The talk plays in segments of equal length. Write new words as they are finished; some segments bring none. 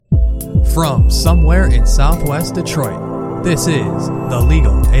From somewhere in southwest Detroit, this is the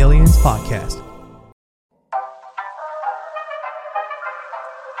Legal Aliens Podcast.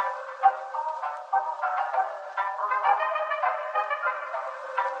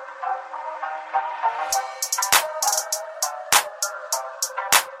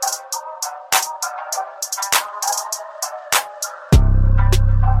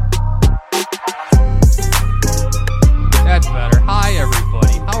 That's better. Hi,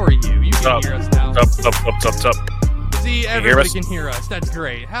 everybody. How are you? You can hear us now. Up. See, everybody can hear us. That's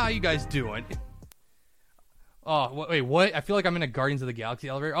great. How are you guys doing? Oh, wait, what? I feel like I'm in a Guardians of the Galaxy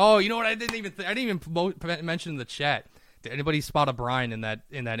elevator. Oh, you know what? I didn't even mention in the chat. Did anybody spot a Brian in that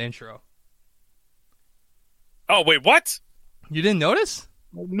intro? Oh, wait, what? You didn't notice?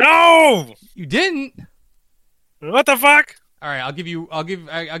 No! You didn't? What the fuck? All right, I'll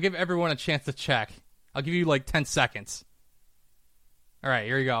give everyone a chance to check. I'll give you like 10 seconds. All right,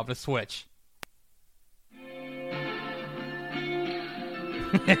 here you go. I'm gonna switch.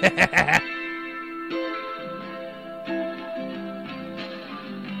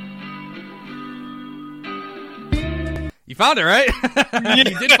 You found it, right? You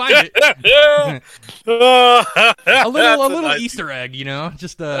did find it. a little nice Easter egg, you know,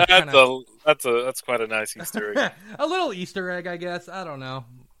 just that's quite a nice Easter egg. a little Easter egg, I guess. I don't know,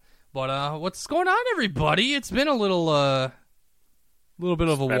 but what's going on, everybody? It's been a little bit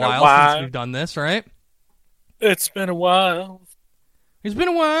of a while since we've done this, right? It's been a while. It's been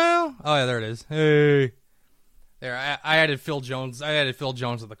a while. Oh yeah, there it is. Hey, there. I added Phil Jones. I added Phil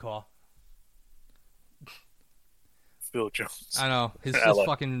Jones to the call. Phil Jones. I know his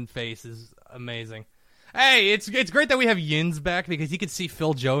fucking face is amazing. Hey, it's great that we have Yin's back because he could see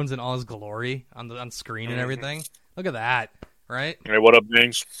Phil Jones in all his glory on screen and everything. Look at that, right? Hey, what up,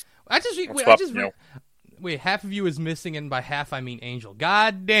 Bings? Wait, half of you is missing, and by half I mean Angel.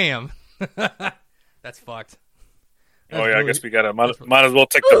 God damn, that's fucked. That's I guess we gotta might as well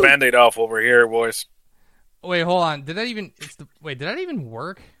take the Band-Aid off over here, boys. Wait, hold on. Did that even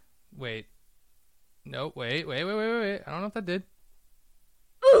work? Wait. No, wait. I don't know if that did.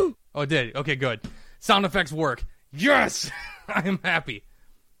 Oh, it did. Okay, good. Sound effects work. Yes! I am happy.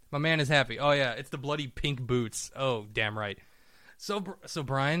 My man is happy. Oh, yeah, it's the bloody pink boots. Oh, damn right. So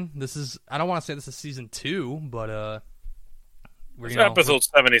Brian, this is... I don't want to say this is season 2, but, It's episode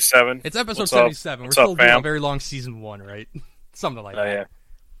 77. It's episode 77. We're still doing a very long season 1, right? Something like that. Yeah.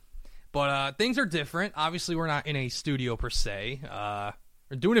 But things are different. Obviously, we're not in a studio per se.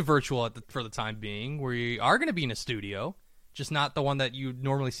 We're doing it virtual for the time being. We are going to be in a studio, just not the one that you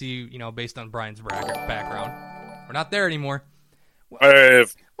normally see, you know, based on Brian's background. We're not there anymore.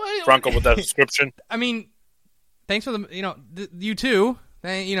 Franco with that description. I mean, thanks for you too.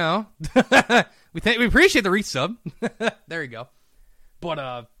 We appreciate the resub. There you go.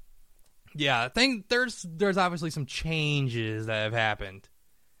 But yeah, there's obviously some changes that have happened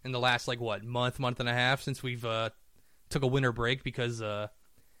in the last month and a half since we've took a winter break because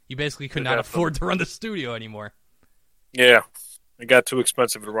you basically could not afford to run the studio anymore. Yeah, it got too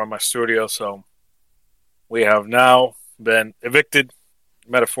expensive to run my studio, so we have now been evicted,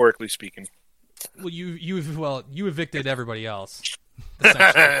 metaphorically speaking. Well, you evicted everybody else.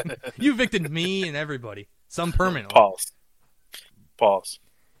 You evicted me and everybody, some permanently. Pause.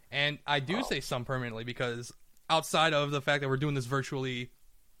 And I do say some permanently because outside of the fact that we're doing this virtually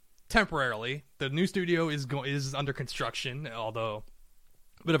temporarily, the new studio is under construction, although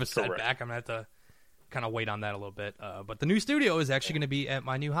a bit of a setback. I'm going to have to kind of wait on that a little bit. But the new studio is actually going to be at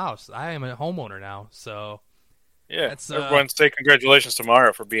my new house. I am a homeowner now, so... Yeah, everyone say congratulations to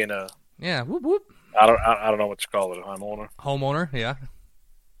Mara for being a... Yeah, whoop whoop. I don't know what you call it, a homeowner. Homeowner, yeah.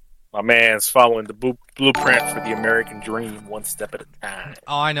 My man's following the blueprint for the American dream, one step at a time.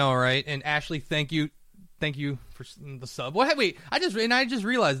 Oh, I know, right? And Ashley, thank you for the sub. Wait, I just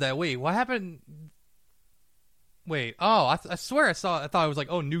realized that. Wait, what happened? Wait, I swear I thought it was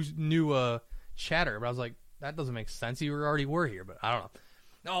like, new chatter, but I was like, that doesn't make sense. You already were here, but I don't know.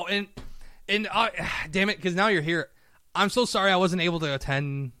 No, and damn it, because now you're here. I'm so sorry I wasn't able to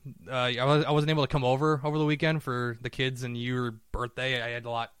attend. I wasn't able to come over the weekend for the kids and your birthday. I had a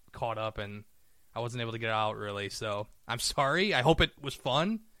lot caught up and I wasn't able to get out really. So I'm sorry. I hope it was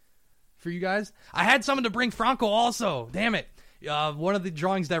fun for you guys. I had someone to bring Franco also. Damn it. One of the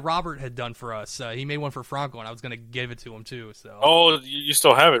drawings that Robert had done for us. He made one for Franco and I was going to give it to him too. So. Oh, you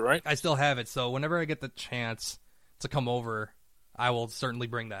still have it, right? I still have it. So whenever I get the chance to come over, I will certainly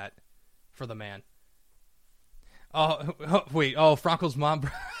bring that for the man. Oh, wait. Oh, Franco's mom.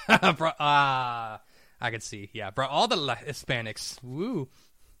 I could see. Yeah, bro. All the Hispanics. Woo.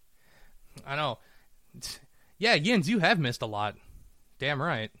 I know. Yeah, Yins, you have missed a lot. Damn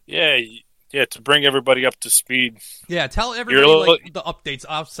right. Yeah, to bring everybody up to speed. Yeah, tell everybody the updates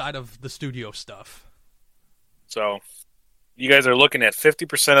outside of the studio stuff. So, you guys are looking at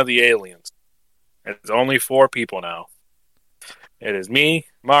 50% of the aliens. It's only 4 people now. It is me,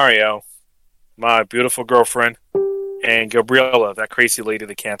 Mario, my beautiful girlfriend, and Gabriella, that crazy lady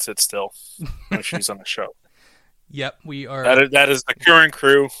that can't sit still when she's on the show. Yep, we are. That is the current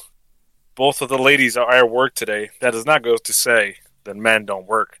crew. Both of the ladies are at work today. That does not go to say that men don't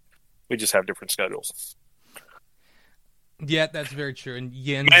work. We just have different schedules. Yeah, that's very true. And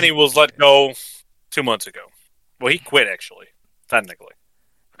Manny was let go 2 months ago. Well, he quit, actually, technically.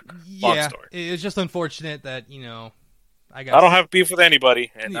 Long story. It's just unfortunate that, I don't have beef with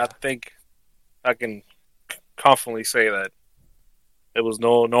anybody, and I think I can confidently say that there was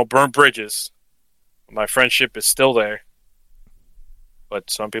no burnt bridges. My friendship is still there, but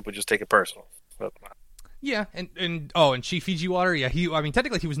some people just take it personal. Yeah, and Chief Fiji Water,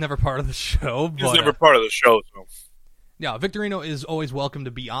 technically he was never part of the show. He was never part of the show, so. Yeah, Victorino is always welcome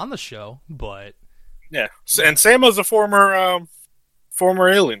to be on the show, but... Yeah, and same as the former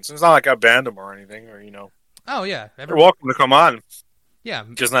aliens. It's not like I banned them or anything, or, Oh, yeah. They're welcome to come on. Yeah.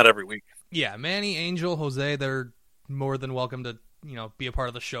 Just not every week. Yeah, Manny, Angel, Jose, they're more than welcome to, be a part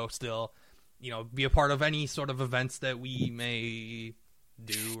of the show still. Be a part of any sort of events that we may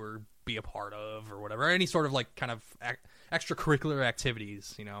do or be a part of or whatever. Any sort of, kind of extracurricular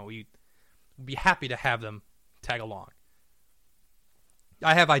activities, we'd be happy to have them tag along.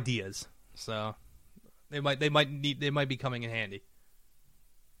 I have ideas, so they might be coming in handy.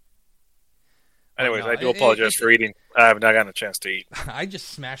 Anyways, I do apologize for eating. I have not gotten a chance to eat. I just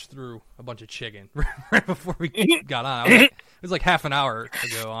smashed through a bunch of chicken right before we got on. It was like half an hour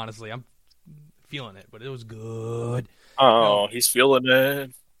ago, honestly. I'm feeling it, but it was good. Oh, he's feeling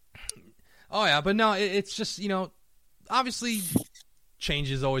it. Oh, yeah, but no, it's just, obviously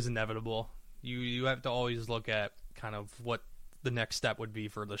change is always inevitable. You have to always look at kind of what the next step would be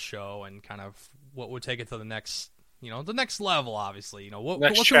for the show and kind of what would take it to the next, the next level, obviously. What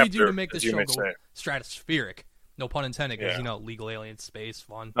can we do to make this show go stratospheric? No pun intended, because, legal alien, space,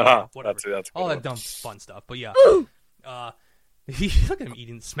 fun, whatever. That's all that dumb fun stuff. But, yeah. Look at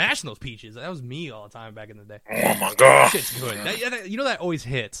him smashing those peaches. That was me all the time back in the day. Oh, my God. Shit's good. That always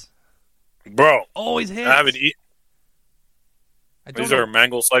hits. Bro. Always hits. I haven't eaten. These are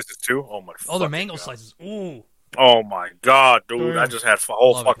mango slices, too? Oh, my God. Oh, they're mango slices. Ooh. Oh, my God, dude. I just had a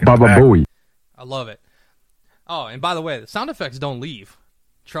whole fucking Baba Booey. I love it. Oh, and by the way, the sound effects don't leave.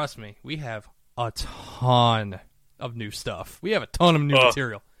 Trust me. We have a ton of new stuff. We have a ton of new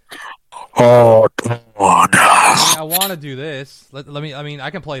material. Oh, come on. I want to do this. Let me.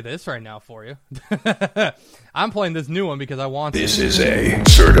 I can play this right now for you. I'm playing this new one because I want This is a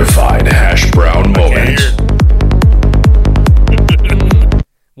certified hash brown moment.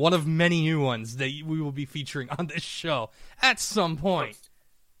 One of many new ones that we will be featuring on this show at some point.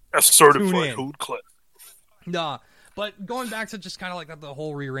 A certified hood clip. Nah, but going back to just kind of like the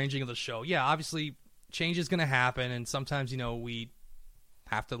whole rearranging of the show. Yeah, obviously change is going to happen, and sometimes we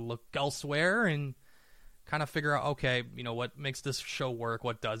have to look elsewhere and kind of figure out, okay, what makes this show work,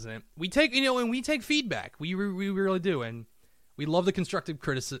 what doesn't. We take, and we take feedback. We really do, and we love the constructive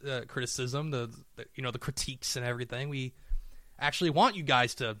criticism, the critiques and everything. We actually want you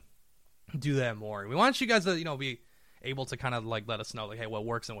guys to do that more. We want you guys to, be able to kind of let us know, hey, what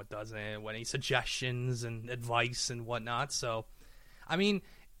works and what doesn't, what any suggestions and advice and whatnot. So,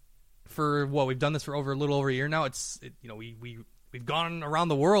 for we've done this for a little over a year now. We've gone around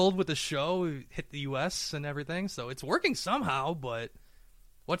the world with the show. We've hit the U.S. and everything, so it's working somehow. But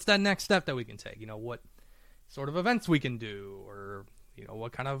what's that next step that we can take? What sort of events we can do, or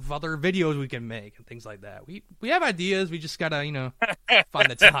what kind of other videos we can make and things like that. We have ideas. We just gotta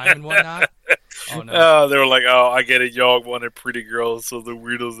find the time and whatnot. Oh no! Oh, they were like, "Oh, I get it. Y'all wanted pretty girls, so the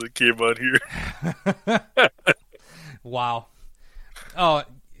weirdos that came on here." Wow. Oh,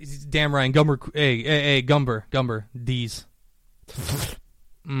 damn right, Gumber. Hey, Gumber. D's.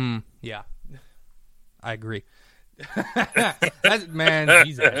 Yeah, I agree. Man,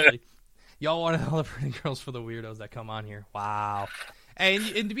 he's actually. Y'all wanted all the pretty girls for the weirdos that come on here. Wow. And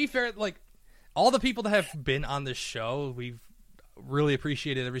to be fair, all the people that have been on this show, we've really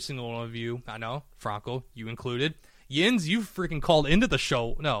appreciated every single one of you. I know, Franco, you included. Yins, you freaking called into the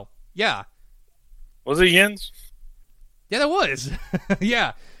show. No. Yeah. Was it Yins? Yeah, that was.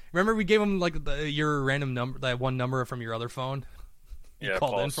 Yeah. Remember we gave him your random number, that one number from your other phone? He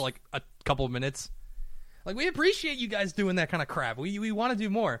called in for a couple of minutes. We appreciate you guys doing that kind of crap. We want to do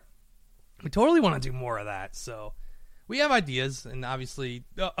more. We totally want to do more of that. So we have ideas, and obviously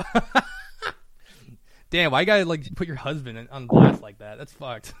Damn, why you gotta like put your husband on blast like that? That's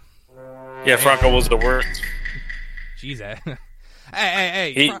fucked. Yeah, Franco was the worst. Jeez,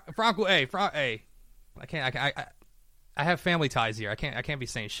 hey, Franco, hey. I have family ties here. I can't be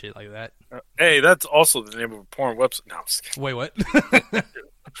saying shit like that. Hey, that's also the name of a porn website. No, I'm just kidding. Wait, what?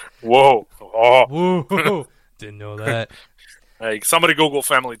 Whoa. Oh. Whoa, didn't know that. Hey, somebody Google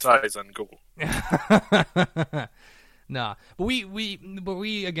family ties on Google. Nah, but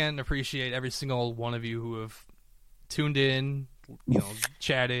we again appreciate every single one of you who have tuned in,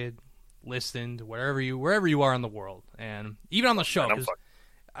 chatted, listened, wherever you are in the world, and even on the show.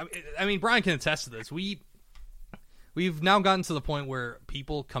 I mean, Brian can attest to this. We've now gotten to the point where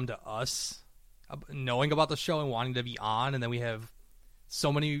people come to us knowing about the show and wanting to be on, and then we have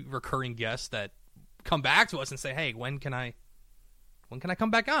so many recurring guests that come back to us and say, "Hey, when can I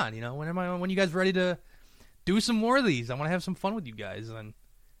come back on? When you guys ready to do some more of these? I want to have some fun with you guys." And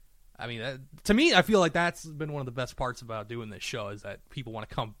I mean, to me, I feel like that's been one of the best parts about doing this show is that people want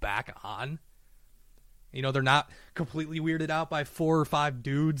to come back on. They're not completely weirded out by 4 or 5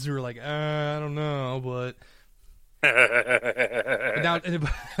 dudes who are like, I don't know, but now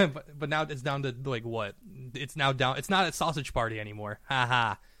it's down to like what? It's now down. It's not a sausage party anymore.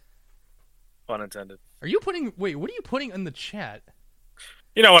 Haha. Pun intended. Wait, what are you putting in the chat?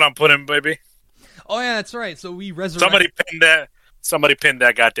 You know what I'm putting, baby. Oh yeah, that's right. So we resurrected. Somebody pinned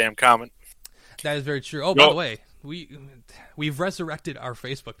that goddamn comment. That is very true. Oh, by the way, we've resurrected our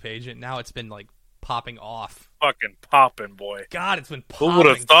Facebook page, and now it's been like popping off. Fucking popping, boy. God, it's been popping. Who would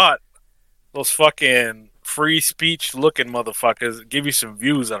have thought those fucking free speech looking motherfuckers give you some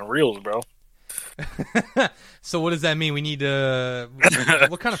views on Reels, bro? So what does that mean? We need to.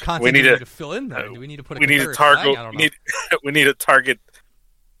 What kind of content do we need to fill in there? Do we need to put? We need to target. We need to target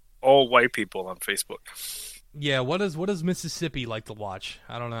all white people on Facebook. Yeah. What does Mississippi like to watch?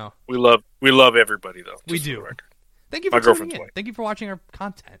 I don't know. We love everybody though. We do. Thank you for tuning in. Thank you for watching our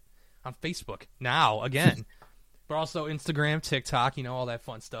content on Facebook now again, but also Instagram, TikTok. All that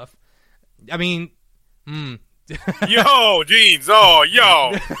fun stuff. I mean, Yo, jeans. Oh,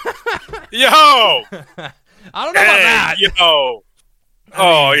 yo. Yo. I don't know about that. Yo.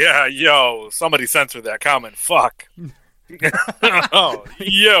 Yeah, yo. Somebody censored that comment. Fuck. Oh,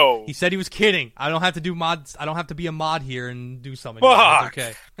 yo. He said he was kidding. I don't have to do mods. I don't have to be a mod here and do something. Fuck.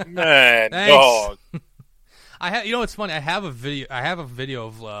 Okay. Man, dog. It's funny. I have a video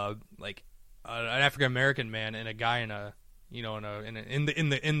of like an African American man and a guy in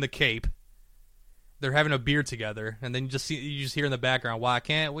the Cape. They're having a beer together, and then you just hear in the background, "Why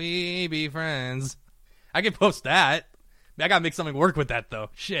can't we be friends?" I can post that. I gotta make something work with that though.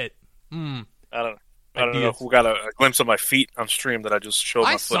 Shit. I don't know who got a glimpse of my feet on stream that I just showed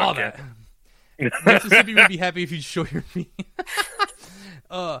my foot on. I saw that. Mississippi would be happy if you show your feet.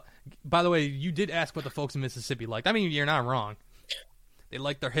 By the way, you did ask what the folks in Mississippi liked. I mean, you're not wrong. They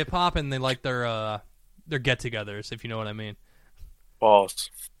like their hip hop and they like their get-togethers, if you know what I mean. Balls.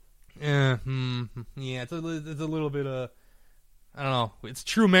 Yeah, it's a little bit I don't know. It's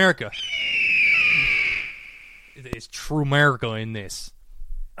true America. It is true America in this.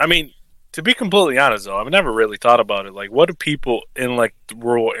 I mean, to be completely honest, though, I've never really thought about it. Like, what do people in like the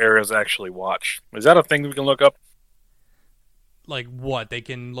rural areas actually watch? Is that a thing we can look up? Like what they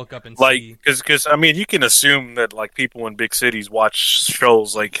can look up and see? Like, because I mean, you can assume that like people in big cities watch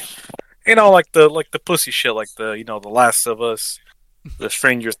shows like, like the pussy shit, like the The Last of Us. The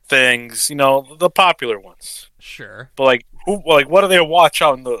Stranger Things, the popular ones. Sure. But what do they watch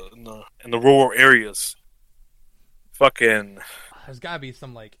out in the rural areas? Fucking. There's got to be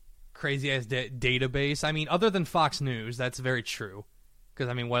some like crazy ass database. I mean, other than Fox News, that's very true. Because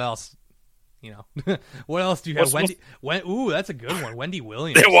I mean, what else? What else do you have? Ooh, that's a good one. Wendy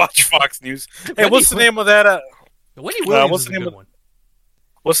Williams. They watch Fox News. Hey, what's the name of that? Wendy Williams is a good one.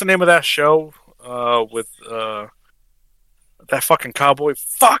 What's the name of that show with that fucking cowboy?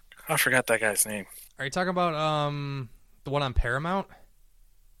 Fuck! I forgot that guy's name. Are you talking about the one on Paramount?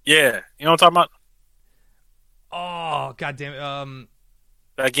 Yeah. You know what I'm talking about? Oh, god damn it.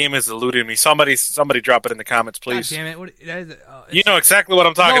 That game is eluding me. Somebody drop it in the comments, please. God damn it. You know exactly what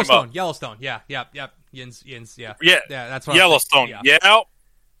I'm talking about. Yellowstone. Yeah. Yins, yeah. Yeah, that's what Yellowstone. Yeah.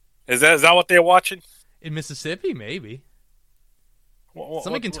 Is that what they're watching? In Mississippi, maybe.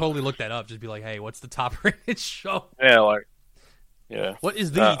 Somebody can totally look that up. Just be like, hey, what's the top rated show? Yeah. What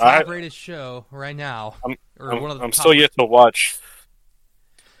is the top rated show right now? I'm still yet to watch.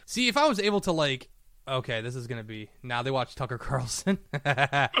 See, if I was able to okay, this is gonna be now they watch Tucker Carlson.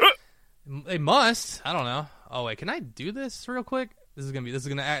 They must. I don't know. Oh wait, can I do this real quick? This is gonna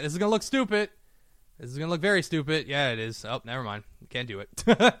look stupid. This is gonna look very stupid. Yeah, it is. Oh, never mind. Can't do it.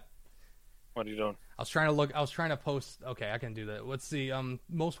 What are you doing? I was trying to post. Okay, I can do that. Let's see.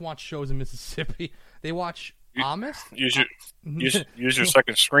 Most watched shows in Mississippi. They watch Amos. Use your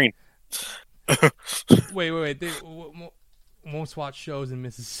second screen. Wait. Most watched shows in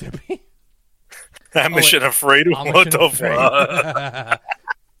Mississippi. Amish and Afraid. What the fuck?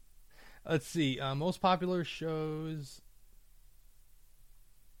 Let's see. Most popular shows.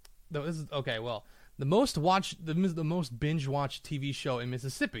 No, this is okay. Well, the most binge watched TV show in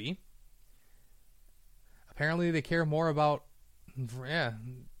Mississippi. Apparently, they care more about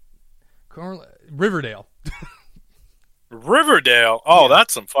Riverdale. Riverdale. Oh, Yeah.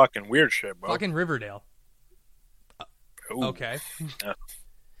 that's some fucking weird shit, bro. Fucking Riverdale. Ooh. Okay. Yeah.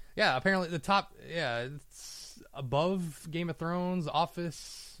 Yeah, apparently the top. Yeah, it's above Game of Thrones,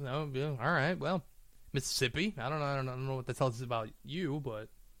 Office. No, yeah, all right. Well, Mississippi. I don't know what that tells us about you, but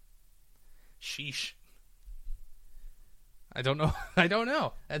sheesh. I don't know. I don't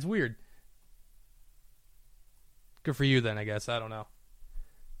know. That's weird. Good for you then, I guess. I don't know.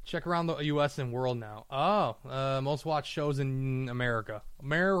 Check around the U.S. and world now. Oh, most watched shows in America.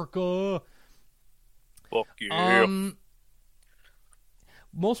 America. Fuck yeah.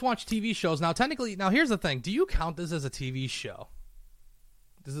 Most watched TV shows. Now, technically, here's the thing. Do you count this as a TV show?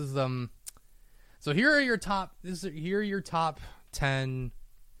 This is So here are your top. Here are your top 10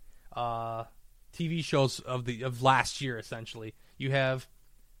 TV shows of last year. Essentially, you have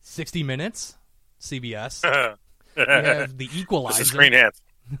 60 Minutes, CBS. You have The Equalizer. This is Green Hands.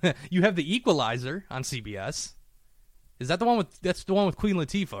 You have The Equalizer on CBS. Is that the one with? That's the one with Queen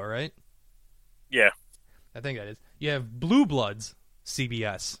Latifah, right? Yeah. I think that is. You have Blue Bloods,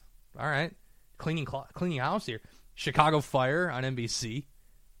 CBS. All right, cleaning house here. Chicago Fire on NBC.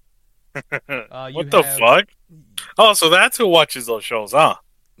 What the fuck? Oh, so that's who watches those shows, huh?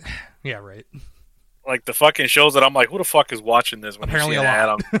 Yeah, right. Like the fucking shows that I'm like, who the fuck is watching this? When Apparently you see an ad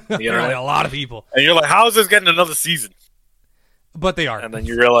on the Apparently internet? a lot of people. And you're like, how is this getting another season? But they are. And then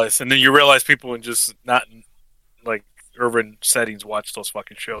you realize people in just not like urban settings watch those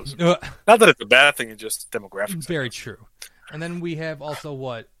fucking shows. Not that it's a bad thing; it's just demographics. Very true. And then we have also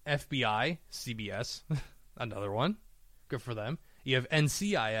FBI, CBS, another one. Good for them. You have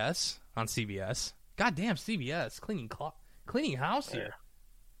NCIS on CBS. Goddamn CBS cleaning house here.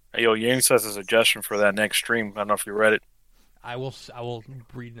 Hey, yo, Yang says a suggestion for that next stream. I don't know if you read it. I will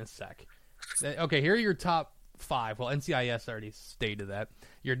read in a sec. Okay, here are your top 5. Well, NCIS already stated that.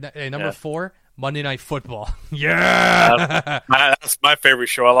 Your number 4, Monday Night Football. Yeah, that's my favorite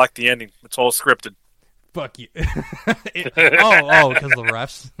show. I like the ending. It's all scripted. Fuck you. Because the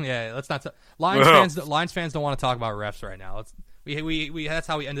refs. Yeah, let's not. Lions fans don't want to talk about refs right now. We that's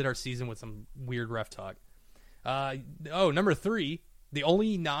how we ended our season with some weird ref talk. Number 3, the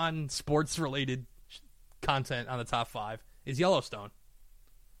only non-sports related content on the top 5 is Yellowstone.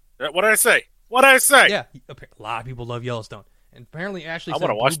 What did I say? What did I say? Yeah, a lot of people love Yellowstone, and apparently Ashley. I want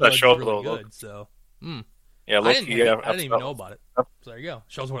to watch that show really good. So, yeah, I didn't even know about it. So there you go.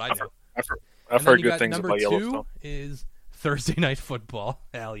 Shows what I know. I've heard good things about Yellowstone. Number 2 is Thursday Night Football.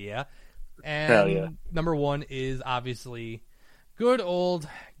 Hell yeah. And Hell yeah. Number 1 is obviously good old,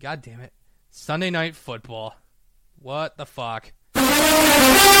 God damn it, Sunday Night Football. What the fuck?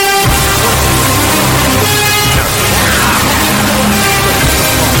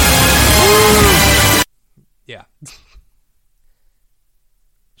 Yeah. It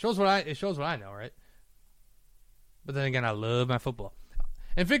shows what I know, right? But then again, I love my football.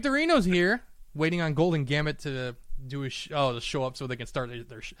 And Victorino's here, waiting on Golden Gambit to do to show up so they can start their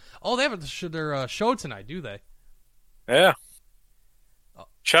they have their show tonight, do they? Yeah.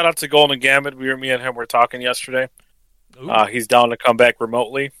 Shout out to Golden Gambit. Me and him were talking yesterday. He's down to come back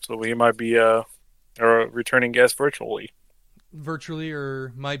remotely, so he might be a returning guest virtually. Virtually,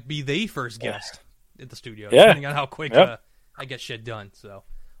 or might be the first guest at the studio, yeah. Depending on how quick I get shit done. So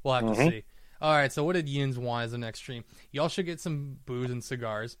we'll have to see. All right, so what did Yins want as the next stream? Y'all should get some booze and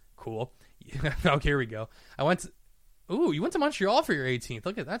cigars. Cool. Okay, here we go. You went to Montreal for your 18th.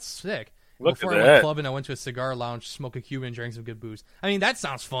 Look at that's sick. Before I went clubbing, I went to a cigar lounge, smoked a Cuban, drank some good booze. I mean, that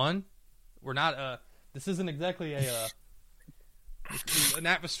sounds fun. We're not. This isn't exactly an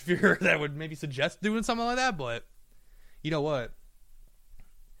atmosphere that would maybe suggest doing something like that. But you know what?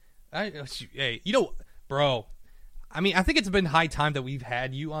 Bro. I mean, I think it's been high time that we've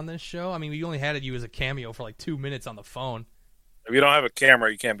had you on this show. I mean, we only had you as a cameo for like 2 minutes on the phone. If you don't have a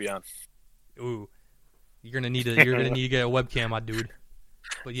camera, you can't be on. Ooh, you're gonna need to get a webcam, my dude.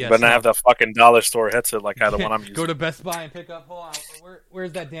 But yeah, but I have that fucking dollar store headset like the one I'm using. Go to Best Buy and pick up. Hold on,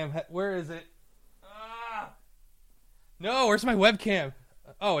 where's that damn? Where is it? No, where's my webcam?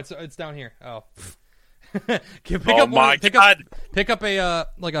 Oh, it's down here. Oh, Pick Oh up my pick God. Pick up a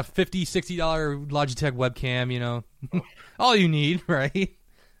like a $50-$60 Logitech webcam. You know, all you need, right?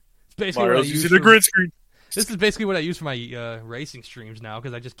 It's basically what I Mario's use using the for- green screen. This is basically what I use for my racing streams now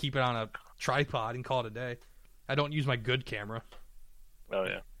because I just keep it on a tripod and call it a day. I don't use my good camera. Oh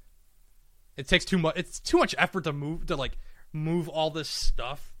yeah. It takes too much. It's too much effort to move all this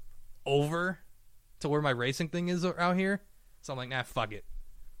stuff over to where my racing thing is out here. So I'm like, nah, fuck it.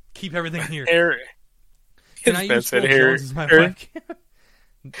 Keep everything here. Harry. Can I use Phil Jones as my webcam?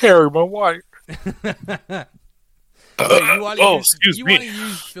 Harry, my wife. Wait, you want to excuse me.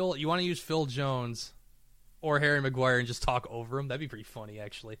 use Phil? You want to use Phil Jones or Harry Maguire and just talk over him? That'd be pretty funny,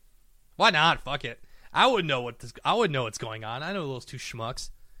 actually. Why not? Fuck it. I would know what's going on. I know those two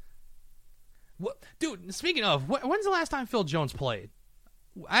schmucks. What, dude? Speaking of, when's the last time Phil Jones played?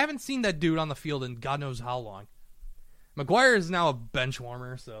 I haven't seen that dude on the field in God knows how long. Maguire is now a bench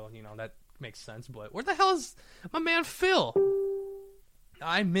warmer, so you know that makes sense. But where the hell is my man Phil?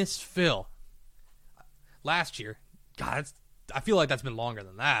 I miss Phil. Last year, God, I feel like that's been longer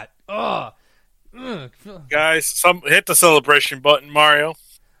than that. Ugh. Guys, hit the celebration button, Mario.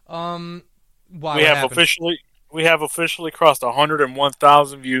 Why? We what have happened? officially crossed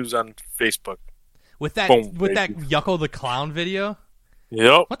 101,000 views on Facebook. with that Boom, that Yucko the Clown video.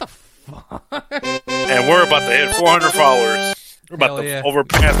 Yep. What the fuck? And we're about to hit 400 followers. We're about Hell to yeah.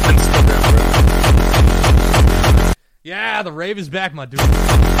 overpass Instagram. Yeah, the rave is back, my dude. Put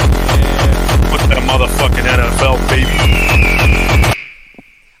that motherfucking NFL, baby.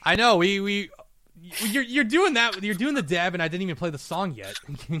 I know you're doing that. You're doing the dab, and I didn't even play the song yet.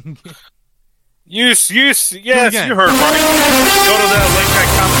 Yes, you heard right. again. Go to that link I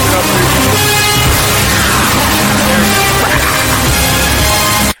commented up.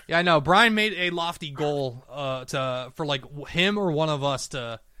 Yeah, I know. Brian made a lofty goal for like him or one of us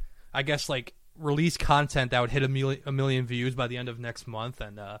to, I guess, like release content that would hit a million views by the end of next month,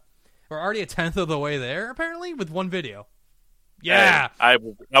 and we're already a tenth of the way there apparently with one video. Yeah, I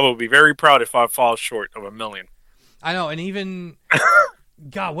will be very proud if I fall short of 1 million. I know, and even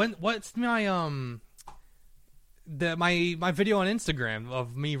God, what's my my video on Instagram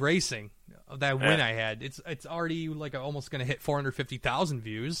of me racing of that win I had? It's already like almost gonna hit 450,000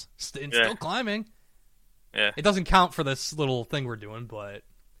 views and still climbing. Yeah, It doesn't count for this little thing we're doing, but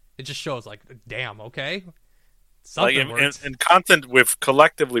it just shows like, damn, okay, something like worked. in content we've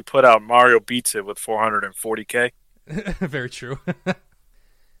collectively put out, Mario beats it with 440K. Very true.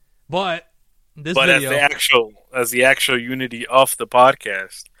 But this But video, as the actual unity of the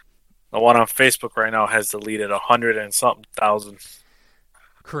podcast, the one on Facebook right now has deleted 100 and something thousand.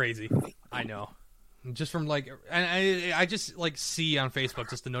 crazy. I know. Just from like, and I just like see on Facebook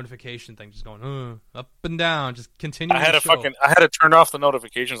just the notification thing just going up and down, just continuing. I had to turn off the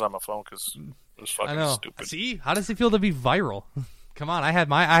notifications on my phone because it was I fucking know. stupid. See, how does it feel to be viral? Come on, I had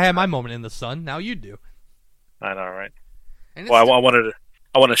my moment in the sun. Now you do. I know, right? And Well, I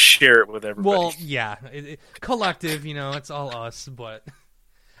want to share it with everybody. Well, yeah, collective, you know, it's all us. But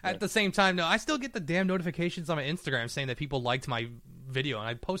at the same time, no, I still get the damn notifications on my Instagram saying that people liked my video, and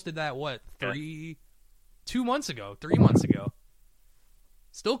I posted that 3 months ago.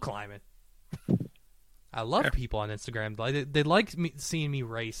 Still climbing. I love people on Instagram. They like seeing me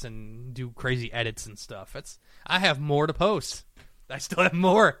race and do crazy edits and stuff. I have more to post. I still have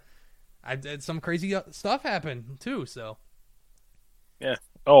more. I did some crazy stuff happen too. So yeah.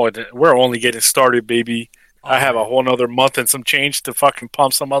 Oh, we're only getting started, baby. I have a whole nother month and some change to fucking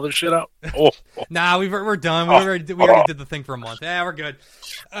pump some other shit out. Oh, nah, we're done. We already did the thing for a month. Yeah, we're good.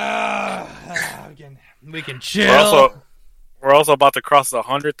 We can chill. We're also about to cross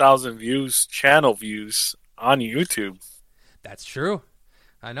 100,000 views, channel views on YouTube. That's true.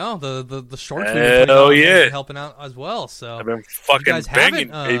 I know the shorts Hell we've been putting out yeah. have been helping out as well. So I've been fucking banging,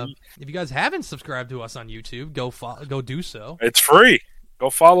 baby. if you guys haven't subscribed to us on YouTube, go do so. It's free.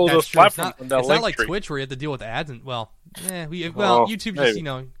 Go follow That's those true. It's platforms. not, like Twitch where you have to deal with ads and YouTube just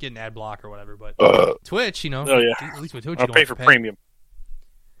maybe. get an ad block or whatever. But Twitch, Oh yeah. at least with Twitch, I'll you don't pay have for to premium.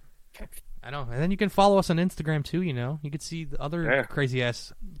 I know, and then you can follow us on Instagram too. You know, you can see the other crazy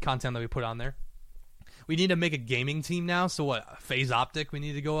ass content that we put on there. We need to make a gaming team now. So what? Phase Optic. We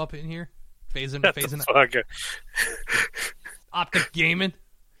need to go up in here. Phase in. Fuck. Optic Gaming.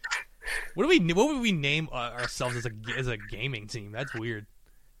 What would we name ourselves as a gaming team? That's weird.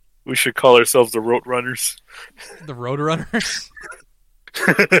 We should call ourselves the Road Runners. The Road Runners.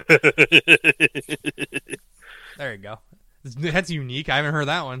 There you go. That's unique. I haven't heard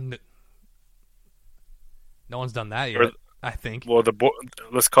that one. No one's done that yet. I think. Well,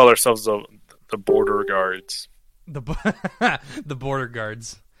 let's call ourselves the Border Guards. The Border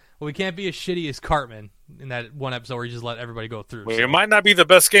Guards. Well, we can't be as shitty as Cartman. in that one episode where he just let everybody go through. It might not be the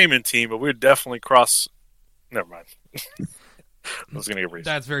best gaming team, but we'd definitely cross. Never mind. I was gonna get racist.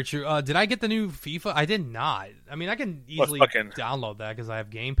 That's very true. Did I get the new FIFA? I did not. I mean, I can easily download that because I have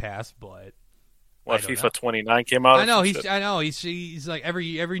Game Pass, but FIFA 29 came out. I know he's like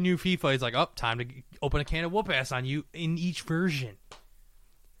every new FIFA. He's like, oh, time to open a can of whoop ass on you in each version.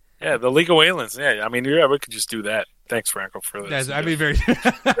 Yeah, the League of Aliens. Yeah, I mean, we could just do that. Thanks, Franco, for this. I mean, very,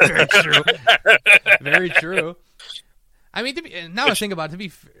 very true. Very true. I mean, now I think about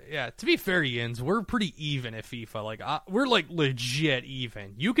it, to be fair, Yins, we're pretty even at FIFA. Like, we're like legit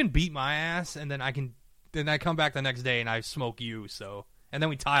even. You can beat my ass, and then I come back the next day and I smoke you. So, and then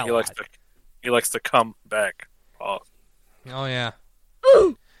we tie a lot. He likes to come back. Oh yeah.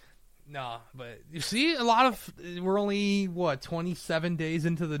 No, but you see, we're only 27 days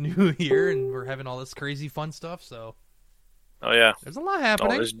into the new year, and we're having all this crazy fun stuff. So, oh yeah, there's a lot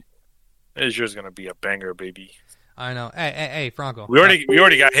happening. This year's gonna be a banger, baby. I know. Hey, Franco. We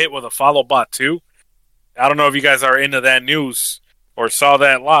already got hit with a follow bot too. I don't know if you guys are into that news or saw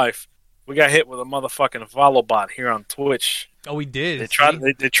that live. We got hit with a motherfucking follow bot here on Twitch. Oh, we did.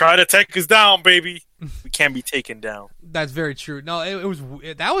 They try to take us down, baby. We can't be taken down. That's very true. No,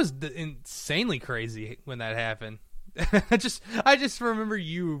 that was insanely crazy when that happened. I just remember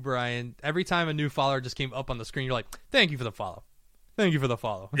you, Brian. Every time a new follower just came up on the screen, you're like, "Thank you for the follow. Thank you for the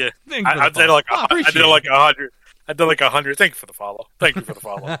follow." Yeah, I did like 100. I did like 100. Thank you for the follow. Thank you for the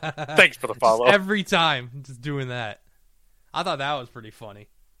follow. Thanks for the follow. Just every time, just doing that. I thought that was pretty funny.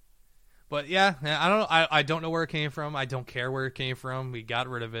 But yeah, I don't know where it came from. I don't care where it came from. We got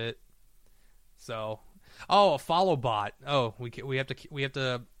rid of it. So, a follow bot. Oh, we have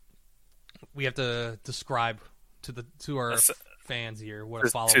to describe to our fans here what a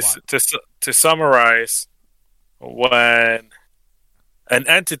follow bot. To summarize, when an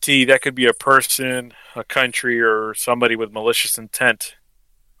entity that could be a person, a country, or somebody with malicious intent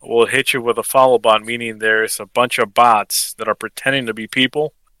will hit you with a follow bot, meaning there's a bunch of bots that are pretending to be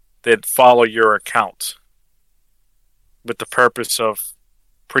people that follow your account with the purpose of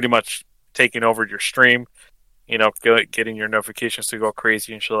pretty much taking over your stream, getting your notifications to go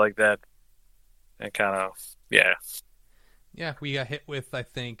crazy and shit like that. And kind of, yeah. Yeah, we got hit with, I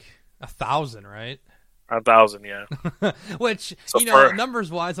think, 1,000, right? 1,000, yeah. Which,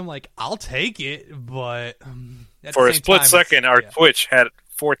 numbers-wise, I'm like, I'll take it, but for a split second, our Twitch had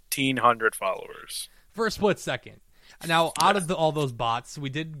 1,400 followers. For a split second. Now, out of all those bots, we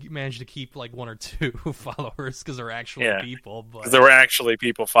did manage to keep like one or two followers because there were actually people. Because there were actually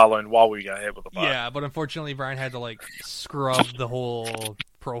people following while we got hit with the bot. Yeah, but unfortunately, Brian had to like scrub the whole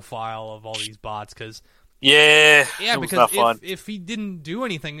profile of all these bots because. Yeah, because if we didn't do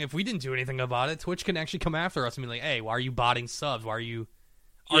anything about it, Twitch can actually come after us and be like, "Hey, why are you botting subs? Why are you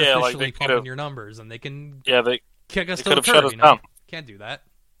artificially pumping your numbers?" And they can kick us to the curb. Down. Can't do that.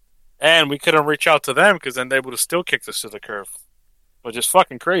 And we couldn't reach out to them because then they would have still kicked us to the curb, which is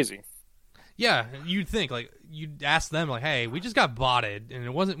fucking crazy. Yeah, you'd think like you'd ask them like, "Hey, we just got botted,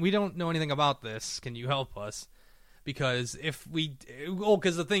 and we don't know anything about this. Can you help us?" Because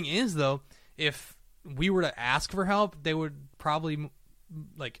because the thing is though, if we were to ask for help, they would probably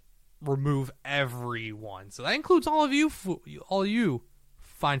like remove everyone. So that includes all of you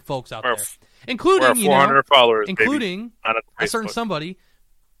fine folks out there, including 400 followers, including a certain somebody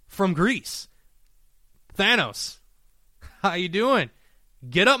from Greece, Thanos. How you doing?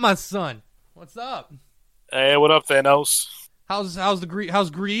 Get up, my son. What's up? Hey, what up, Thanos? How's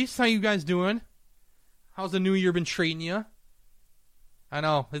Greece? How you guys doing? How's the new year been treating you? I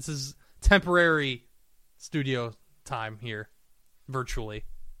know this is temporary studio time here, virtually.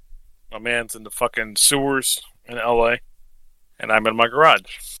 My man's in the fucking sewers in LA, and I'm in my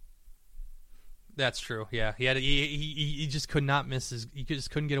garage. That's true. Yeah, he just could not miss he just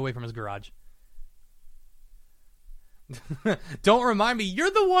couldn't get away from his garage. Don't remind me.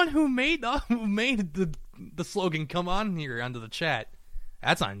 You're the one who made the slogan "Come on here" onto the chat.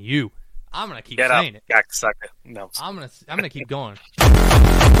 That's on you. I'm gonna keep saying it. Cocksucker. No. I'm gonna keep going.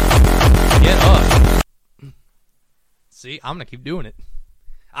 Get up. See, I'm gonna keep doing it.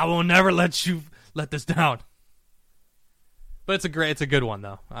 I will never let this down. But it's a good one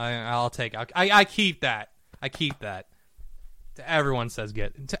though. I'll take. I keep that. I keep that. To everyone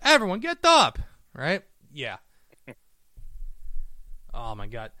get up, right? Yeah. Oh my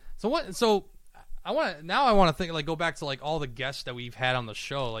god. So I want to think like go back to like all the guests that we've had on the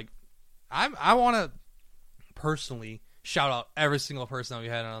show. Like I want to personally shout out every single person that we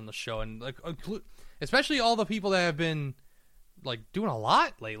had on the show and like especially all the people that have been like doing a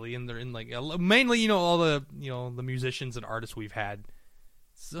lot lately and they're in like mainly all the the musicians and artists we've had.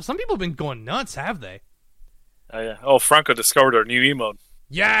 So some people have been going nuts, have they? Oh, yeah. Oh, Franco discovered our new emote.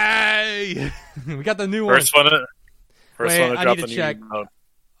 Yay! We got the new First one. one. First Wait, one to I drop need the to new check. emote.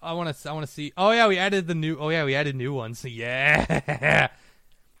 I want to see. Oh yeah, we added new ones. Yeah.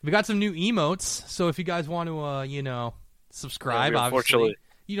 We got some new emotes. So if you guys want to subscribe, Yeah, obviously,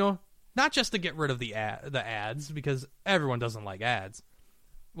 not just to get rid of the ads, because everyone doesn't like ads.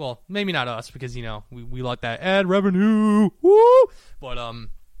 Well, maybe not us, because we like that ad revenue. Woo! But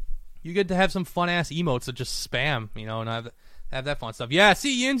you get to have some fun ass emotes that just spam, and have that fun stuff. Yeah,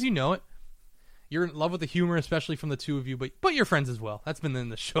 see, Yins, you know it. You're in love with the humor, especially from the two of you, but your friends as well. That's been in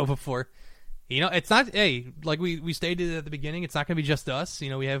the show before. It's not. Hey, like we stated at the beginning, it's not going to be just us.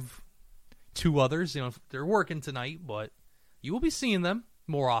 We have two others. They're working tonight, but you will be seeing them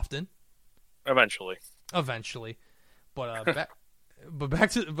more often. Eventually. But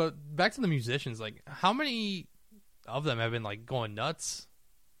back to the musicians. Like, how many of them have been like going nuts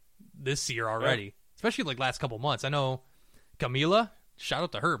this year already? Yeah. Especially like last couple months. I know Camila. Shout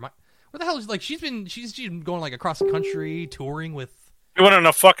out to her. What the hell is like? She's been going like across the country touring with. She went on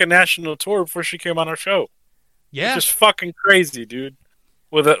a fucking national tour before she came on our show. Yeah, it's just fucking crazy, dude.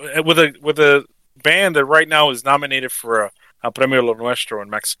 With a band that right now is nominated for a Premio Lo Nuestro in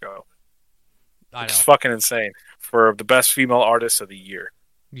Mexico. It's fucking insane for the best female artist of the year.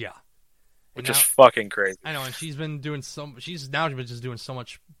 Yeah, which is fucking crazy. I know, and she's been doing She's now been just doing so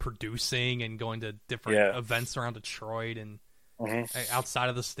much producing and going to different events around Detroit and outside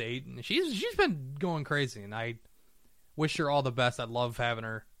of the state, and she's been going crazy. And I wish her all the best. I love having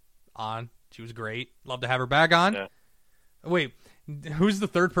her on. She was great. Love to have her back on. Yeah. Wait, who's the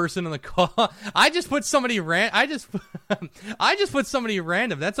third person in the call? I just put somebody I just put somebody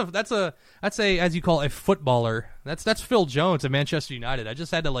random. That's a as you call it, a footballer. That's Phil Jones at Manchester United. I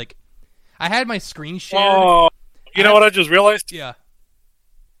just had to I had my screen shared. Oh, you know what I just realized? Yeah.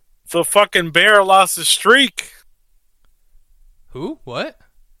 The fucking Bear lost his streak. Who? What?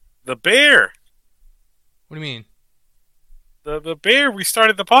 The Bear. What do you mean? The Bear we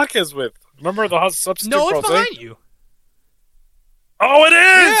started the podcast with. Remember the substitute? No, it's behind you. Oh, it is!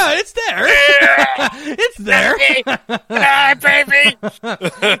 Yeah, it's there. Yeah. It's there. Hi, baby!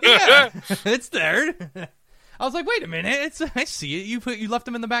 Yeah, it's there. I was like, wait a minute. I see it. You left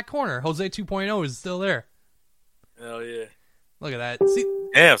him in the back corner. Jose 2.0 is still there. Hell yeah. Look at that. See?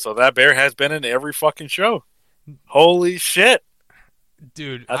 Yeah, so that Bear has been in every fucking show. Holy shit.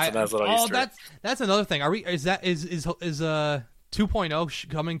 Dude, that's another thing. Is 2.0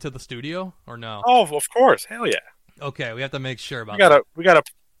 coming to the studio or no? Oh, of course. Hell yeah. Okay, we have to make sure about that. We gotta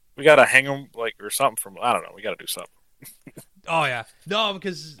hang them or something from. I don't know. We gotta do something. Oh yeah, no,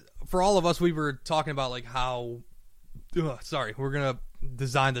 because for all of us, we were talking about how. We're gonna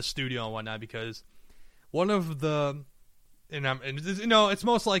design the studio and whatnot, because one of the, it's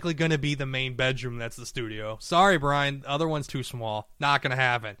most likely gonna be the main bedroom. That's the studio. Sorry, Brian. The other one's too small. Not gonna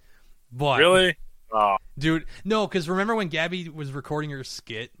happen. But really. Oh. Dude, no, because remember when Gabby was recording her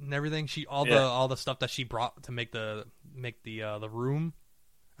skit and everything? All the stuff that she brought to make the room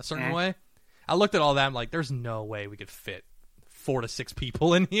a certain way. I looked at all that. I'm like, there's no way we could fit 4 to 6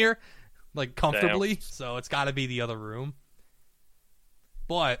 people in here, comfortably. Damn. So it's got to be the other room.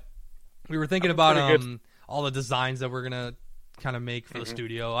 But we were thinking about all the designs that we're gonna kind of make for the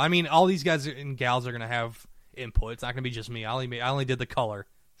studio. I mean, all these guys and gals are gonna have input. It's not gonna be just me. I only did the color,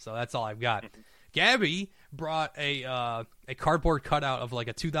 so that's all I've got. Gabby brought a cardboard cutout of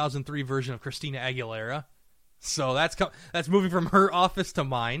a 2003 version of Christina Aguilera, so that's moving from her office to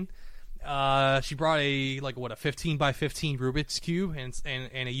mine. She brought a 15 by 15 Rubik's cube and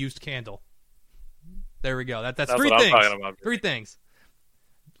a used candle. There we go. That's 3 things. I'm talking about. 3 things.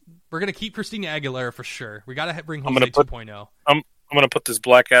 We're gonna keep Christina Aguilera for sure. We gotta bring Jose 2.0. I'm gonna put this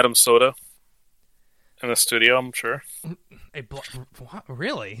Black Adam soda in the studio. I'm sure. What?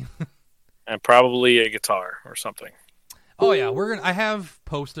 Really? And probably a guitar or something. Oh yeah, I have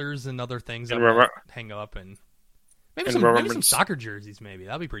posters and other things that we'll hang up, and maybe some soccer jerseys. Maybe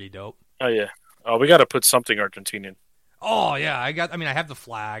that'd be pretty dope. Oh yeah. Oh, we got to put something Argentinian. Oh yeah, I have the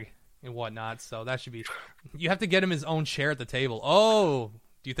flag and whatnot, so that should be. You have to get him his own chair at the table. Oh,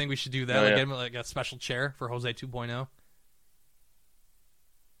 do you think we should do that? Get him a special chair for Jose 2.0.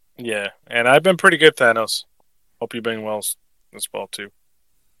 Yeah, and I've been pretty good, Thanos. Hope you've been well as well too.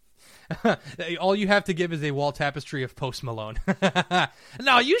 All you have to give is a wall tapestry of Post Malone.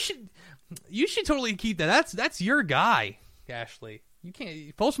 No, you should totally keep that. That's your guy, Ashley. You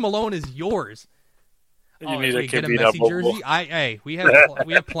can't. Post Malone is yours. You need to get a Messi jersey. We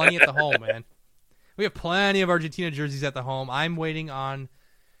have plenty at the home, man. We have plenty of Argentina jerseys at the home. I'm waiting on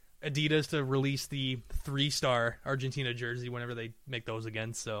Adidas to release the 3-star Argentina jersey whenever they make those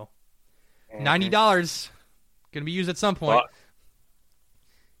again. So $90. Gonna be used at some point. Well,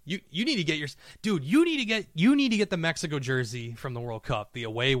 you need to get your dude. You need to get the Mexico jersey from the World Cup, the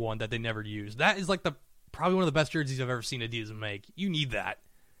away one that they never used. That is like probably one of the best jerseys I've ever seen Adidas make. You need that.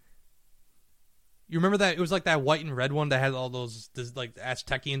 You remember that? It was like that white and red one that had all those like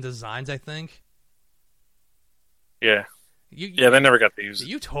Aztecian designs, I think. yeah. They never got to use it.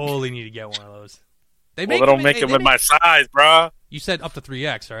 You totally need to get one of those. They don't make them with my size, bro. You said up to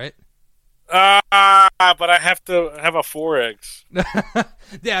 3X, right? But I have to have a 4X.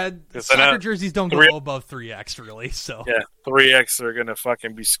 Yeah, soccer jerseys don't go above 3X, really. So yeah, 3X are gonna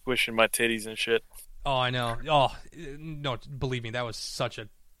fucking be squishing my titties and shit. Oh, I know. Oh, no, believe me, that was such a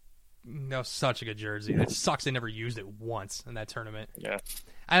good jersey. It sucks they never used it once in that tournament. Yeah.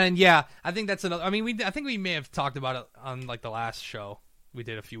 And yeah, I think that's another. I mean, I think we may have talked about it on like the last show we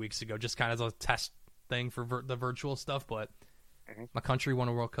did a few weeks ago, just kind of as a test thing for the virtual stuff. But my country won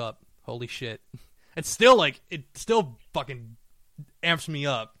a World Cup. Holy shit! It still fucking amps me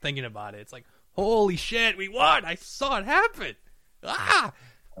up thinking about it. It's like, holy shit, we won! I saw it happen. Ah.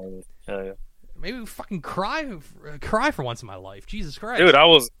 Yeah. Maybe we fucking cry for once in my life. Jesus Christ, dude! I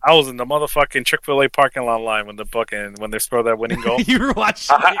was in the motherfucking Chick-fil-A parking lot line when they scored that winning goal. You were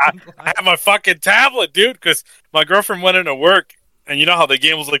watching. I had my fucking tablet, dude, because my girlfriend went into work, and you know how the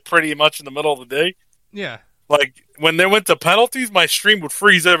game was like pretty much in the middle of the day. Yeah. Like when they went to penalties, my stream would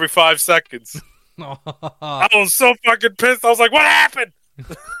freeze every 5 seconds. I was so fucking pissed. I was like, "What happened?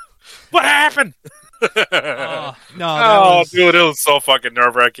 What happened?" Dude, it was so fucking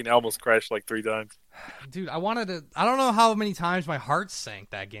nerve-wracking. I almost crashed like 3 times. Dude, I don't know how many times my heart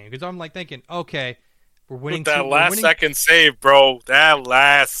sank that game because I'm like thinking, okay, we're winning. With that last second save, bro. That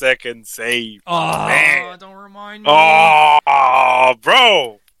last second save. Oh, man. Don't remind me. Oh,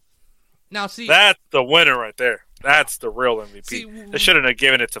 bro. Now, see, that's the winner right there. That's the real MVP. They shouldn't have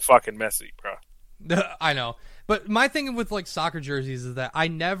given it to fucking Messi, bro. I know, but my thing with like soccer jerseys is that I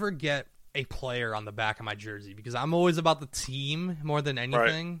never get a player on the back of my jersey because I'm always about the team more than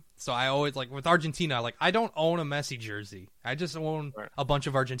anything. Right. So I always like with Argentina, like I don't own a Messi jersey. I just own a bunch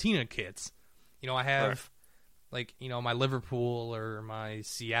of Argentina kits. You know, I have like, you know, my Liverpool or my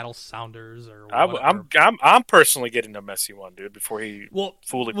Seattle Sounders or whatever. I'm personally getting a Messi one, dude, before he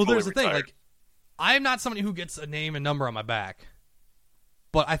fully there's the retired. thing, like I'm not somebody who gets a name and number on my back.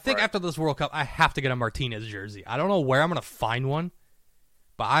 But I think after this World Cup, I have to get a Martinez jersey. I don't know where I'm going to find one,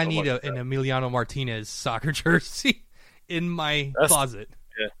 but I need an Emiliano Martinez soccer jersey in my closet.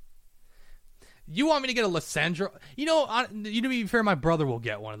 Yeah. You want me to get a Lissandro? You know, to be fair, my brother will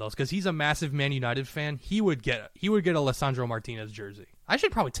get one of those because he's a massive Man United fan. He would get a Lissandro Martinez jersey. I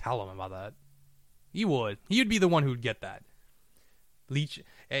should probably tell him about that. He would. He would be the one who would get that. Leach.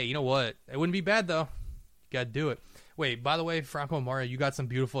 Hey, you know what? It wouldn't be bad though. You gotta do it. Wait, by the way, Franco and Mario, you got some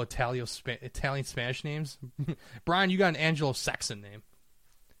beautiful Italian Spanish names. Brian, you got an Angelo Saxon name.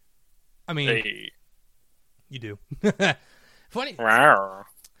 I mean, you do. Funny.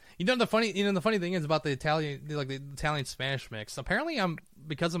 You know the funny thing is about the Italian Spanish mix. Apparently,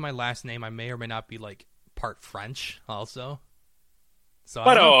 because of my last name, I may or may not be like part French also. So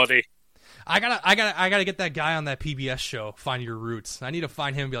I gotta get that guy on that PBS show. Find Your Roots. I need to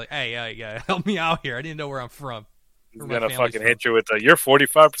find him and be like, hey, help me out here. I didn't know where I'm from. He's gonna fucking hit you with you're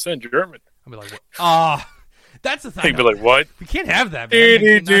 45% German. I'll be like, what? That's the thing. He'd be like, what? We can't have that, man.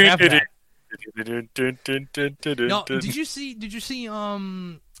 We cannot have that. No, did you see? It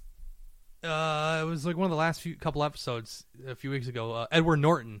was like one of the last couple episodes a few weeks ago. Edward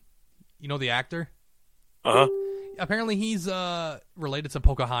Norton, you know the actor. Apparently, he's related to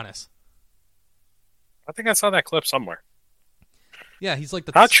Pocahontas. I think I saw that clip somewhere. Yeah, he's like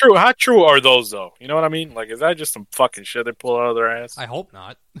the. How true are those though? You know what I mean? Like, is that just some fucking shit they pull out of their ass? I hope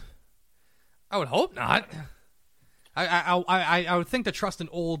not. I would hope not. I would think to trust an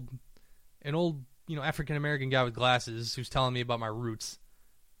old African American guy with glasses who's telling me about my roots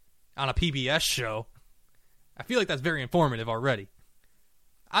on a PBS show. I feel like that's very informative already.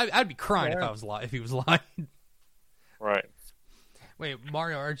 I'd be crying if he was lying. Right. Wait,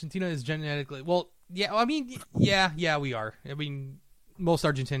 Mario, Argentina is genetically yeah. I mean, yeah, we are. I mean, most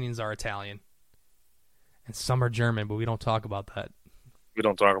Argentinians are Italian, and some are German, but we don't talk about that. We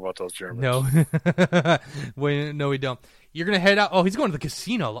don't talk about those Germans. No, no, we don't. You're gonna head out. Oh, he's going to the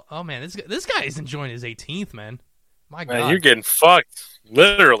casino. Oh man, this guy is enjoying his 18th, man. My God, you're getting fucked.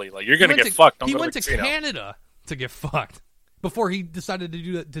 Literally, like you're gonna get fucked. He went to Canada to get fucked before he decided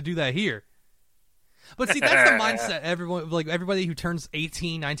to do that here. But see, that's the mindset. Everybody who turns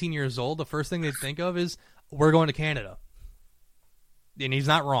 18, 19 years old, the first thing they think of is we're going to Canada, and he's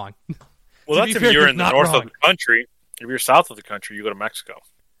not wrong. Well, that's if you're in the north of the country. If you're south of the country, you go to Mexico.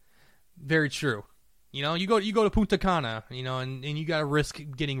 Very true. You know, you go to Punta Cana, you know, and you got to risk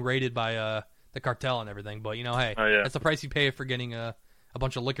getting raided by the cartel and everything. But you know, hey, that's the price you pay for getting a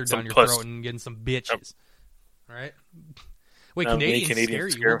bunch of liquor down your throat and getting some bitches. All right. Wait, Canadians scare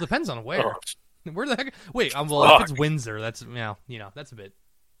you? Well, it depends on where. Oh. Where the heck? Wait, if it's Windsor, that's that's a bit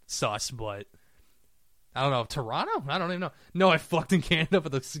sus. But I don't know. Toronto? I don't even know. No, I fucked in Canada,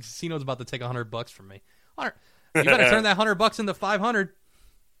 but the casino's about to take $100 from me. You better turn that $100 into $500.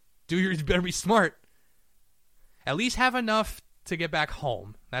 You better be smart. At least have enough to get back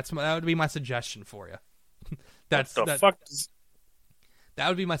home. That would be my suggestion for you. That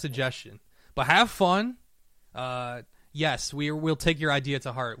would be my suggestion. But have fun. Yes, we'll take your idea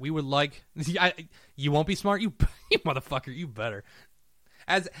to heart. We would like. You won't be smart, you motherfucker. You better.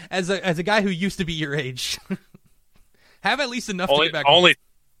 As a guy who used to be your age, have at least enough to get back home.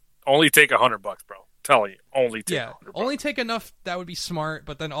 Only take $100, bro. Telling you, only take. Yeah, only take enough. That would be smart,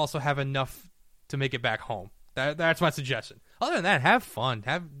 but then also have enough to make it back home. That's my suggestion. Other than that, have fun.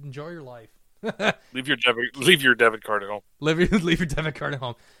 Enjoy your life. Leave your debit card at home. Leave your debit card at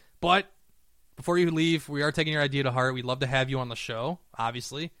home. But before you leave, we are taking your idea to heart. We'd love to have you on the show,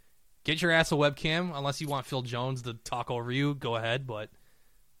 obviously. Get your ass a webcam, unless you want Phil Jones to talk over you. Go ahead, but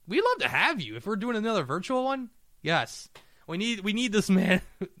we'd love to have you. If we're doing another virtual one, yes. We need this man.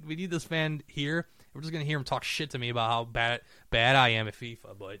 We need this fan here. We're just going to hear him talk shit to me about how bad I am at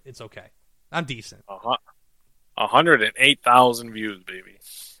FIFA, but it's okay. I'm decent. 108,000 views, baby.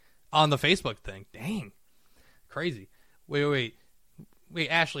 On the Facebook thing. Dang. Crazy. Wait,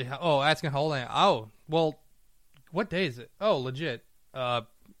 Ashley. Asking how old I am. Oh, well, what day is it? Oh, legit.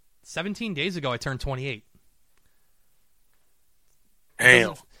 17 days ago, I turned 28.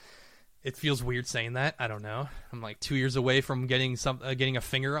 Damn. It feels weird saying that. I don't know. I'm like 2 years away from getting a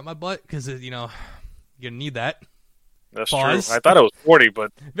finger up my butt because, you're going to need that. That's pause. True. I thought it was 40,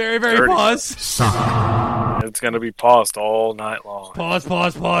 but very, very 30. Pause. It's going to be paused all night long.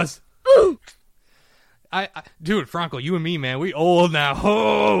 Pause. Dude, Franco, you and me, man, we old now.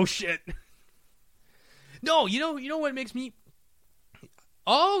 Oh shit. No, you know what makes me.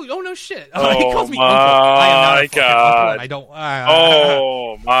 Oh no shit. He calls me uncle. I am not a God. I don't.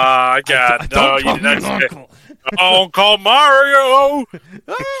 Oh my God! No, you did not say uncle. Uncle Mario.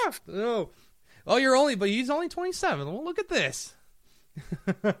 No. Oh, he's only 27. Well, look at this.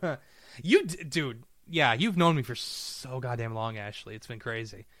 Dude. Yeah, you've known me for so goddamn long, Ashley. It's been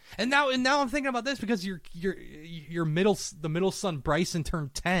crazy. And now I'm thinking about this because the middle son Bryson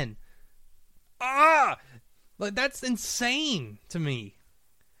turned 10. Like that's insane to me.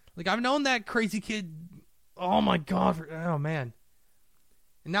 Like I've known that crazy kid. Oh my God. Oh man.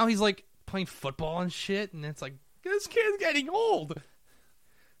 And now he's like playing football and shit, and it's like this kid's getting old.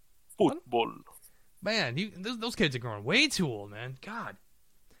 Football. Man, those kids are growing way too old, man. God.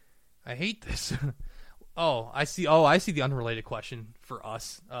 I hate this. I see the unrelated question for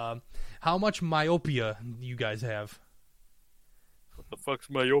us. How much myopia do you guys have? What the fuck's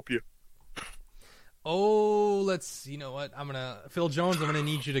myopia? Oh, you know what? Phil Jones, I'm gonna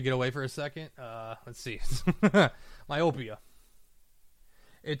need you to get away for a second. Let's see. Myopia.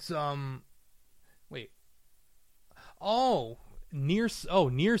 It's, wait.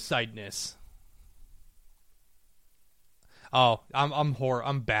 Nearsightedness. Oh,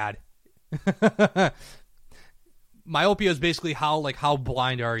 I'm bad. Myopia is basically how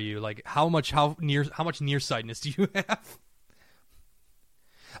blind are you? Like how much nearsightedness do you have?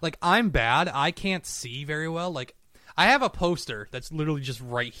 Like I'm bad. I can't see very well. Like I have a poster that's literally just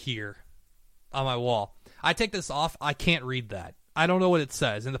right here on my wall. I take this off. I can't read that. I don't know what it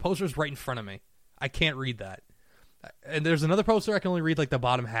says, and the poster's right in front of me. I can't read that. And there's another poster I can only read like the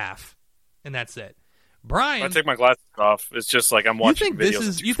bottom half, and that's it. Brian, I take my glasses off. It's just like I'm watching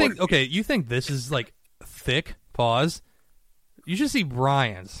videos. You think this is like thick? Pause. You should see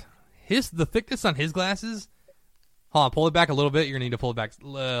Brian's. The thickness on his glasses. Hold on, pull it back a little bit. You're gonna need to pull it back.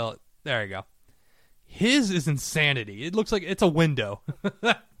 There you go. His is insanity. It looks like it's a window.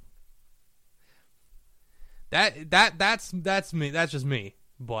 That's me. That's just me.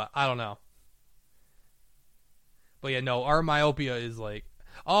 But I don't know. But yeah, no. Our myopia is like.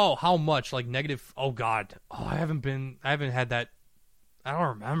 Oh, how much? Like negative? Oh God. Oh, I haven't had that. I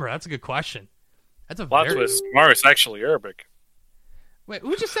don't remember. That's a good question. That's a Marius actually Arabic. Wait,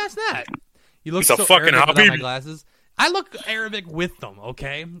 who just asked that? You look so fucking Arabic without my glasses. I look Arabic with them.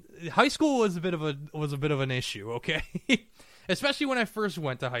 Okay, high school was a bit of an issue. Okay, especially when I first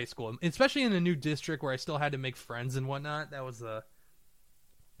went to high school, especially in a new district where I still had to make friends and whatnot. That was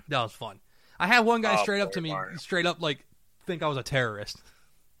fun. I had one guy straight up like think I was a terrorist.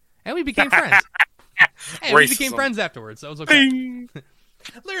 And we became friends. We became friends afterwards. That was okay.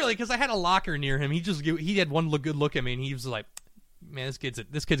 Literally, because I had a locker near him. He had one good look at me, and he was like, "Man, this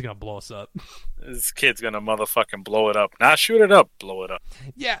kid's gonna blow us up." This kid's gonna motherfucking blow it up. Not shoot it up, blow it up.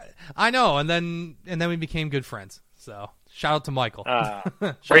 Yeah, I know. And then we became good friends. So shout out to Michael.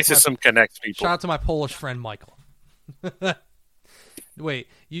 Racism connects people. Shout out to my Polish friend Michael. Wait,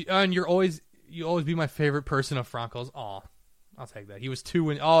 you always be my favorite person of Franco's. Aw, I'll take that. He was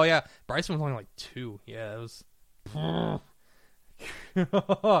 2 oh yeah, Bryson was only like 2. Yeah, it was.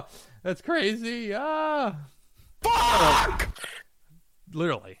 That's crazy. Fuck!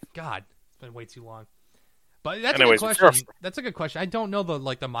 Literally, God, it's been way too long. But that's Anyways, a good question. That's a good question. I don't know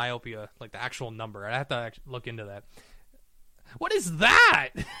the myopia, like the actual number. I have to look into that. What is that?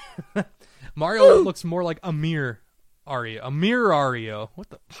 Mario looks more like Amir Ario. Amir Ario. What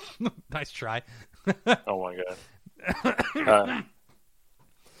the? Nice try. Oh my god.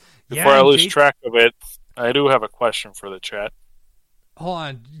 Before I lose track of it, I do have a question for the chat. Hold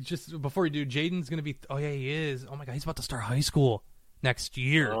on, just before you do, Jaden's gonna be. Oh yeah, he is. Oh my god, he's about to start high school next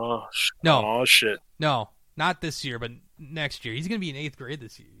year. Oh shit. No, not this year, but next year. He's gonna be in 8th grade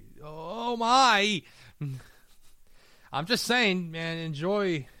this year. Oh my! I'm just saying, man.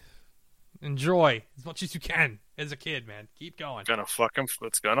 Enjoy as much as you can as a kid, man. Keep going. It's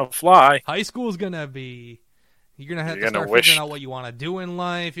gonna fly. High school is gonna be. You're gonna have to start figuring out what you want to do in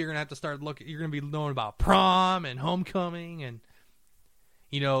life. You're gonna have to start looking. You're gonna be knowing about prom and homecoming and.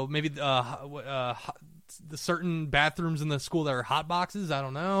 Maybe the certain bathrooms in the school that are hot boxes. I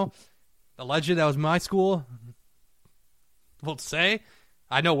don't know. Alleged that was my school. We'll say.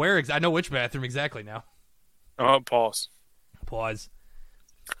 I know where. I know which bathroom exactly now. Pause.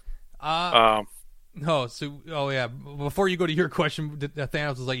 No. So. Oh yeah. Before you go to your question,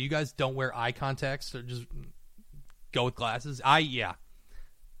 Thanos was like, "You guys don't wear eye contacts or just go with glasses." Yeah.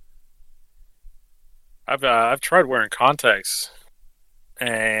 I've tried wearing contacts.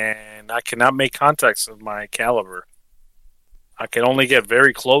 And I cannot make contacts of my caliber. I can only get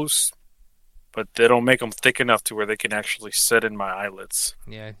very close, but they don't make them thick enough to where they can actually sit in my eyelids.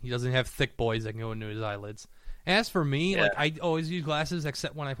 Yeah, he doesn't have thick boys that can go into his eyelids. As for me, like I always use glasses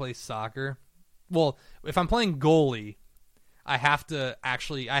except when I play soccer. Well, if I'm playing goalie, I have to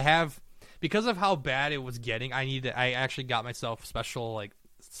actually. Because of how bad it was getting. I actually got myself special like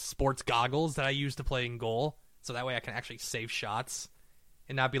sports goggles that I use to play in goal, so that way I can actually save shots.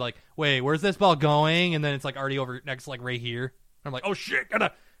 And not be like, wait, where's this ball going? And then it's like already over next, like right here. And I'm like, oh shit,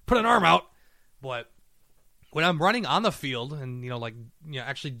 gotta put an arm out. But when I'm running on the field and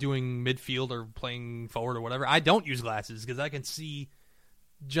actually doing midfield or playing forward or whatever, I don't use glasses because I can see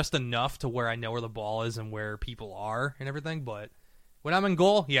just enough to where I know where the ball is and where people are and everything. But when I'm in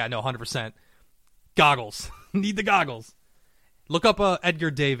goal, 100%. Goggles. Need the goggles. Look up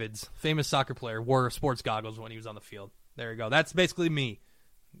Edgar Davids, famous soccer player, wore sports goggles when he was on the field. There you go. That's basically me.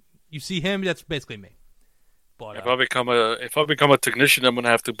 You see him, that's basically me. But if I become a technician, I'm gonna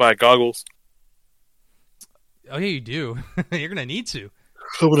have to buy goggles. Oh yeah, you do. You're gonna need to.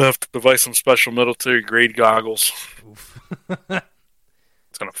 I'm gonna have to buy some special military grade goggles. Oof.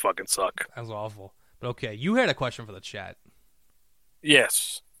 It's gonna fucking suck. That was awful. But okay, you had a question for the chat.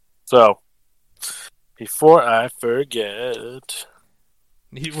 Yes. So before I forget,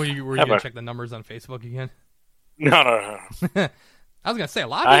 were you gonna check the numbers on Facebook again? No. I was gonna say a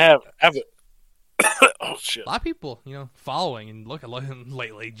lot. I have oh shit! A lot of people, following and looking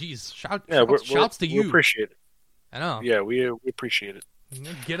lately. Jeez, shouts to we you. Appreciate it. I know. Yeah, we appreciate it.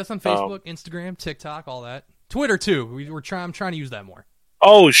 Get us on Facebook, Instagram, TikTok, all that. Twitter too. I'm trying to use that more.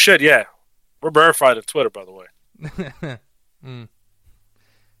 Oh shit! Yeah, we're verified on Twitter, by the way.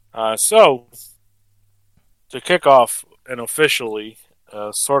 So to kick off and officially,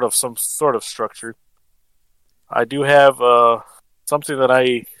 some sort of structure. I do have something that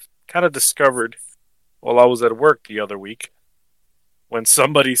I kind of discovered while I was at work the other week when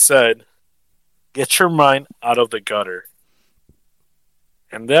somebody said, "Get your mind out of the gutter."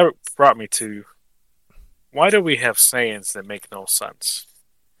 And that brought me to, why do we have sayings that make no sense?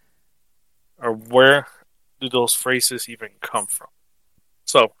 Or where do those phrases even come from?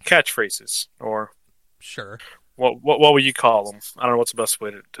 So, catchphrases, or... Sure. What would you call them? I don't know what's the best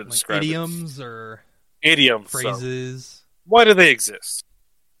way to describe idioms or... Idioms. Phrases. So, why do they exist?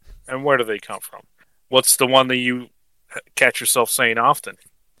 And where do they come from? What's the one that you catch yourself saying often?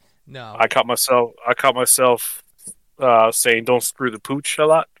 No. I caught myself saying "don't screw the pooch" a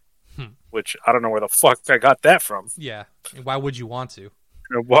lot, which I don't know where the fuck I got that from. Yeah. And why would you want to?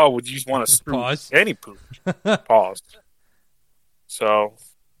 Why would you want to screw Pause. any pooch? Pause. So,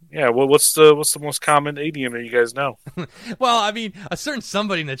 Yeah, well, what's the most common idiom that you guys know? Well, I mean, a certain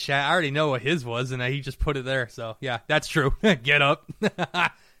somebody in the chat, I already know what his was, and he just put it there. So, yeah, that's true. Get up.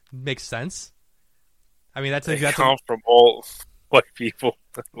 Makes sense. I mean, They come from old white people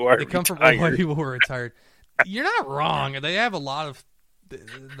who are They come from retired. old white people who are retired. You're not wrong. They have a lot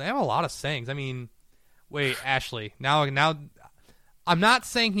of sayings. I mean, wait, Ashley. Now, I'm not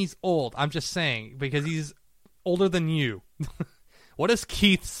saying he's old. I'm just saying because he's older than you. What does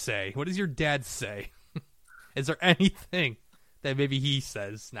Keith say? What does your dad say? Is there anything that maybe he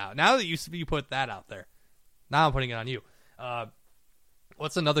says now? Now that you put that out there, now I'm putting it on you.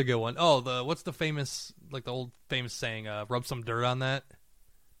 What's another good one? Oh, what's the famous, like the old famous saying? Rub some dirt on that.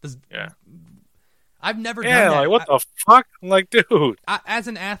 Yeah. I've never done Yeah, that. like what the fuck? I'm like, dude. As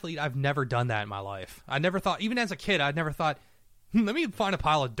an athlete, I've never done that in my life. I never thought, even as a kid, I'd never thought, let me find a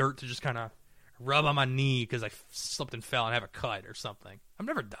pile of dirt to just kind of rub on my knee because I slipped and fell and have a cut or something. I've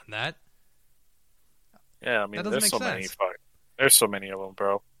never done that. Yeah, I mean, That doesn't there's make so sense. many. There's so many of them,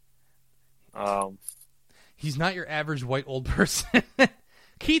 bro. He's not your average white old person.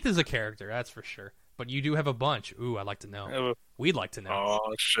 Keith is a character, that's for sure. But you do have a bunch. Ooh, I'd like to know. We'd like to know.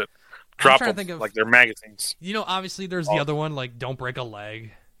 Oh shit! I'm Drop trying to them think of- like they're magazines. You know, obviously there's the other one, like don't break a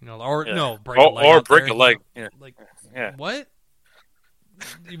leg. You know, or Yeah. no, break a leg. Or out break there, a leg. you know? Yeah. Like Yeah. what?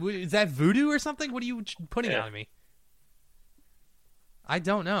 Is that voodoo or something? What are you putting Yeah. on me? I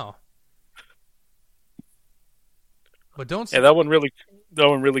don't know. But don't. Yeah, that one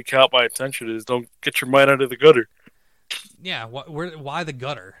really caught my attention. Is don't get your mind out of the gutter. Yeah. Why the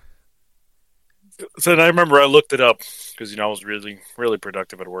gutter? So I remember I looked it up because I was really really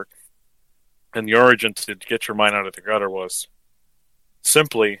productive at work, and the origin to get your mind out of the gutter was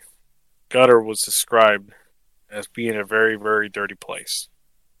simply gutter was described as being a very very dirty place,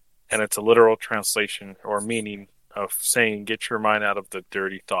 and it's a literal translation or meaning of saying get your mind out of the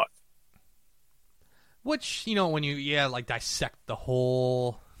dirty thought. Which when you like dissect the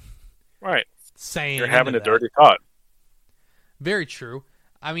whole Right, saying, you're having into a that. dirty thought. Very true.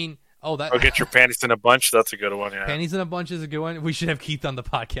 I mean, that Or get your panties in a bunch. That's a good one. Yeah. panties in a bunch is a good one. We should have Keith on the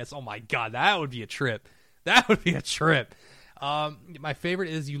podcast. Oh my god, that would be a trip. That would be a trip. My favorite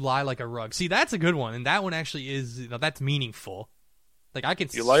is you lie like a rug. See, that's a good one, and that one actually is that's meaningful. Like I can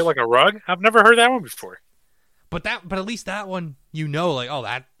You lie like a rug? I've never heard that one before. but at least that one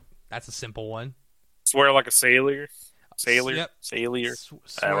like that's a simple one. Swear like a sailor. Yep. Sailor.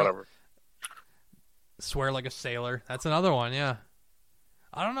 Swear, Whatever. Swear like a sailor. That's another one. Yeah.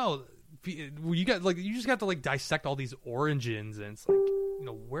 I don't know. You just got to like dissect all these origins, and it's like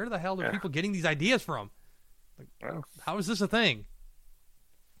where the hell are people getting these ideas from? Like, Well. how is this a thing?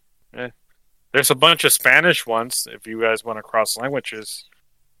 There's a bunch of Spanish ones if you guys want to cross languages.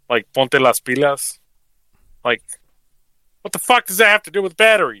 Like ponte las pilas. Like, what the fuck does that have to do with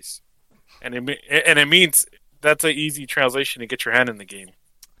batteries? And it means that's an easy translation to get your hand in the game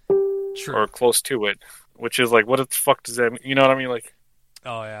True. or close to it. Which is like, what the fuck does that mean? You know what I mean? Like,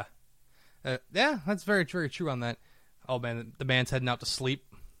 Oh yeah, yeah. That's very very true on that. Oh man, the man's heading out to sleep.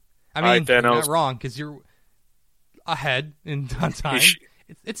 I mean, you're not wrong because you're ahead in on time.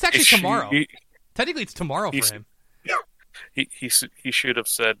 It's actually tomorrow. Technically, it's tomorrow for him. He should have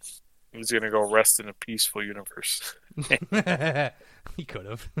said he was going to go rest in a peaceful universe. He could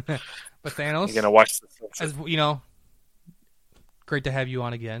have, but Thanos. You're going to watch this. As great to have you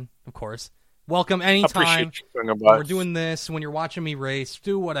on again. Of course, welcome I anytime. appreciate you talking When about we're doing this, when you're watching me race,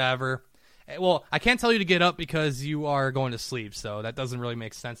 do whatever. Well, I can't tell you to get up because you are going to sleep, so that doesn't really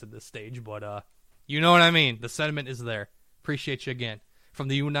make sense at this stage. But you know what I mean. The sentiment is there. Appreciate you again. From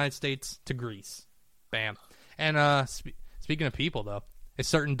the United States to Greece. Bam. And speaking of people, though, a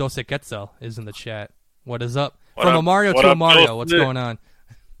certain Dose Quetzal is in the chat. What is up? What From up? a Mario What to a up, Mario. Dose? What's going on?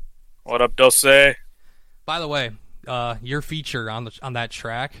 What up, Dose? By the way, your feature on that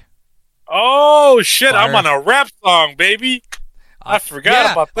track. Oh, shit. Fire. I'm on a rap song, baby. I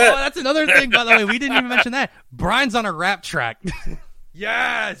forgot about that. Oh, that's another thing, by the way. We didn't even mention that. Brian's on a rap track.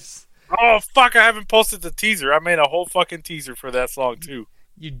 Yes. Oh, fuck. I haven't posted the teaser. I made a whole fucking teaser for that song, too.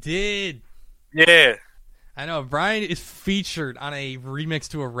 You did. Yeah. I know. Brian is featured on a remix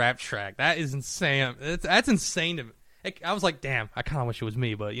to a rap track. That is insane. That's insane to me. I was like, damn, I kind of wish it was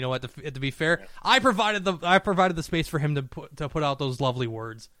me, but you know what? To be fair, I provided the space for him to put out those lovely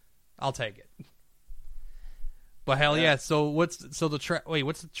words. I'll take it. But hell yeah! So the track? Wait,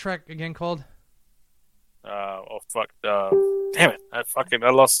 what's the track again called? Oh, fuck. Damn it. I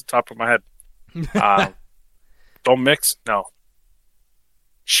lost the top of my head. Don't mix? No.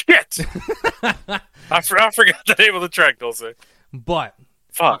 Shit! I forgot the name of the track, Dulce. But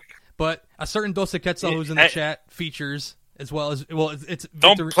Fuck. a certain Dose Quetzal who's in the chat features as well as it's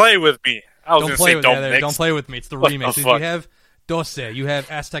Don't play with me. I was don't going to play say with don't mix. don't play with me. It's the What the remix. You fuck? have Dose, you have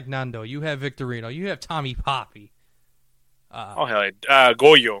Astagnando, you have Victorino, you have Tommy Poppy. Oh, hell yeah.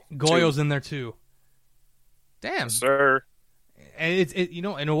 Goyo. Goyo's in there too. Damn. Sir. And you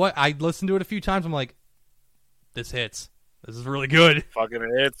know what? I listened to it a few times. I'm like, this hits. This is really good. Fucking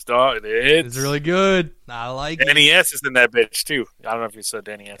hits, dog. It hits. It's really good. I like it. Danny S is in that bitch, too. I don't know if you said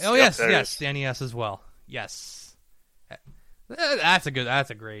Danny S. Oh, Yep, yes, there it yes. is. Danny S as well. Yes. That's a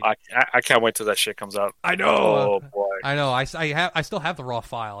great. I can't wait till that shit comes out. I know. Oh, boy. I know. I still have the raw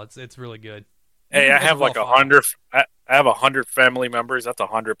file. It's really good. Hey, Even I with have the like raw 100. I have 100 family members. That's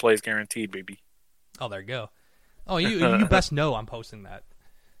 100 plays guaranteed, baby. file. Oh, there you go. Oh, you best know I'm posting that.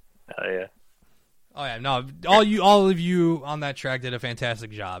 Oh yeah. Oh yeah, no, all of you on that track did a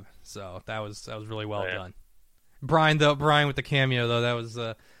fantastic job. So that was really well done. Brian with the cameo though, that was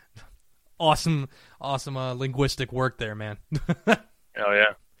awesome linguistic work there, man. Oh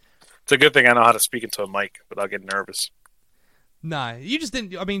yeah. It's a good thing I know how to speak into a mic without getting nervous. Nah, you just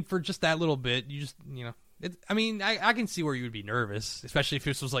didn't. I mean, for just that little bit, you just I mean, I can see where you would be nervous, especially if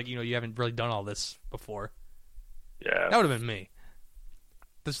this was like you haven't really done all this before. Yeah. That would have been me.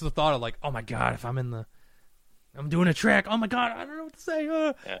 This is the thought of like, oh my god, if I'm doing a track, oh my god, I don't know what to say.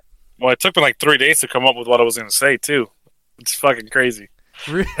 Yeah. Well, it took me like 3 days to come up with what I was going to say too. It's fucking crazy.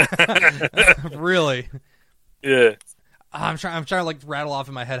 Really? Yeah. I'm trying to like rattle off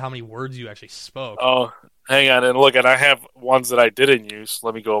in my head how many words you actually spoke. Oh, hang on and look, and I have ones that I didn't use.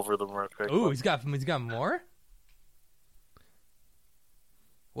 Let me go over them real quick. Ooh, he's got more.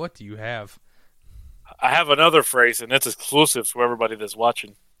 What do you have? I have another phrase, and it's exclusive to everybody that's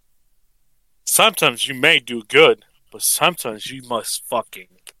watching. Sometimes you may do good, but sometimes you must fucking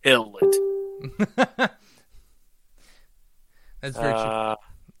kill it. That's very true.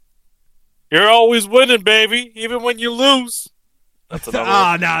 You're always winning, baby, even when you lose. That's another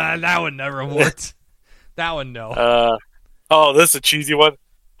one. No, that one never worked. That one, no. Oh, this is a cheesy one.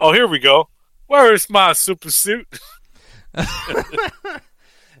 Oh, here we go. Where is my super suit?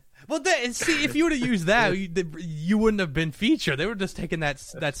 Well, see, if you would have used that, you wouldn't have been featured. They were just taking that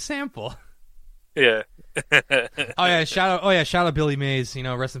sample. Yeah. Oh yeah, shout out Billy Mays.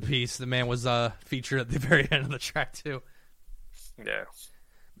 Rest in peace. The man was featured at the very end of the track too. Yeah.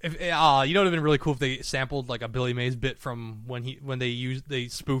 If it would have been really cool if they sampled like a Billy Mays bit from when they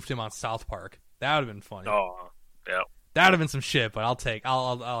spoofed him on South Park. That would have been funny. Oh, yeah. That would have been some shit, but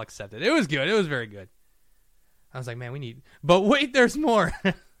I'll accept it. It was good. It was very good. I was like, man, but wait, there's more.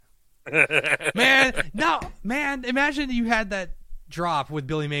 Man, imagine you had that drop with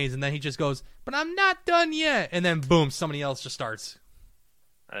Billy Mays and then he just goes, but I'm not done yet. And then boom, somebody else just starts.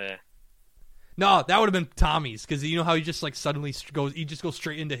 No, that would have been Tommy's because you know how he just like suddenly goes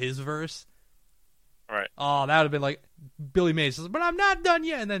straight into his verse. Right. Oh, that would have been like Billy Mays says, but I'm not done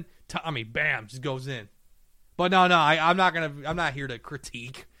yet. And then Tommy, bam, just goes in. But no, I'm not here to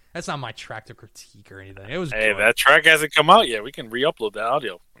critique. That's not my track to critique or anything. It was good. That track hasn't come out yet. We can re-upload that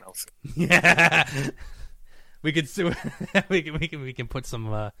audio. Yeah, we could we can put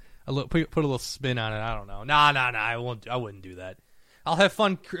some put a little spin on it. I don't know. Nah. I wouldn't do that. I'll have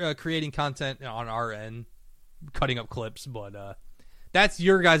fun creating content on our end, cutting up clips. But that's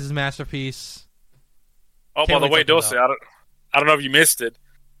your guys' masterpiece. Oh, Can't by the wait way, to Dose, put it I don't know if you missed it.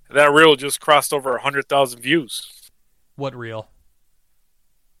 That reel just crossed over 100,000 views. What reel?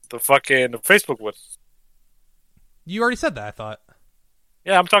 The Facebook one. You already said that, I thought.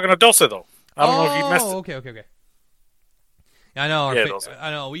 Yeah, I'm talking to Dose though. I don't know if you missed it. Okay. Yeah, I know.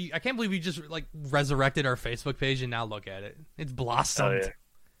 I know. I can't believe we just like resurrected our Facebook page and now look at it. It's blossomed. Oh, yeah.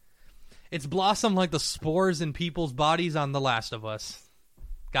 It's blossomed like the spores in people's bodies on The Last of Us.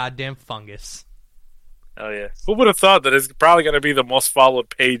 Goddamn fungus. Oh yeah. Who would have thought that it's probably going to be the most followed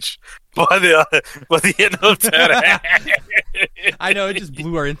page by the end of that? I know, it just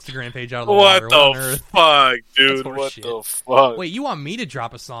blew our Instagram page out of the water. What the fuck, dude? What shit. the fuck? Wait, you want me to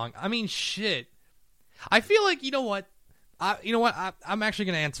drop a song? I mean, shit. I feel like, you know what? I'm actually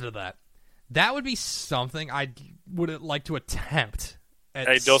going to answer to that. That would be something I would like to attempt.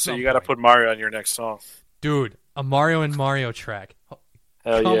 Hey, Dose, you got to put Mario on your next song. Dude, a Mario and Mario track.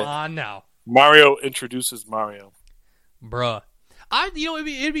 Hell Come yeah. on now. Mario introduces Mario. Bruh. I think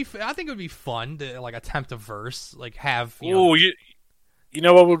it would be fun to like attempt a verse, like have. You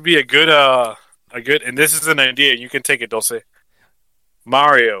know what would be a good, and this is an idea. You can take it, Dose.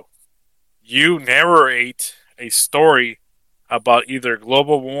 Mario, you narrate a story about either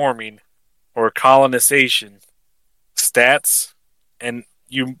global warming or colonization, stats, and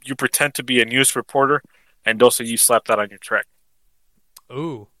you pretend to be a news reporter, and Dose, you slap that on your track.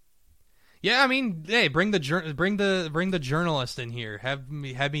 Ooh. Yeah, I mean, hey, bring the journalist in here. Have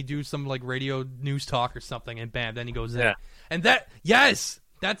me do some like radio news talk or something, and bam, then he goes in. Yeah. And that's.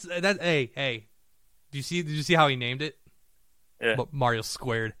 Hey, did you see how he named it? Yeah. Mario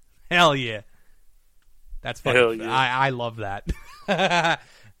Squared. Hell yeah. That's fucking. Hell yeah. I love that.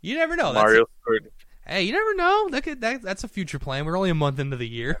 You never know. Mario Squared. Hey, you never know. That's a future plan. We're only a month into the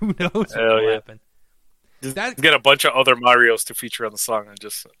year. Who knows what Hell will yeah. happen? Just get a bunch of other Marios to feature on the song and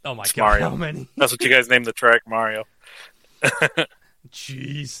just. Oh my god, Mario. how many? That's what you guys named the track, Mario.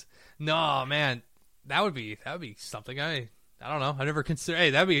 Jeez, no, man, that would be something I don't know. I never consider.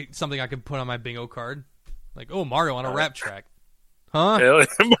 Hey, that'd be something I could put on my bingo card. Like, oh, Mario on a rap track, huh?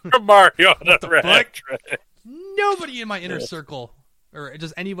 Mario on a rap fuck? track. Nobody in my inner circle, or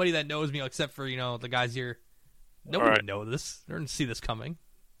just anybody that knows me, except for the guys here. Nobody would know this. They didn't see this coming.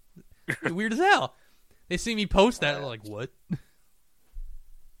 Weird as hell. They see me post that, they're like, what?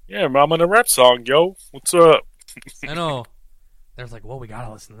 Yeah, I'm on a rap song, yo. What's up? I know. They're like, well, we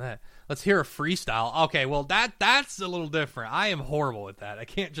gotta listen to that. Let's hear a freestyle. Okay, well, that's a little different. I am horrible at that. I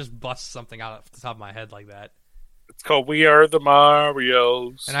can't just bust something out off the top of my head like that. It's called We Are the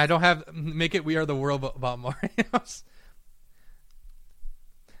Marios. And I don't make it We Are the World about Marios.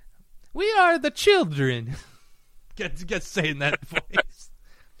 We are the children. Get saying that voice.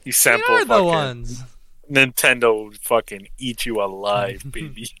 You sample We are the fucking ones. Nintendo fucking eat you alive,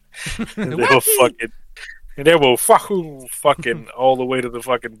 baby. They will fucking all the way to the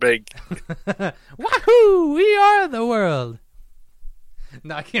fucking bank. Wahoo! We are the world.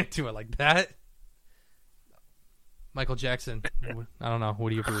 No, I can't do it like that. Michael Jackson. I don't know.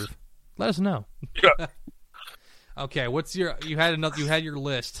 What do you approve? Let us know. Yeah. Okay, what's you had your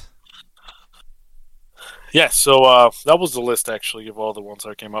list. Yeah, so that was the list actually of all the ones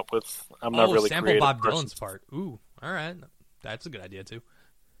I came up with. I'm not really sample creative Bob person. Dylan's part. Ooh, all right, that's a good idea too.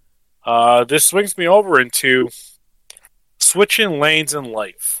 This swings me over into switching lanes in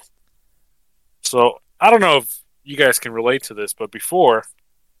life. So I don't know if you guys can relate to this, but before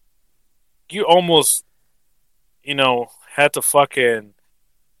you almost, had to fucking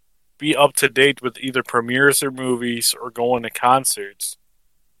be up to date with either premieres or movies or going to concerts.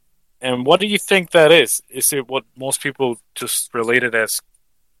 And what do you think that is? Is it what most people just relate it as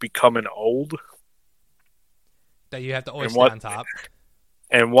becoming old? That you have to always stay on top.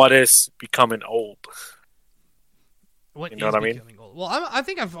 And what is becoming old? What you know what I mean? Old? Well, I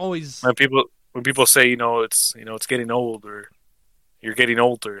think I've always when people say it's getting old or you're getting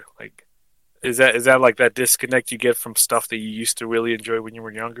older, like is that like that disconnect you get from stuff that you used to really enjoy when you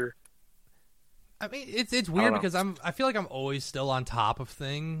were younger? I mean, it's weird because I feel like I'm always still on top of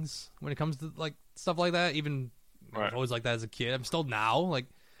things when it comes to like stuff like that. Even I was always like that as a kid. I'm still now. Like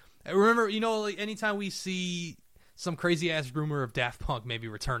I remember, like anytime we see some crazy ass rumor of Daft Punk maybe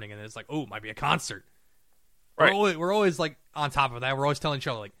returning, and it's like, oh, it might be a concert. Right. We're always like on top of that. We're always telling each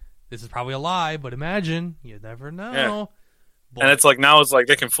other like, this is probably a lie, but imagine, you never know. Yeah. But, and it's like now it's like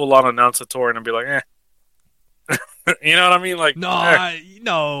they can full on announce a tour and be like, eh. You know what I mean? Like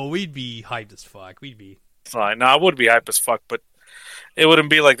no, we'd be hyped as fuck. We'd be fine. No, I would be hyped as fuck, but it wouldn't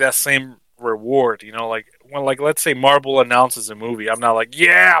be like that same reward. Like when let's say Marvel announces a movie, I'm not like,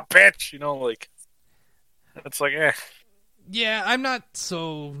 yeah, bitch. Like it's like, eh. Yeah, I'm not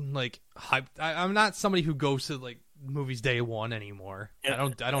so like hyped. I'm not somebody who goes to like movies day one anymore. I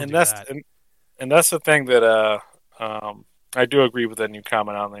don't do that. And that's the thing that I do agree with that new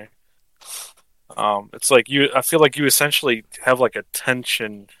comment on there. It's like I feel like you essentially have like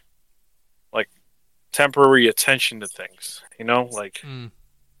attention, like temporary attention to things, like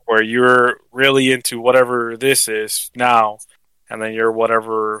where you're really into whatever this is now, and then you're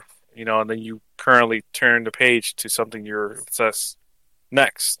whatever, and then you currently turn the page to something you're obsessed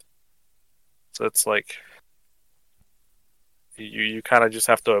next. So it's like you kind of just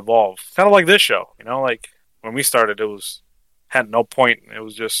have to evolve, kind of like this show, like when we started, had no point. It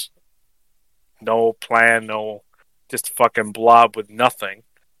was just no plan, just fucking blob with nothing.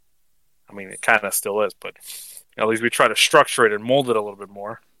 I mean, it kind of still is, but at least we try to structure it and mold it a little bit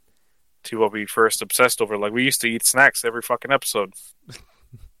more to what we first obsessed over. Like, we used to eat snacks every fucking episode.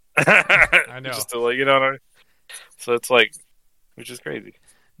 I know. Just to, like, you know what I mean? So it's like, which is crazy.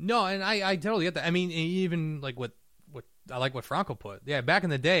 No, and I totally get that. I mean, even like what I like what Franco put. Yeah, back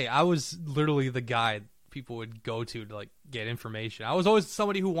in the day, I was literally the guy people would go to like get information. I was always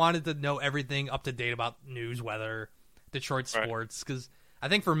somebody who wanted to know everything up to date about news, weather, Detroit sports, because I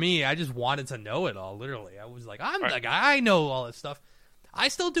think for me, I just wanted to know it all. Literally, I was like, I'm the guy. I know all this stuff. I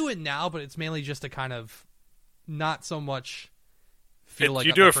still do it now, but it's mainly just to kind of not so much feel like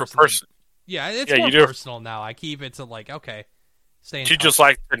you do it for person. Yeah, it's more personal now. I keep it to like, okay, stay in She touch. just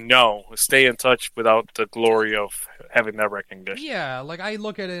like to know, stay in touch without the glory of having that recognition. Yeah, like I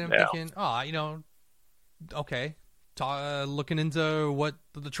look at it and I'm Yeah. thinking, okay, looking into what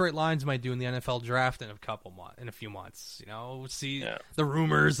the Detroit Lions might do in the NFL draft in a few months. See the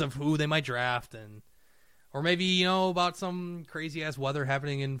rumors of who they might draft, or maybe about some crazy ass weather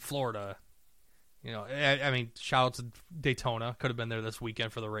happening in Florida. I mean, shout out to Daytona. Could have been there this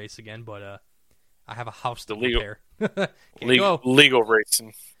weekend for the race again, but I have a house to repair. Can't go. Legal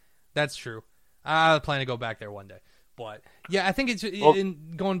racing. That's true. I plan to go back there one day. But yeah, I think it's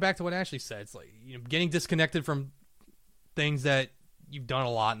going back to what Ashley said. It's like getting disconnected from things that you've done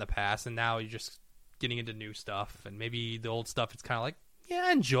a lot in the past, and now you're just getting into new stuff. And maybe the old stuff, it's kind of like, yeah,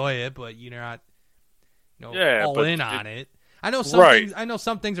 I enjoy it, but you're not, all in on it. I know some things. I know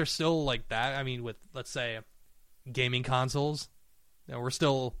some things are still like that. I mean, with let's say gaming consoles, we're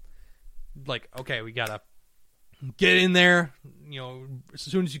still like, okay, we gotta get in there. As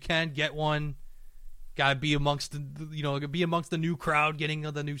soon as you can, get one. Gotta be amongst the new crowd, getting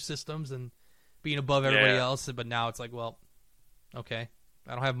the new systems and being above everybody else. But now it's like, well, okay,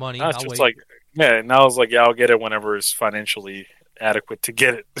 I don't have money. Now I'll wait. Now it's like, I'll get it whenever it's financially adequate to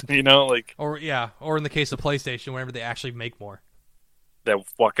get it. Or in the case of PlayStation, whenever they actually make more. That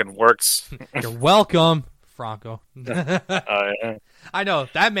fucking works. You're welcome, Franco. Yeah. I know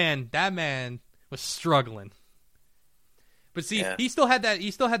that man was struggling. But see, he still had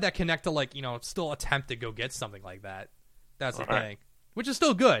that connect to still attempt to go get something like that. That's the thing, which is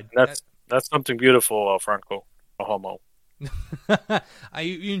still good. That's something beautiful, Franco. A homo.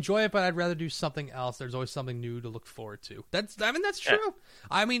 You enjoy it, but I'd rather do something else. There's always something new to look forward to. That's true. Yeah.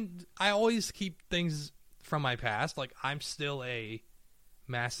 I mean, I always keep things from my past. Like, I'm still a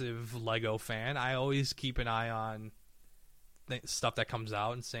massive Lego fan. I always keep an eye on stuff that comes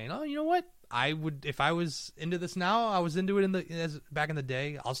out and saying, oh, you know what? I would, if I was into this now, I was into it back in the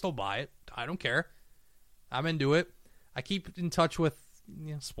day, I'll still buy it. I don't care. I'm into it. I keep in touch with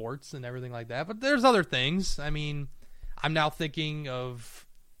sports and everything like that. But there's other things. I mean, I'm now thinking of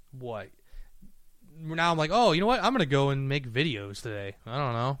what? Now I'm like, oh, you know what? I'm going to go and make videos today. I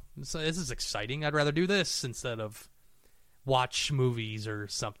don't know. This is exciting. I'd rather do this instead of watch movies or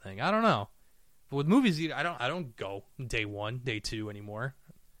something. I don't know. But with movies, I don't go day 1, day 2 anymore.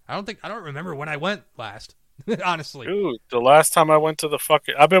 I don't remember when I went last, honestly. Dude, the last time I went to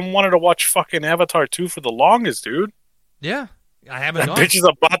I've been wanting to watch fucking Avatar 2 for the longest, dude. Yeah, I haven't gone. Bitch is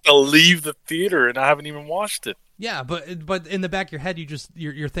about to leave the theater and I haven't even watched it. Yeah, but in the back of your head,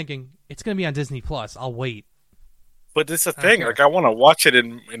 you're thinking, it's going to be on Disney Plus. I'll wait. But it's a thing. Like, I want to watch it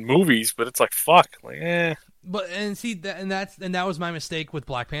in movies, but it's like, fuck. Like, eh. But, and see, that was my mistake with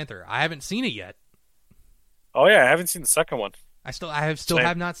Black Panther. I haven't seen it yet. Oh, yeah, I haven't seen the second one. I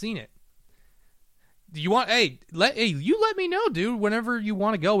have not seen it. Do you want? You let me know, dude. Whenever you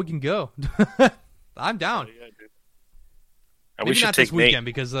want to go, we can go. I'm down. Oh, yeah, dude. Maybe not this weekend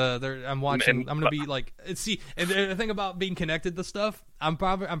because I'm watching. I'm gonna be like, see, and the thing about being connected to stuff, I'm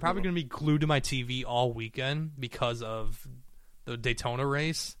probably gonna be glued to my TV all weekend because of the Daytona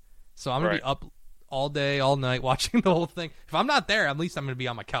race. So I'm gonna be up all day, all night watching the whole thing. If I'm not there, at least I'm gonna be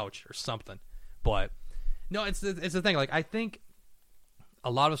on my couch or something. But no, it's the thing. Like, I think a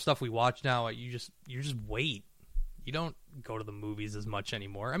lot of stuff we watch now, you just wait. You don't go to the movies as much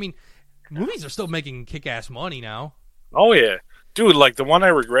anymore. I mean, movies are still making kick-ass money now. Oh, yeah. Dude, like, the one I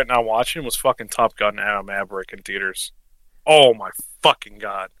regret not watching was fucking Top Gun and Maverick in theaters. Oh, my fucking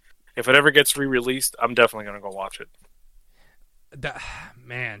God. If it ever gets re-released, I'm definitely going to go watch it. That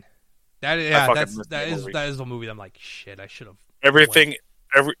is a movie that I'm like, shit, I should have.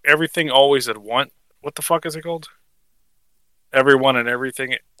 Everything always at once. What the fuck is it called? Everyone and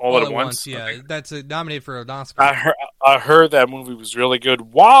Everything all at once. Yeah, okay. That's nominated for an Oscar. I heard that movie was really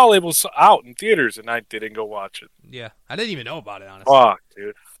good while it was out in theaters, and I didn't go watch it. Yeah, I didn't even know about it, honestly. Fuck,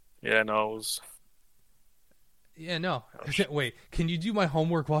 dude. Yeah, no, it was. Yeah, no. Wait, can you do my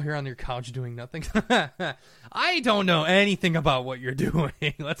homework while you're on your couch doing nothing? I don't know anything about what you're doing.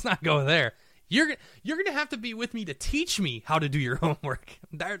 Let's not go there. You're gonna have to be with me to teach me how to do your homework.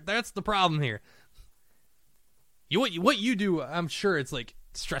 That's the problem here. What you do, I'm sure it's like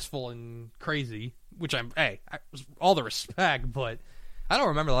stressful and crazy, which all the respect, but I don't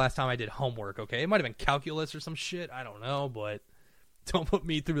remember the last time I did homework, okay? It might have been calculus or some shit, I don't know, but don't put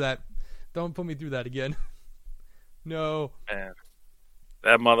me through that. Don't put me through that again. No. Man,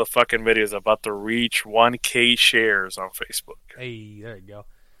 that motherfucking video is about to reach 1K shares on Facebook. Hey, there you go.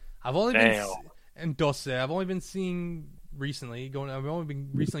 I've only been seeing recently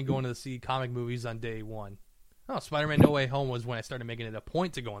going to see comic movies on day 1. Oh, Spider-Man No Way Home was when I started making it a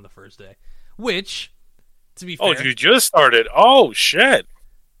point to go on the first day. Which, To be Oh, fair. you just started. Oh, shit.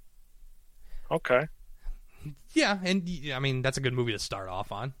 Okay. Yeah, and I mean that's a good movie to start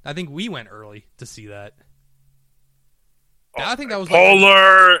off on. I think we went early to see that. I think that was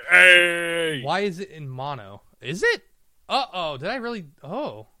Polar. Hey. Why is it in mono? Is it? Uh-oh, did I really?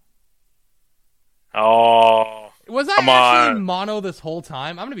 Oh. Oh. Was I Come actually on. in mono this whole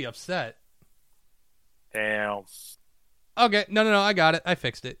time? I'm going to be upset. Damn. Okay, no, I got it. I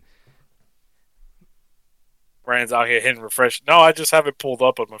fixed it. Brand's out here hitting refresh. No, I just have it pulled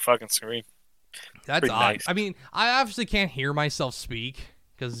up on my fucking screen. That's Pretty odd. nice. I mean, I obviously can't hear myself speak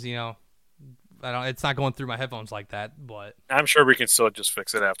because, I don't. It's not going through my headphones like that, but I'm sure we can still just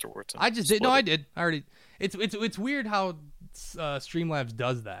fix it afterwards. I just did. No, I did. I already. It's weird how Streamlabs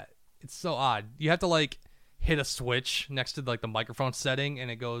does that. It's so odd. You have to like hit a switch next to like the microphone setting, and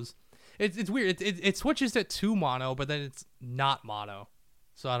it goes. It's weird. It switches it to mono, but then it's not mono.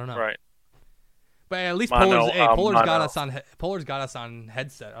 So I don't know. Right. But at least Mono, Polar's got mono. us on. Polar's got us on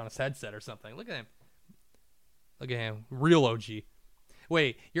his headset or something. Look at him. Look at him. Real OG.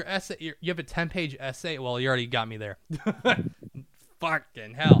 Wait, your essay. You have a 10-page essay. Well, you already got me there.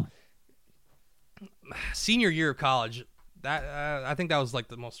 Fucking hell. Senior year of college. That I think that was like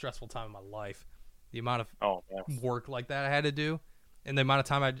the most stressful time of my life. The amount of Oh, man. work like that I had to do, and the amount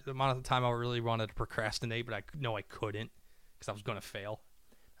of time I really wanted to procrastinate, but I know I couldn't because I was going to fail.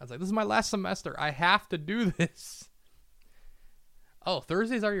 I was like, this is my last semester. I have to do this. Oh,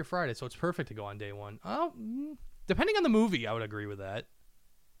 Thursdays are your Fridays, so it's perfect to go on day one. Oh, depending on the movie, I would agree with that.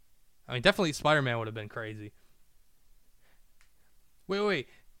 I mean, definitely Spider-Man would have been crazy. Wait.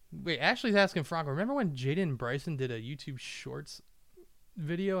 Ashley's asking Franco, remember when Jaden and Bryson did a YouTube Shorts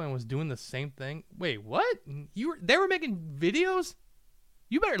video and was doing the same thing? Wait, what? They were making videos?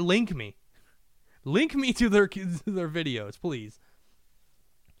 You better link me. Link me to their videos, please.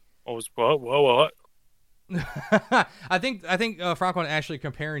 What? I think Franco and Ashley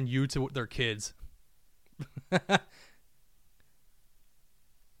comparing you to their kids.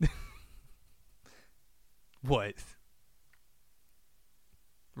 What?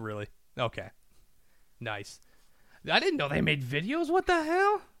 Really? Okay. Nice. I didn't know they made videos. What the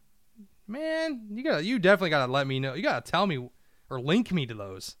hell? Man, you definitely gotta let me know. You gotta tell me or link me to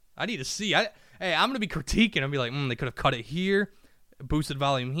those. I need to see. I'm gonna be critiquing. I'll be like, they could have cut it here, boosted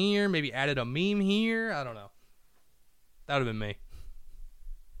volume here, maybe added a meme here. I don't know. That would have been me.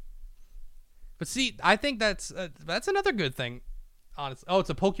 But see, I think that's another good thing. Honestly, it's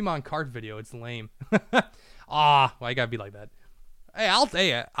a Pokemon card video. It's lame. Why you gotta be like that? Hey, I would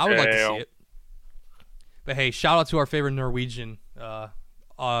like to see it. But hey, shout out to our favorite Norwegian,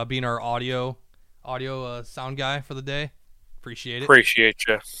 being our audio sound guy for the day. Appreciate it. Appreciate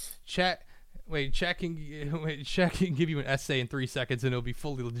you. Chat can give you an essay in 3 seconds and it'll be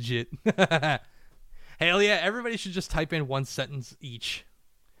fully legit. Hell yeah! Everybody should just type in one sentence each.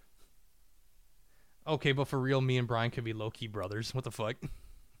 Okay, but for real, me and Brian could be low-key brothers. What the fuck?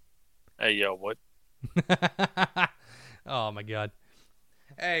 Hey, yo, what? Oh my god.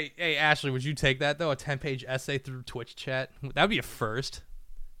 Hey, Ashley, would you take that though? A 10-page essay through Twitch chat? That would be a first.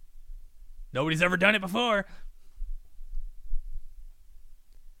 Nobody's ever done it before.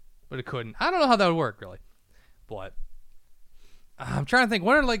 But it couldn't. I don't know how that would work, really. But I'm trying to think.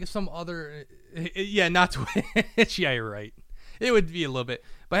 What are like some other... Yeah, not Twitch. Yeah, you're right. It would be a little bit.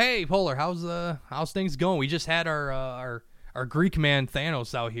 But hey, Polar, how's things going? We just had our Greek man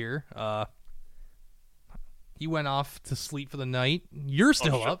Thanos out here. He went off to sleep for the night. You're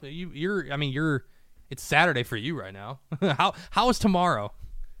still up. It's Saturday for you right now. How is tomorrow?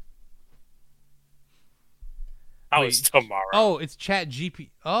 How is tomorrow? Oh, it's Chat GP.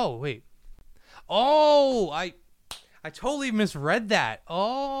 Oh, wait. Oh, I totally misread that.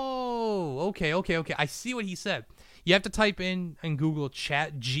 Oh, okay. I see what he said. You have to type in Google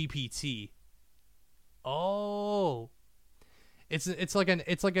Chat GPT. Oh, it's like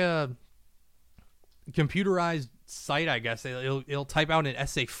a computerized site, I guess. It'll type out an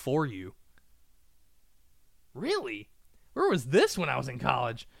essay for you. Really? Where was this when I was in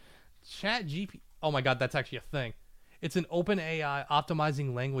college? Chat GP. Oh my god, that's actually a thing. It's an open AI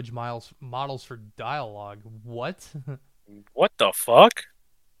optimizing language models for dialogue. What? What the fuck?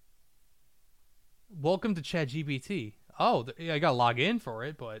 Welcome to ChatGPT. Oh, I gotta log in for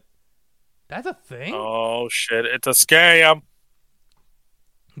it, but that's a thing? Oh, shit. It's a scam.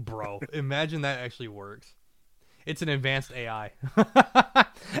 Bro, imagine that actually works. It's an advanced AI.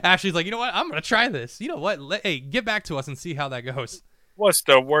 Ashley's like, you know what? I'm going to try this. You know what? Hey, get back to us and see how that goes. What's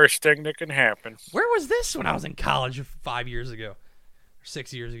the worst thing that can happen? Where was this when I was in college 5 years ago? Or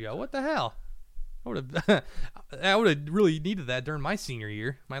 6 years ago? What the hell? I would have really needed that during my senior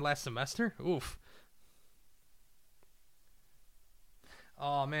year. My last semester. Oof.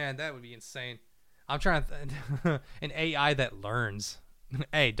 Oh man, that would be insane. I'm trying to an AI that learns.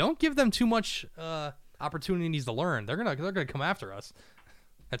 Hey, don't give them too much opportunities to learn. They're gonna come after us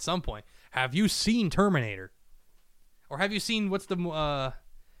at some point. Have you seen Terminator? Or have you seen what's the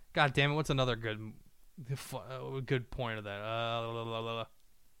God damn it? What's another good point of that?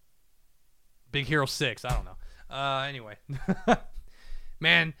 Big Hero 6. I don't know. Anyway,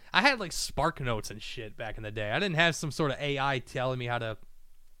 man, I had like Spark Notes and shit back in the day. I didn't have some sort of AI telling me how to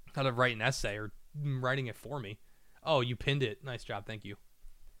write an essay or writing it for me. Oh, you pinned it. Nice job. Thank you.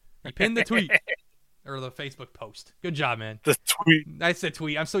 You pinned the tweet or the Facebook post. Good job, man. The tweet. I said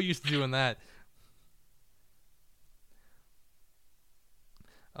tweet. I'm so used to doing that.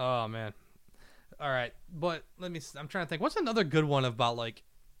 Oh man. All right, but I'm trying to think. What's another good one about like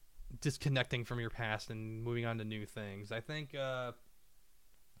disconnecting from your past and moving on to new things? I think I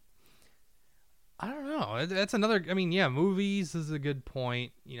don't know. That's another. I mean, yeah, movies is a good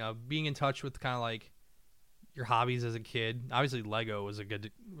point. You know, being in touch with kind of like your hobbies as a kid. Obviously, Lego was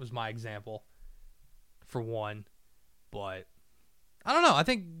my example for one, but I don't know. I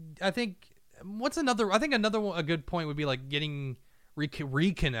think what's another? I think a good point would be like getting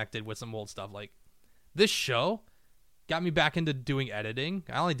reconnected with some old stuff. Like this show got me back into doing editing.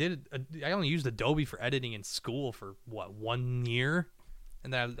 I only used Adobe for editing in school for 1 year.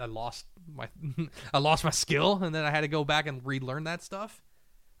 And then I lost my skill, and then I had to go back and relearn that stuff.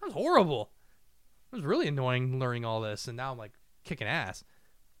 That was horrible. It was really annoying learning all this, and now I'm like kicking ass.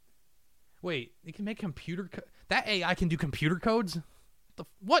 Wait, it can make that AI can do computer codes?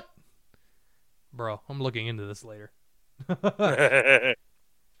 What? Bro, I'm looking into this later.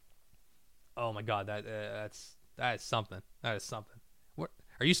 Oh my god, that is something. That is something. What?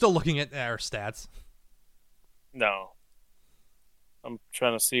 Are you still looking at our stats? No. I'm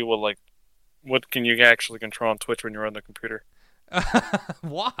trying to see what can you actually control on Twitch when you're on the computer.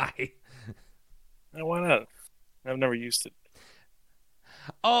 Why? Why not? I've never used it.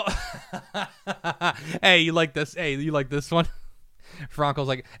 Oh, hey, you like this? Hey, you like this one? Franco's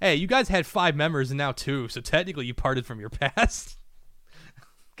like, hey, you guys had 5 members and now 2, so technically you parted from your past.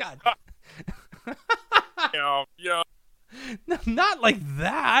 God. Yeah. Not like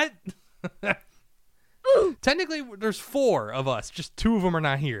that. Technically, there's 4 of us. Just 2 of them are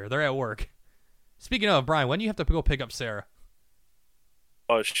not here. They're at work. Speaking of, Brian, when do you have to go pick up Sarah?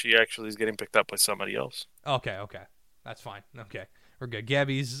 Oh, she actually is getting picked up by somebody else. Okay. That's fine. Okay. We're good.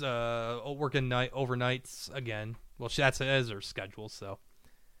 Gabby's working overnights again. Well, that's her schedule, so.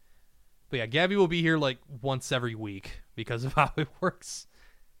 But yeah, Gabby will be here like once every week because of how it works.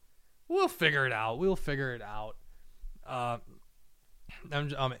 We'll figure it out.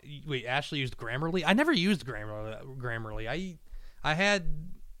 Wait, Ashley used Grammarly? I never used Grammarly. I had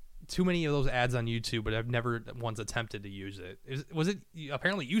too many of those ads on YouTube, but I've never once attempted to use it. Was it?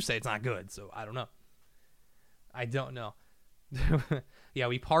 Apparently, you say it's not good, so I don't know. Yeah,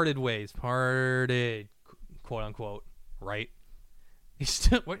 we parted ways. Parted, quote unquote. Right?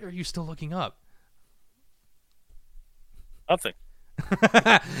 What are you still looking up? Nothing.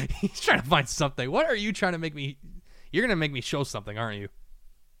 He's trying to find something. What are you trying to make me? You're gonna make me show something, aren't you?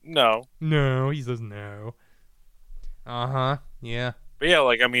 No. No, he says no. Yeah. But yeah,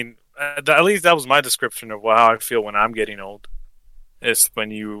 I mean, at least that was my description of how I feel when I'm getting old. It's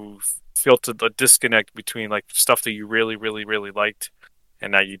when you feel the disconnect between like stuff that you really, really, really liked,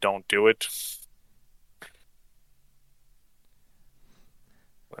 and now you don't do it.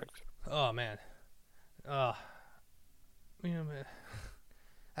 Oh man. Man.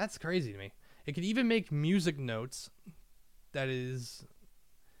 That's crazy to me. It could even make music notes that is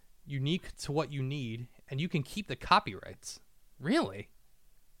unique to what you need, and you can keep the copyrights. Really?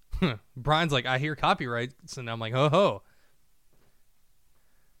 Brian's like, I hear copyrights, and I'm like, ho ho.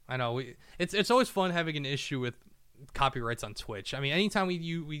 I know. It's always fun having an issue with copyrights on Twitch. I mean, anytime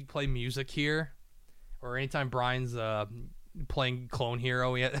we play music here, or anytime Brian's playing Clone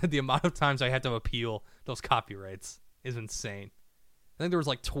Hero, the amount of times I had to appeal those copyrights is insane. I think there was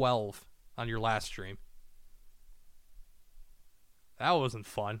like 12 on your last stream. That wasn't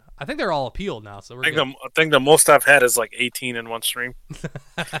fun. I think they're all appealed now, so I think the most I've had is like 18 in one stream.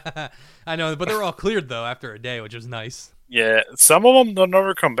 I know, but they're all cleared though after a day, which is nice. Yeah, some of them they'll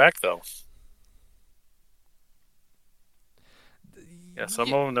never come back though. Yeah,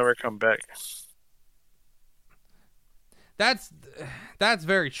 some of them never come back. That's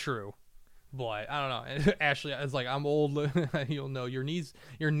very true. Boy, I don't know. Ashley is like, I'm old. You'll know your knees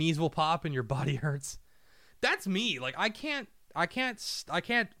will pop and your body hurts. That's me. Like I can't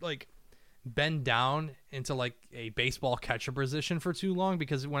like bend down into like a baseball catcher position for too long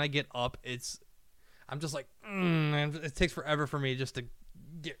because when I get up, I'm just like, it takes forever for me just to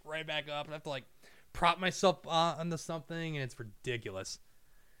get right back up. I have to like prop myself onto something, and it's ridiculous.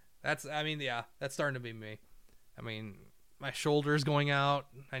 That's starting to be me. I mean, my shoulder's going out.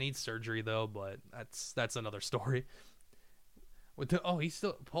 I need surgery though, but that's another story.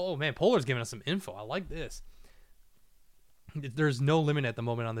 Polar's giving us some info. I like this. There's no limit at the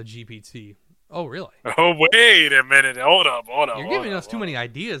moment on the GPT. Oh, really? Oh, wait a minute. Hold up. You're giving us too many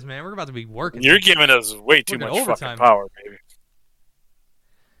ideas, man. We're about to be working. You're giving us way too much fucking power, baby.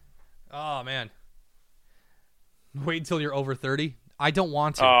 Oh, man. Wait until you're over 30. I don't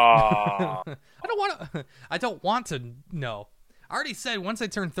want to. I don't want to. No. I already said once I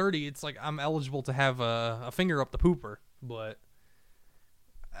turn 30, it's like I'm eligible to have a finger up the pooper. But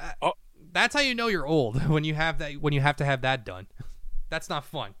that's how you know you're old when you have that. When you have to have that done. That's not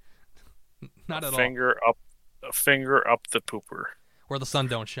fun. Not at all. A finger up the pooper. Where the sun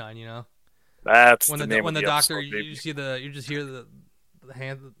don't shine, you know. That's when the name when of the doctor episode, you just hear the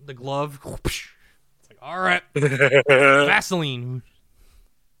hand, the glove. It's like, all right, Vaseline.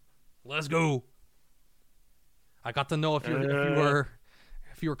 Let's go. I got to know if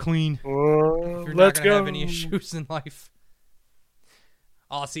you were clean. If you're not gonna have any issues in life.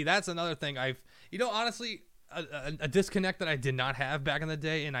 Oh, see, that's another thing honestly, a disconnect that I did not have back in the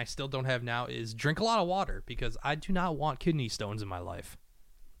day and I still don't have now is drink a lot of water because I do not want kidney stones in my life.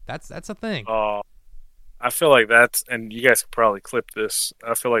 That's a thing. I feel like that's, and you guys could probably clip this.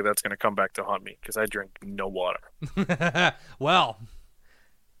 I feel like that's going to come back to haunt me because I drink no water. well,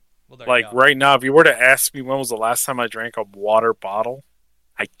 like right now, if you were to ask me when was the last time I drank a water bottle,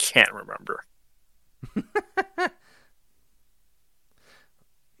 I can't remember.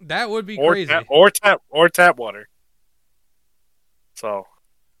 That would be crazy. Or tap water. So,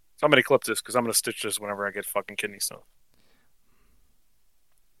 somebody clip this because I'm going to stitch this whenever I get fucking kidney stone.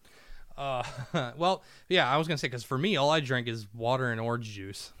 Well, yeah, I was going to say, because for me, all I drink is water and orange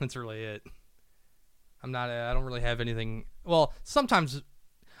juice. That's really it. I don't really have anything. Well, sometimes,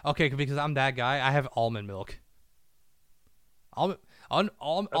 okay, because I'm that guy, I have almond milk.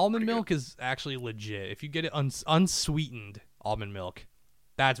 Almond milk is actually legit. If you get it unsweetened almond milk.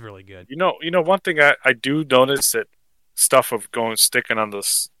 That's really good. You know, one thing I do notice that stuff of sticking on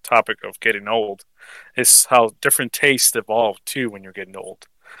this topic of getting old is how different tastes evolve too when you're getting old.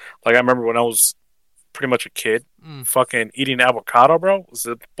 Like I remember when I was pretty much a kid, fucking eating avocado, bro, was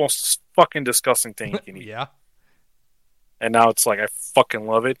the most fucking disgusting thing you can eat. Yeah. And now it's like I fucking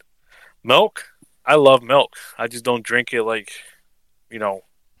love it. Milk, I love milk. I just don't drink it like,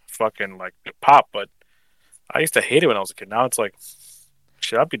 fucking like pop. But I used to hate it when I was a kid. Now it's like,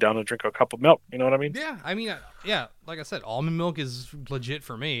 shit, I'd be down to drink a cup of milk. You know what I mean? Yeah, I mean, yeah. Like I said, almond milk is legit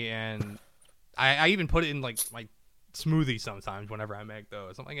for me, and I even put it in like my smoothie sometimes whenever I make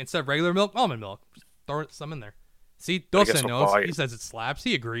those. I'm like, instead of regular milk, almond milk. Just throw some in there. See, Dose knows. He says it slaps.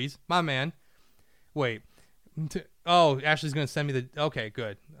 He agrees. My man. Wait. Ashley's gonna send me the. Okay,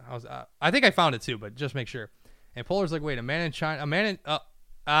 good. I think I found it too, but just make sure. And Polar's like, wait, a man in China,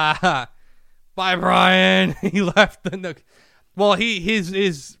 bye, Brian. He left the nook. Well,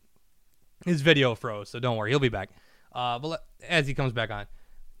 his video froze, so don't worry, he'll be back. But as he comes back on,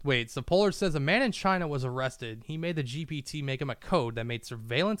 wait. So Polar says a man in China was arrested. He made the GPT make him a code that made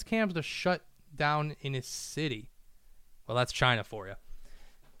surveillance cams to shut down in his city. Well, that's China for you.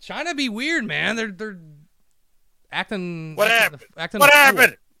 China be weird, man. They're acting. What happened? What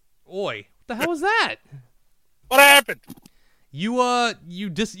happened? Oi, what the hell was that? What happened? Your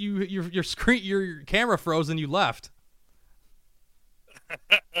screen, your camera froze and you left.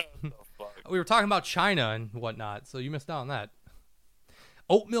 We were talking about China and whatnot, so you missed out on that.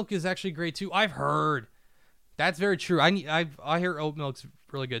 Oat milk is actually great too. I've heard that's very true. I hear oat milk's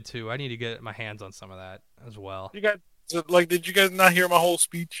really good too. I need to get my hands on some of that as well. You guys, did you guys not hear my whole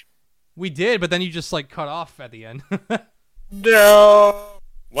speech? We did, but then you just cut off at the end. No.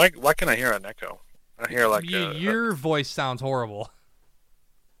 Why can I hear an echo? I hear your voice sounds horrible.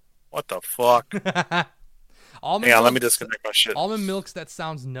 What the fuck? Hang on, let me disconnect my shit. Almond milks, that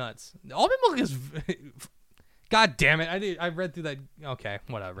sounds nuts. Almond milk is... God damn it. I read through that... Okay,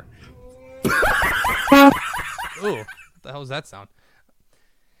 whatever. Ooh, what the hell was that sound?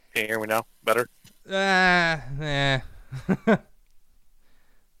 Can you hear me now? Better? I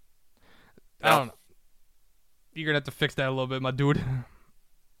don't know. You're going to have to fix that a little bit, my dude.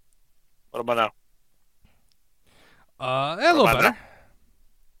 What about now? A little better. Now?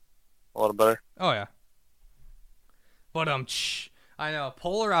 A little better? Oh, yeah. But I know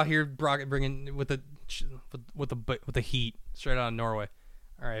Polar out here bringing with the heat straight out of Norway.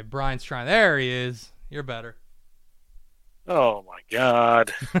 All right, Brian's trying. There he is. You're better. Oh my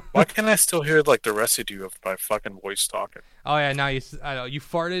god! Why can't I still hear like the residue of my fucking voice talking? Oh yeah, now I know you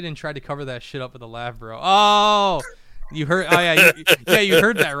farted and tried to cover that shit up with a laugh, bro. Oh, you heard? Oh yeah, you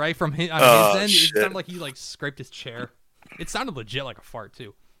heard that right from his, on Oh, his end. shit. It sounded like he like scraped his chair. It sounded legit like a fart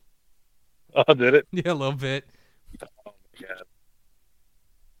too. Oh, did it? Yeah, a little bit. Oh my god!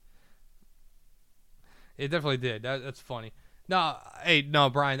 It definitely did. That's funny. No, hey, no,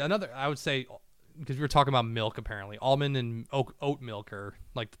 Brian. Another, I would say, because we were talking about milk. Apparently, almond and oat milk are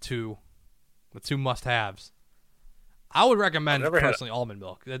like the two must-haves. I would recommend I've never had personally almond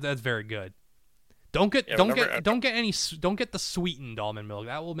milk. That's very good. Don't get Yeah, I've don't never get had- don't get any don't get the sweetened almond milk.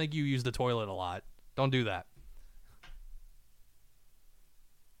 That will make you use the toilet a lot. Don't do that.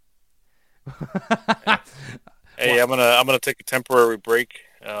 Hey, I'm gonna take a temporary break.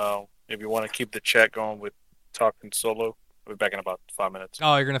 If you want to keep the chat going with talking solo, I'll be back in about 5 minutes.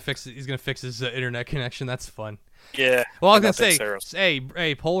 Oh, you're gonna fix it. He's gonna fix his internet connection. That's fun. Yeah. Well, I was and gonna think say, Sarah's-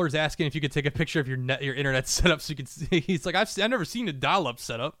 hey, Polar's asking if you could take a picture of your internet setup so you can see. He's like, I've never seen a dial-up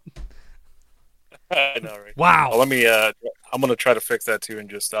setup. I know, right? Wow. Well, let me. I'm gonna try to fix that too, and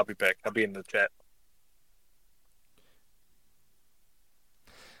just I'll be back. I'll be in the chat.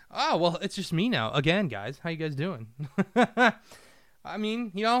 Oh, well, it's just me now. Again, guys. How you guys doing? I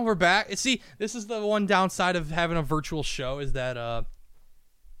mean, we're back. See, this is the one downside of having a virtual show is that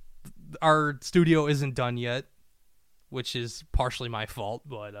our studio isn't done yet, which is partially my fault.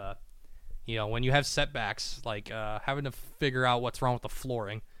 But, when you have setbacks, like having to figure out what's wrong with the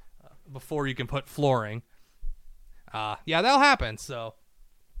flooring before you can put flooring, yeah, that'll happen. So,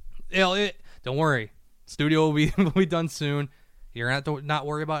 don't worry. Studio will be done soon. You're going to have to not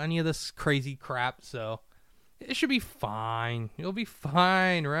worry about any of this crazy crap, so it should be fine. You'll be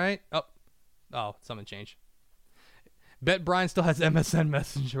fine, right? Oh, something changed. Bet Brian still has MSN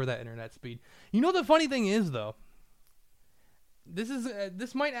Messenger with that internet speed. The funny thing is, though,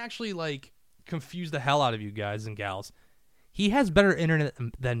 this might actually, like, confuse the hell out of you guys and gals. He has better internet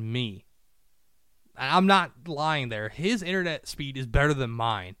than me. I'm not lying there. His internet speed is better than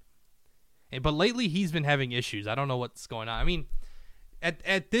mine. But lately, he's been having issues. I don't know what's going on. I mean,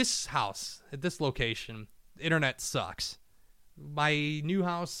 at this house, at this location, the internet sucks. My new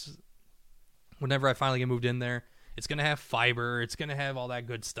house, whenever I finally get moved in there, it's going to have fiber. It's going to have all that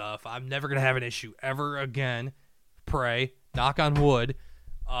good stuff. I'm never going to have an issue ever again. Pray. Knock on wood.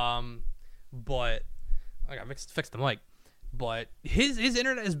 But I got to fix the mic. But his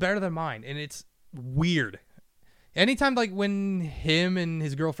internet is better than mine, and it's weird. Anytime, like, when him and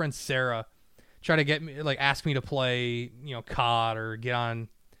his girlfriend Sarah try to get me, like, ask me to play, COD or get on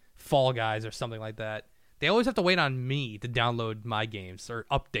Fall Guys or something like that, they always have to wait on me to download my games or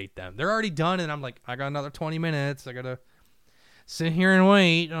update them. They're already done, and I'm like, I got another 20 minutes. I gotta sit here and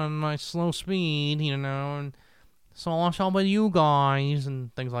wait on my slow speed, and so I'll show with you guys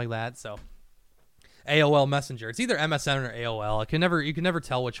and things like that. So, AOL Messenger. It's either MSN or AOL. You can never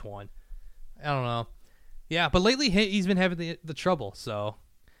tell which one. I don't know. Yeah, but lately he's been having the trouble, so...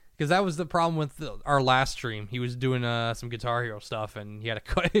 Because that was the problem with our last stream. He was doing some Guitar Hero stuff, and he had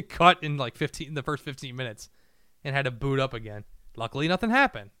to cut in like the first 15 minutes and had to boot up again. Luckily, nothing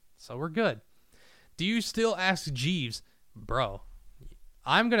happened, so we're good. Do you still ask Jeeves? Bro,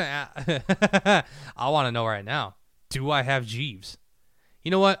 I'm going to... I want to know right now. Do I have Jeeves?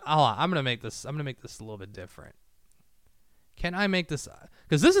 You know what? Hold on. I'm going to make this a little bit different. Can I make this...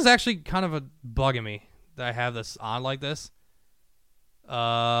 Because this is actually kind of bugging me that I have this on like this. People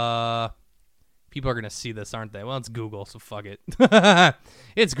are gonna see this, aren't they? Well, it's Google, so fuck it.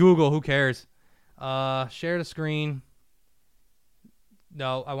 It's Google. Who cares? Share the screen.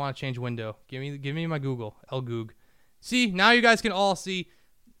 No, I want to change window. Give me my Google. Goog. See, now you guys can all see.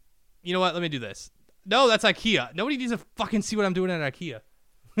 You know what? Let me do this. No, that's IKEA. Nobody needs to fucking see what I'm doing at IKEA.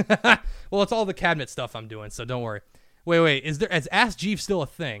 Well, it's all the cabinet stuff I'm doing, so don't worry. Wait. Is Ask Jeeves still a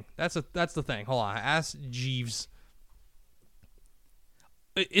thing? That's the thing. Hold on. Ask Jeeves.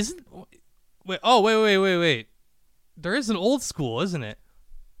 Isn't wait. There is an old school, isn't it?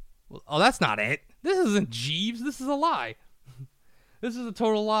 Oh, that's not it. This isn't Jeeves. This is a lie. This is a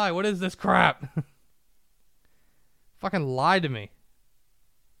total lie. What is this crap? Fucking lied to me.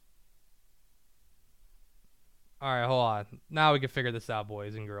 All right, hold on. Now we can figure this out,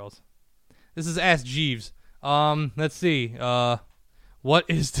 boys and girls. This is Ask Jeeves. Let's see. What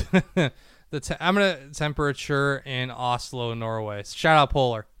is I'm gonna temperature in Oslo, Norway. Shout out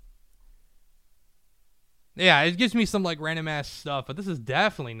Polar. Yeah, it gives me some like random ass stuff, but this is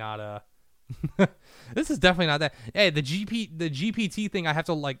definitely not this is definitely not that. Hey, the GPT thing, I have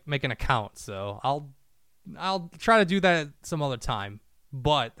to like make an account, so I'll try to do that some other time.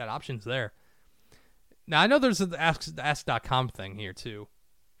 But that option's there. Now I know there's the ask.com thing here too.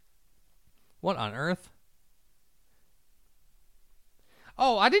 What on earth?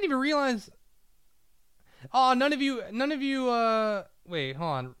 Oh, I didn't even realize. Oh, none of you. Wait,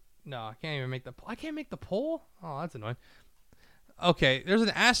 hold on. No, I can't even make the. I can't make the poll. Oh, that's annoying. Okay, there's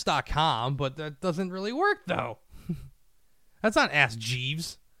an ask.com, but that doesn't really work though. That's not Ask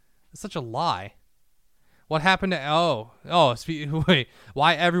Jeeves. That's such a lie. What happened to wait,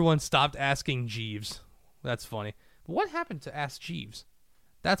 why everyone stopped asking Jeeves? That's funny. But what happened to Ask Jeeves?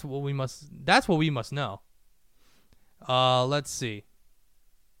 That's what we must know. Let's see.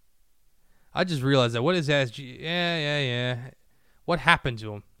 I just realized that. What is Ask Jeeves? Yeah. What happened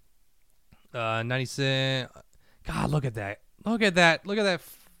to him? 96. God, look at that. Look at that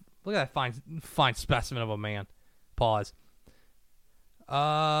fine specimen of a man. Pause.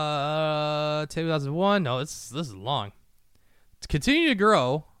 2001. No, this is long. To continue to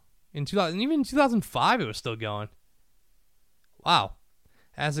grow in 2000, even in 2005, it was still going. Wow,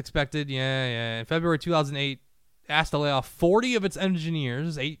 as expected. Yeah. In February 2008, asked to lay off 40 of its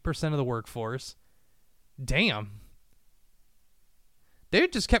engineers, 8% of the workforce. Damn. They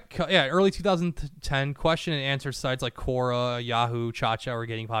just kept. Early 2010, question and answer sites like Quora, Yahoo, Cha were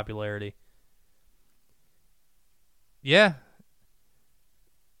getting popularity. Yeah.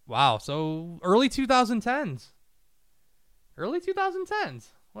 Wow, so early 2010s.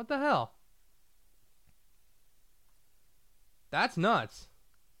 What the hell? That's nuts.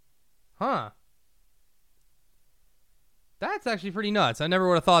 Huh. That's actually pretty nuts. I never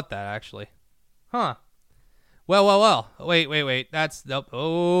would have thought that, actually. Huh. Well. Wait. That's... Nope.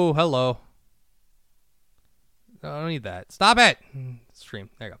 Oh, hello. I don't need that. Stop it! Stream.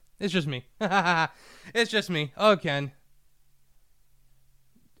 There you go. It's just me. It's just me. Oh, Ken.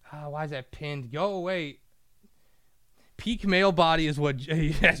 Why is that pinned? Go away. Peak male body is what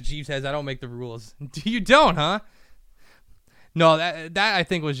Jeeves says. I don't make the rules. You don't, huh? No, that I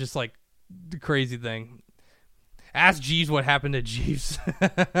think was just like the crazy thing. Ask Jeeves what happened to Jeeves.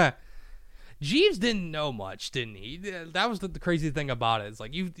 Jeeves didn't know much, didn't he? That was the crazy thing about it. It's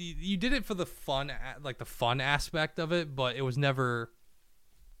like you did it for the fun, like the fun aspect of it, but it was never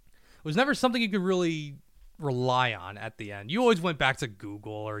something you could really rely on at the end. You always went back to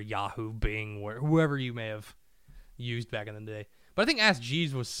Google or Yahoo, Bing, whoever you may have used back in the day. But I think Ask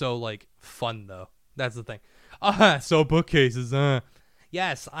Jeeves was so like fun though. That's the thing. So bookcases.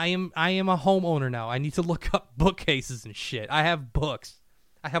 Yes, I am a homeowner now. I need to look up bookcases and shit. I have books.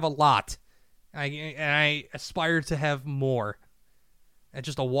 I have a lot. I aspire to have more. And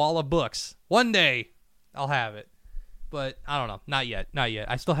just a wall of books. One day I'll have it. But I don't know. Not yet.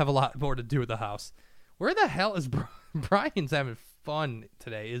 I still have a lot more to do with the house. Where the hell is Brian's having fun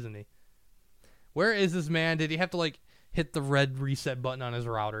today, isn't he? Where is this man? Did he have to like hit the red reset button on his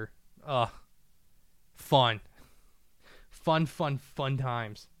router? Fun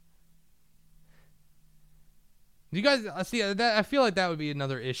times. You guys see that? I feel like that would be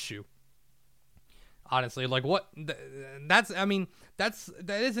another issue. Honestly, like what? That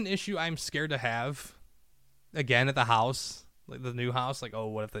is an issue I'm scared to have. Again, at the house, like the new house, like, oh,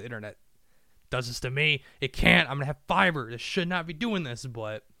 what if the internet does this to me? It can't. I'm gonna have fiber. This should not be doing this,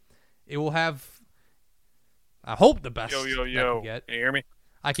 but it will have. I hope the best. Yo. Can Can you hear me?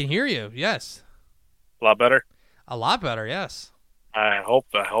 I can hear you. Yes. A lot better. A lot better. Yes. I hope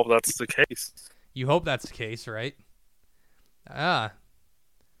that's the case. You hope that's the case, right?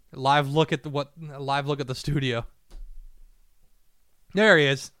 Live look at the studio. There he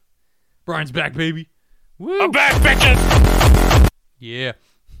is. Brian's back, baby. Woo! I'm back, bitches. Yeah.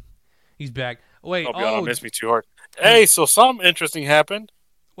 He's back. Wait. Hope y'all don't miss me too hard. Hey, so something interesting happened.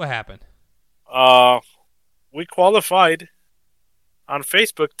 What happened? We qualified on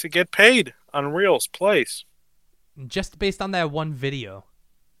Facebook to get paid on Reels Plays. Just based on that one video.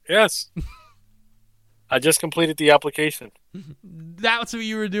 Yes. I just completed the application. That's what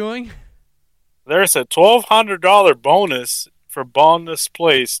you were doing? There's a $1,200 bonus for bonus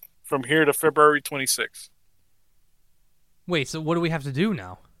plays from here to February 26th. Wait, so what do we have to do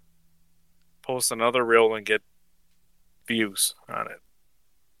now? Post another reel and get views on it.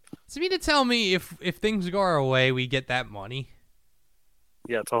 So you mean to tell me if things go our way, we get that money?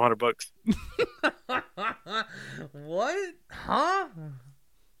 Yeah, it's $100. What? Huh?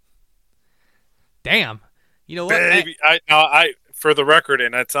 Damn. You know what? Baby, I for the record,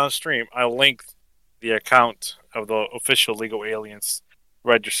 and it's on stream, I linked the account of the official Legal Aliens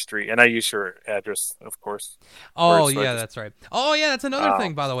registry, and I use your address, of course. Oh, yeah, that's right. Oh, yeah, that's another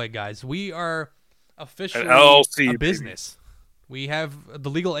thing, by the way, guys. We are officially LLC, a business. Baby. We have the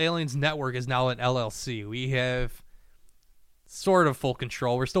Legal Aliens Network is now an LLC. We have sort of full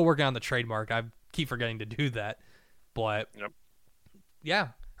control. We're still working on the trademark. I've keep forgetting to do that. But Yep. yeah,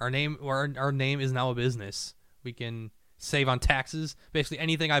 our name is now a business. We can save on taxes. Basically,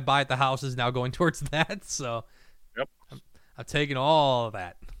 anything I buy at the house is now going towards that. So, Yep. I'm taking all of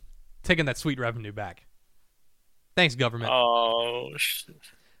that, taking that sweet revenue back. Thanks, government. Oh,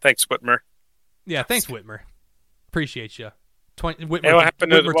 thanks, Whitmer. Yeah, thanks, Whitmer. Appreciate you. Whitmer, Hey, what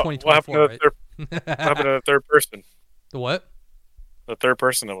happened to Whitmer what 2024, happened to right? what happened to the third person? The what? The third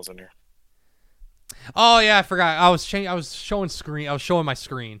person that was in here. Oh yeah, I forgot. I was showing screen. I was showing my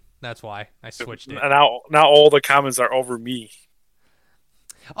screen. That's why I switched it. Now all the comments are over me.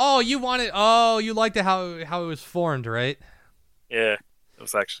 Oh, you wanted. Oh, you liked it how it was formed, right? Yeah, it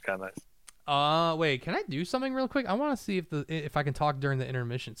was actually kind of nice. Wait. Can I do something real quick? I want to see if I can talk during the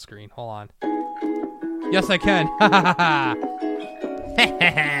intermission screen. Hold on. Yes, I can. Ha ha ha.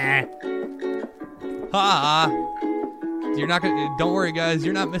 Ha. You're not gonna. Don't worry, guys.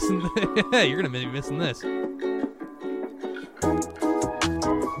 You're not missing. You're gonna be missing this.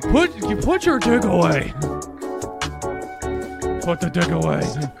 Put your dick away. Put the dick away.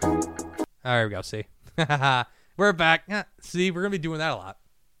 There we go. See, we're back. See, we're gonna be doing that a lot.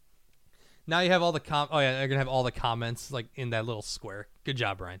 Now you have all the Oh yeah, you're gonna have all the comments like in that little square. Good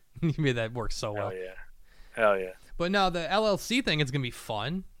job, Brian. You made that work so well. Hell yeah. But no, the LLC thing is gonna be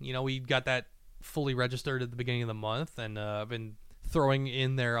fun. You know, we got that fully registered at the beginning of the month, and I've been throwing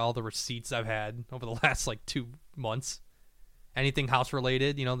in there all the receipts I've had over the last like 2 months. Anything house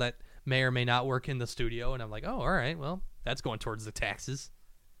related, you know, that may or may not work in the studio, and I'm like, oh, all right, well, that's going towards the taxes.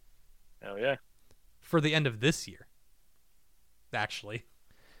 Hell yeah. For the end of this year, actually.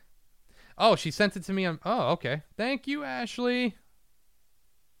 Oh, she sent it to me on. Oh, okay. Thank you, Ashley.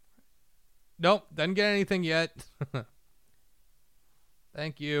 Nope, didn't get anything yet.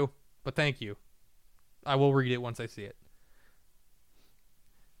 Thank you, but thank you. I will read it once I see it.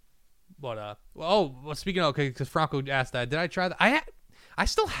 But well, speaking of, okay, because Franco asked that, did I try that? I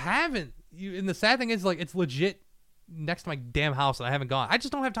still haven't. And the sad thing is, like, it's legit next to my damn house, and I haven't gone. I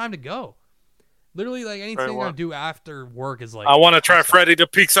just don't have time to go. Literally, like, anything I do after work is like. I want to try Freddy the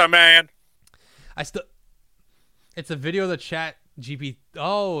Pizza Man. It's a video that Chat GP.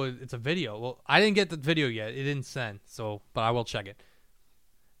 Oh, it's a video. Well, I didn't get the video yet. It didn't send. So, but I will check it.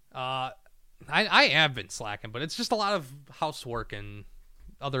 I have been slacking, but it's just a lot of housework and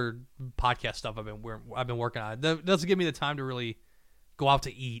other podcast stuff I've been working on. That doesn't give me the time to really go out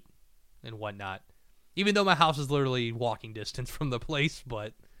to eat and whatnot. Even though my house is literally walking distance from the place,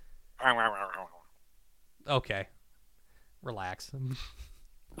 but okay, relax.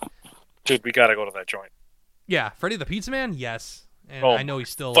 Dude, we gotta go to that joint. Yeah, Freddy the Pizza Man. Yes, and Oh I know he's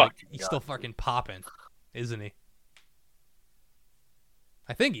still still fucking popping, isn't he?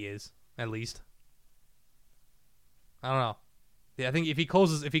 I think he is, at least. I don't know. Yeah, I think if he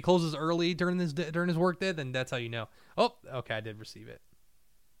closes early during his work day, then that's how you know. Oh, okay, I did receive it.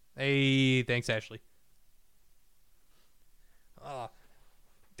 Hey, thanks, Ashley.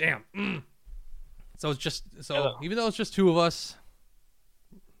 Damn. So it's just even though it's just 2 of us,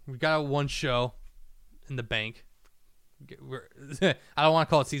 we got one show in the bank. I don't want to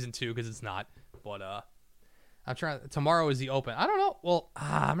call it season 2 because it's not. But I'm trying. Tomorrow is the open. I don't know. Well,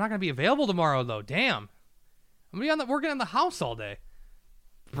 I'm not gonna be available tomorrow though. Damn. I'm gonna be working on the house all day.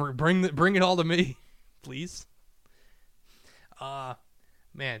 Bring it all to me, please.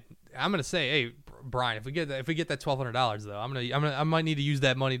 Man, I'm gonna say, hey, Brian, if we get that $1,200 though, I might need to use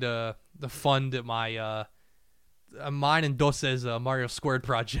that money to fund my mine and Dose's Mario Squared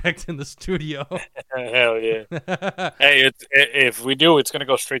project in the studio. Hell yeah! Hey, if we do, it's gonna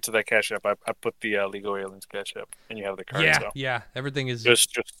go straight to that Cash App. I put the Legal Aliens Cash App, and you have the card. Yeah. Everything is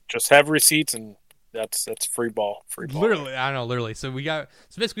just have receipts, and that's free ball. Literally, I know, literally. So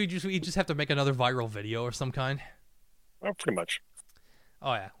basically, we just have to make another viral video or some kind. Well, pretty much.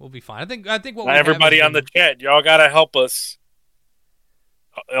 Oh yeah, we'll be fine. I think what Not everybody on the chat, y'all gotta help us.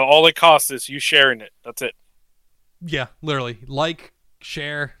 All it costs is you sharing it. That's it. Yeah, literally. Like,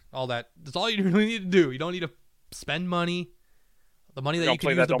 share, all that. That's all you really need to do. You don't need to spend money. The money that you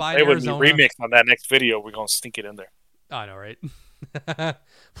can use to buy in Arizona. Remix on that next video. We're gonna sneak it in there. I know, right?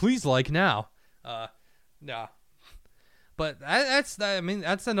 Please like now. Nah. But that's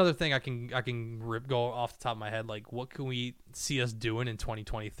another thing I can go off the top of my head. Like, what can we see us doing in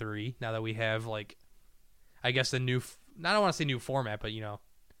 2023 now that we have, like, I guess I don't want to say new format, but, you know,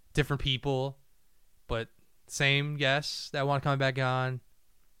 different people, but same guests that want to come back on.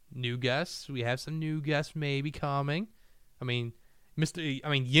 New guests. We have some new guests maybe coming. I mean,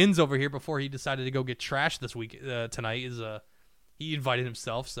 Yin's over here before he decided to go get trashed this week tonight he invited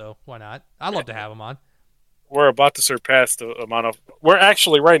himself, so why not? I'd love to have him on. We're about to surpass the amount of. We're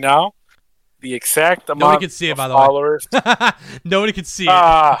actually right now the exact Nobody amount can see it, of by the way. followers. Nobody can see it.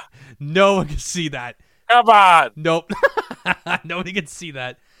 Ah, No one can see that. come on. Nope. Nobody can see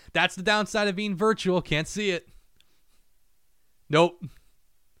that. That's the downside of being virtual. Can't see it. Nope.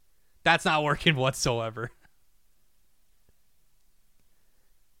 That's not working whatsoever.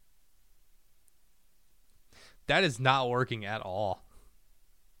 That is not working at all.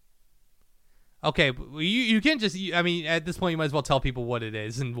 Okay, you can just, I mean, at this point, you might as well tell people what it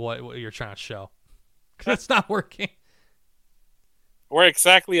is and what you're trying to show. Because it's not working. We're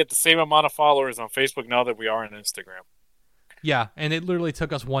exactly at the same amount of followers on Facebook now that we are on Instagram. Yeah, and it literally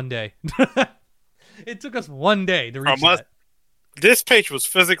took us one day. It took us one day to reach From us- that. This page was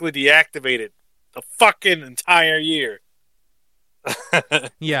physically deactivated the fucking entire year.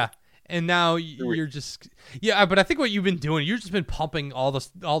 Yeah, and now you're just but I think what you've been doing, you've just been pumping all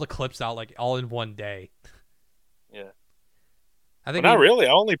the clips out like all in one day. Yeah. I think But not really.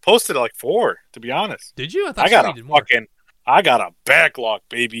 I only posted like 4, to be honest. Did you? I thought I got you a did more. I got a backlog,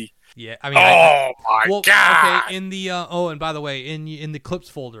 baby. Yeah, I mean, Oh my well, god! okay. In the and by the way, in the clips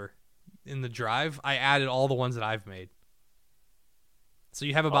folder, in the drive, I added all the ones that I've made. So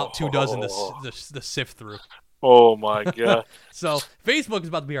you have about 24 to sift through. Oh my god! So Facebook is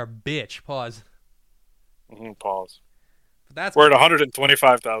about to be our bitch. Pause. Pause. But that's We're at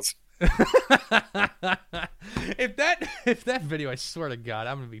 125,000. if that video, I swear to God,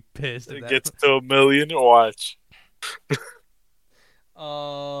 I'm gonna be pissed. It gets to 1 million. Watch.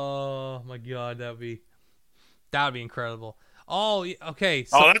 Oh my God, that would be incredible. Oh, okay.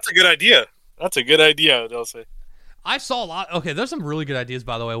 So Oh, that's a good idea. That's a good idea. They'll say. I saw a lot. Okay, there's some really good ideas,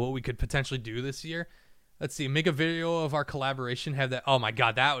 by the way, what we could potentially do this year. Let's see. Make a video of our collaboration. Have that. Oh my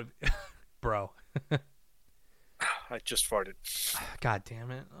God, that would, bro. I just farted. God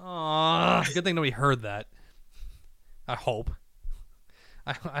damn it. Oh, good thing nobody heard that. I hope.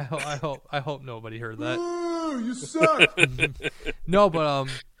 I hope nobody heard that. You suck. No, but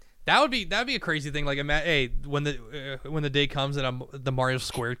that'd be a crazy thing. Like, hey, when the day comes and the Mario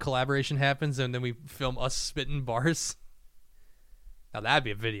Squared collaboration happens, and then we film us spitting bars. Now that'd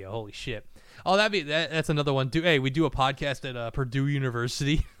be a video. Holy shit! Oh, that's another one. We do a podcast at Purdue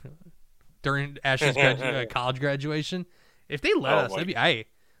University during Ashley's college graduation. If they let us, that'd be. I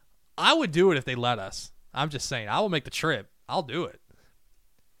would do it if they let us. I'm just saying. I will make the trip. I'll do it.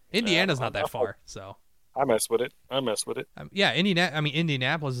 Indiana's not that far, so. I mess with it. Yeah,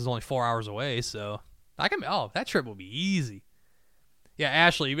 Indianapolis is only 4 hours away, so I can. Oh, that trip will be easy. Yeah,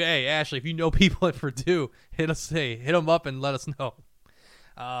 Ashley. Hey, Ashley, if you know people at Purdue, hit them up and let us know.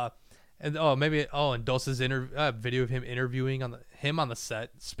 And Dosa's video of him interviewing him on the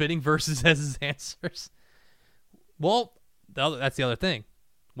set, spitting verses as his answers. Well, that's the other thing.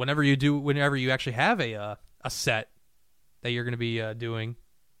 Whenever you actually have a set that you're going to be doing,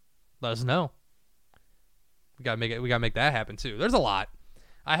 let us know. We gotta make that happen too. There's a lot.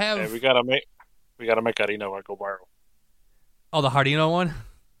 We gotta make Harino go viral. Oh, the Hardino one.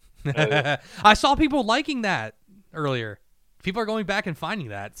 Yeah. I saw people liking that earlier. People are going back and finding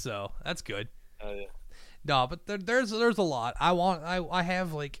that, so that's good. Yeah. No, but there's a lot. I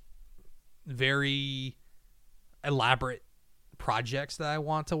have like very elaborate projects that I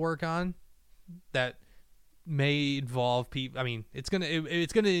want to work on that may involve people. I mean, it's gonna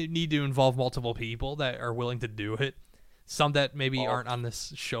need to involve multiple people that are willing to do it. Some that maybe aren't on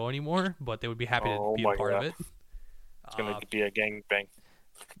this show anymore, but they would be happy to be a part of it. It's gonna be a gangbang.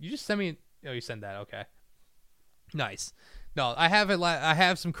 You just sent me. Oh, you sent that. Okay. Nice. No, I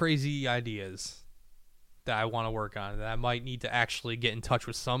have some crazy ideas that I want to work on. That I might need to actually get in touch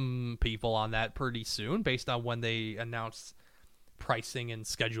with some people on that pretty soon, based on when they announce pricing and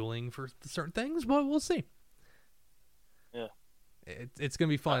scheduling for certain things. But we'll see. Yeah, it's gonna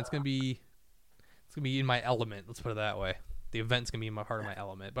be fun. It's gonna be in my element. Let's put it that way. The event's gonna be in my part of my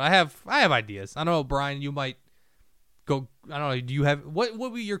element. But I have ideas. I don't know, Brian. You might go. I don't know. Do you have what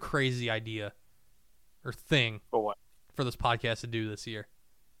would be your crazy idea or thing for what? For this podcast to do this year?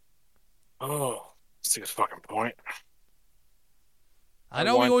 Oh, that's a good fucking point. I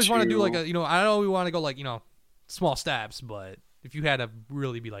know we always want to do like I know we want to go like small stabs, but if you had to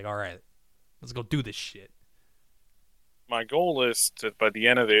really be like, all right, let's go do this shit. My goal is to, by the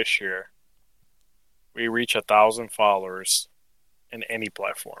end of this year, we reach 1,000 followers in any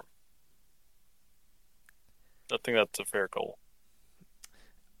platform. I think that's a fair goal.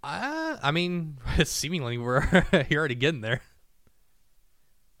 I mean, seemingly you're already getting there.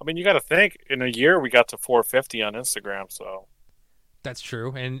 I mean, you got to think, in a year we got to 450 on Instagram, so. That's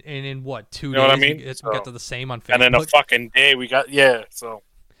true. And in what, 2 days, what I mean? we got to the same on Facebook? And then a fucking day we got, so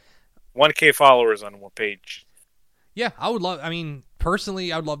 1K followers on one page. Yeah, I would love,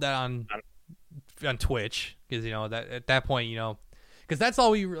 personally, I would love that on on Twitch, because that at that point, because that's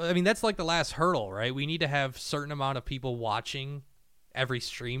all that's like the last hurdle, right? We need to have certain amount of people watching every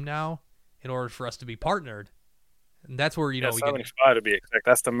stream now in order for us to be partnered, and that's where we 75 to be exact.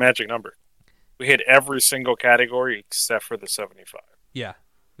 That's the magic number. We hit every single category except for the 75. Yeah,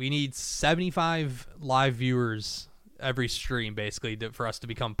 we need 75 live viewers every stream basically for us to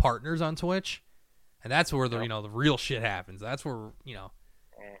become partners on Twitch, and that's where the the real shit happens. That's where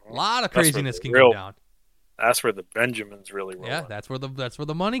a lot of craziness can go down. That's where the Benjamins really roll. Yeah, that's where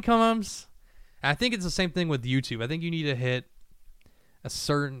the money comes. And I think it's the same thing with YouTube. I think you need to hit a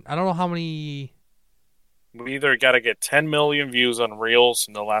certain. I don't know how many. We either got to get 10 million views on Reels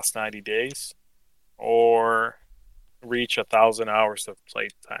in the last 90 days, or reach 1,000 hours of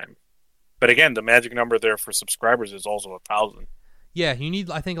playtime. But again, the magic number there for subscribers is also 1,000. Yeah, you need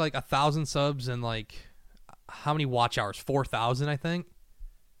I think like 1,000 subs and like how many watch hours? 4,000, I think.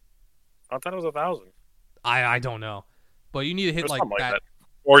 I thought it was 1,000. I don't know, but you need to hit like that,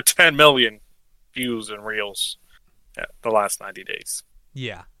 or 10 million views and reels the last 90 days.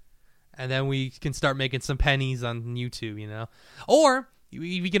 Yeah, and then we can start making some pennies on YouTube, or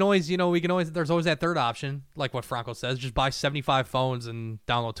we can always, there's always that third option, like what Franco says, just buy 75 phones and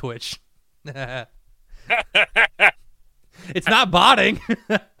download Twitch. It's not botting.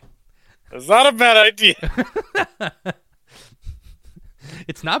 It's not a bad idea.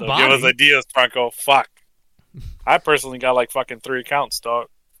 It's not Don't botting. give us ideas, Franco. Fuck. I personally got like fucking 3 accounts, dog.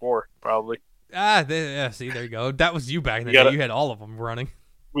 4, probably. See, there you go. That was you back in the day. You had all of them running.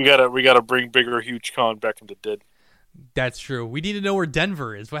 We gotta bring Bigger Huge Con back into dead. That's true. We need to know where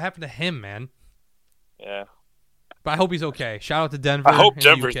Denver is. What happened to him, man? Yeah. But I hope he's okay. Shout out to Denver. I hope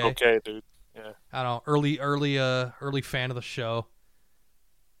Denver's okay, dude. Yeah. I don't know. Early fan of the show.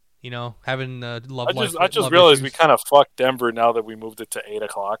 Having love. I just realized we kind of fucked Denver now that we moved it to 8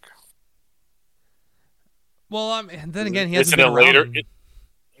 o'clock. Well, then again, he hasn't been been later. around.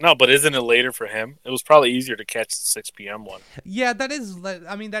 No, but isn't it later for him? It was probably easier to catch the 6 p.m. one. Yeah, that is.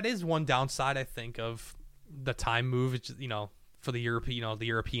 That is one downside, I think, of the time move. It's, for the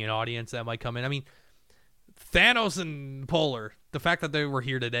European audience that might come in. Thanos and Polar, the fact that they were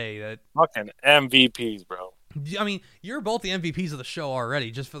here today, that fucking MVPs, bro. You're both the MVPs of the show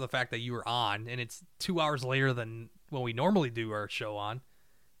already, just for the fact that you were on, and it's 2 hours later than when we normally do our show on.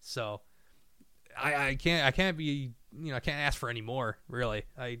 So I can't be, I can't ask for any more, really.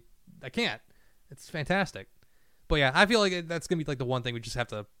 I can't. It's fantastic. But yeah, I feel like that's gonna be like the one thing we just have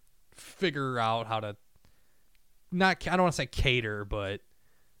to figure out how to I don't want to say cater, but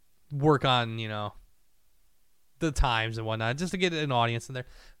work on, the times and whatnot, just to get an audience in there.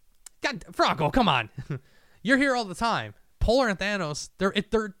 God, Franco, come on. You're here all the time. Polar and Thanos,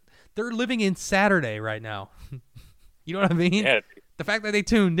 they're living in Saturday right now. You know what I mean? Yeah. The fact that they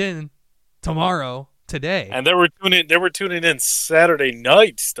tuned in today. And they were tuning in Saturday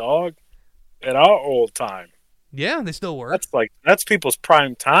nights, dog. At our old time. Yeah, they still work. That's people's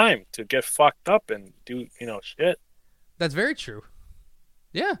prime time to get fucked up and do, shit. That's very true.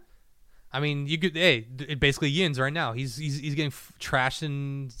 Yeah. You could. Hey, basically Yins right now. He's getting trashed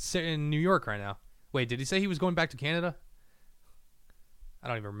in New York right now. Wait, did he say he was going back to Canada? I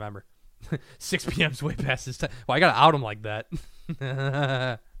don't even remember. 6 p.m.'s way past his time. Well, I gotta out him like that.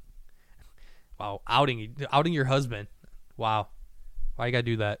 Wow, outing your husband. Wow, why you gotta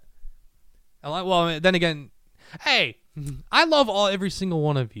do that? Well, then again, hey, I love every single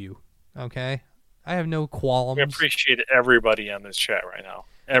one of you. Okay, I have no qualms. We appreciate everybody on this chat right now.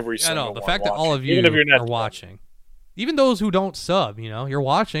 Every single one. The fact that watching. all of you Even if you're not are watching, even those who don't sub, you're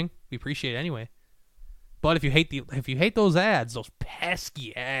watching. We appreciate it anyway. But if you hate those ads, those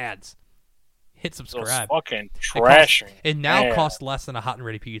pesky ads, hit subscribe. Those fucking trashing. It now costs less than a hot and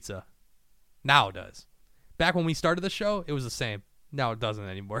ready pizza. Now it does. Back when we started the show, it was the same. Now it doesn't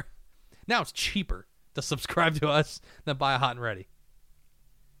anymore. Now it's cheaper to subscribe to us than buy a hot and ready.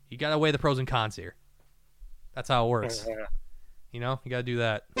 You gotta weigh the pros and cons here. That's how it works. You gotta do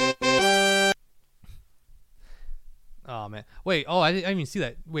that. Oh man! Wait. Oh, I didn't even see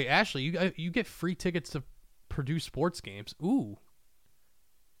that. Wait, Ashley, you get free tickets to Purdue sports games. Ooh,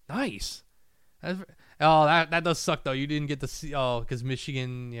 nice. That does suck though. You didn't get to see. Oh, because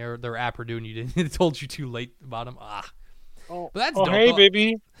Michigan, they're at Purdue, and you didn't. It told you too late about them. But that's dope. Hey,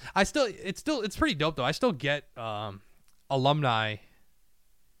 baby. It's pretty dope though. I still get alumni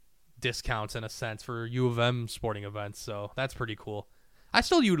discounts in a sense for U of M sporting events, so that's pretty cool. I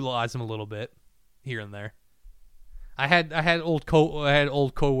still utilize them a little bit here and there. I had old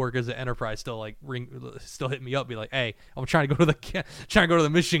coworkers at Enterprise still hit me up, be like, "Hey, I'm trying to go to the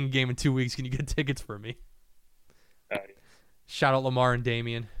Michigan game in 2 weeks. Can you get tickets for me?" Shout out Lamar and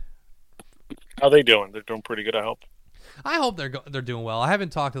Damien. How they doing? They're doing pretty good, I hope. I hope they're doing well. I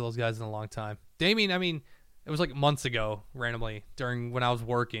haven't talked to those guys in a long time. Damien, I mean, it was like months ago, randomly, during when I was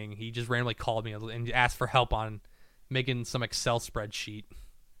working. He just randomly called me and asked for help on making some Excel spreadsheet.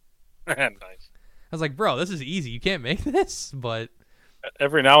 Nice. I was like, bro, this is easy. You can't make this, but...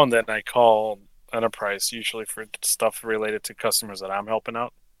 Every now and then I call Enterprise, usually for stuff related to customers that I'm helping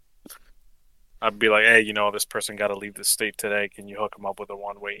out. I'd be like, hey, this person got to leave the state today. Can you hook them up with a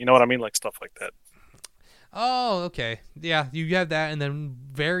one-way? You know what I mean? Like stuff like that. Oh, okay. Yeah, you have that, and then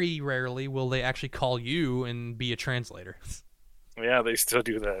very rarely will they actually call you and be a translator. Yeah, they still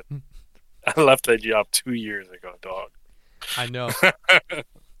do that. I left that job 2 years ago, dog. I know.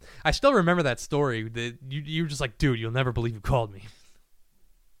 I still remember that story. That you were just like, dude, you'll never believe you called me.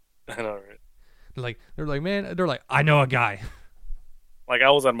 I know, right? They're like, man, they're like, I know a guy. Like, I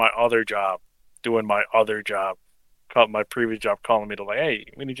was on my other job, doing my other job, called my previous job, calling me to like, hey,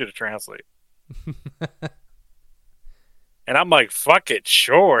 we need you to translate. And I'm like, fuck it,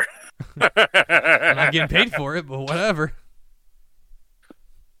 sure. I'm not getting paid for it, but whatever.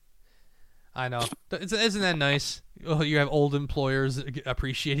 I know. Isn't that nice? Oh, you have old employers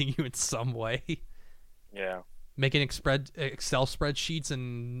appreciating you in some way. Yeah. Making Excel spreadsheets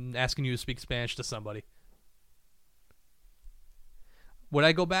and asking you to speak Spanish to somebody. Would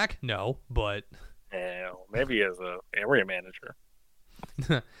I go back? No, but... Yeah, maybe as a area manager.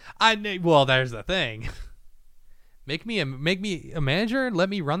 Well, there's the thing. Make me a manager and let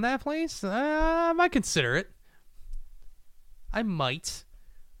me run that place? I might consider it. I might.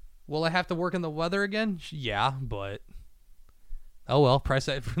 Will I have to work in the weather again? Yeah, but oh well.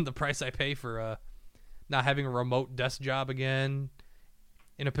 The price I pay for not having a remote desk job again,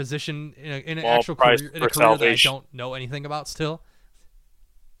 in a position in an actual career, in a career that I don't know anything about still.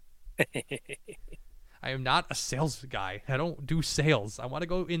 I am not a sales guy. I don't do sales. I want to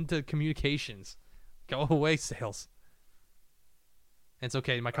go into communications. Go away, sales. And it's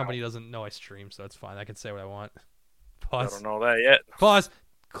okay. My company doesn't know I stream, so it's fine. I can say what I want. Pause. I don't know that yet. Pause.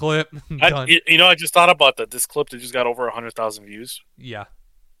 Clip. Done. I just thought about that. This clip that just got over 100,000 views. Yeah.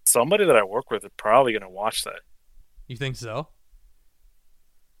 Somebody that I work with is probably going to watch that. You think so?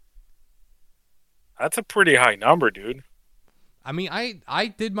 That's a pretty high number, dude. I mean, I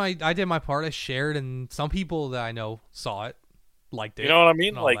did my part. I shared, and some people that I know saw it, liked it. You know what I mean?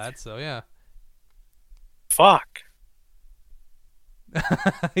 And all that, so yeah. Fuck.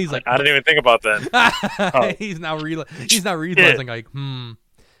 He's like, I didn't even think about that. Oh. He's now realizing like,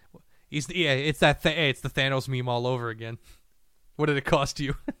 it's the Thanos meme all over again. What did it cost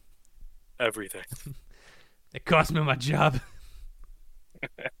you? Everything. It cost me my job.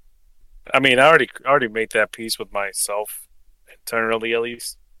 I mean, I already made that peace with myself, internally at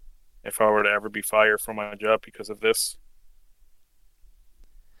least. If I were to ever be fired from my job because of this,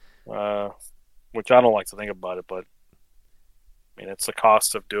 which I don't like to think about it, but I mean, it's the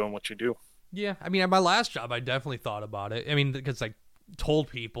cost of doing what you do. Yeah, I mean, at my last job, I definitely thought about it. I mean, because I told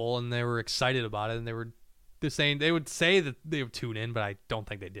people, and they were excited about it, and they would say that they would tune in, but I don't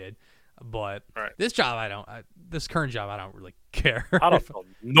think they did. But right. This current job, I don't really care. I don't tell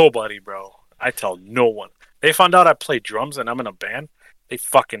nobody, bro. I tell no one. They found out I play drums and I'm in a band. They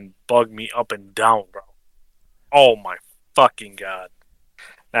fucking bug me up and down, bro. Oh my fucking god!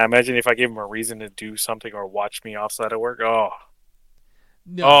 Now imagine if I gave them a reason to do something or watch me outside of work. Oh.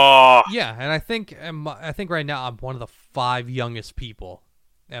 No. Oh. Yeah, and I think right now I'm one of the 5 youngest people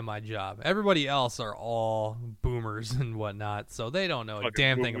at my job. Everybody else are all boomers and whatnot, so they don't know a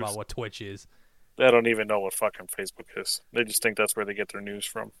damn thing about what Twitch is. They don't even know what fucking Facebook is. They just think that's where they get their news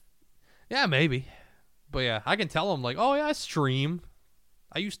from. Yeah, maybe. But yeah, I can tell them like, oh yeah, I stream.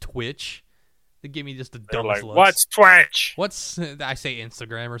 I use Twitch. They give me just the dumbest looks. What's Twitch? I say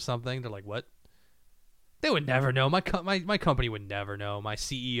Instagram or something. They're like, what? They would never know. My company would never know. My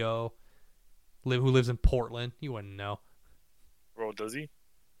CEO, who lives in Portland, he wouldn't know. Bro, does he?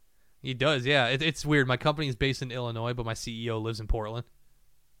 He does, yeah. It's weird. My company is based in Illinois, but my CEO lives in Portland.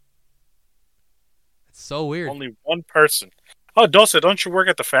 It's so weird. Only one person. Oh, Dulce, don't you work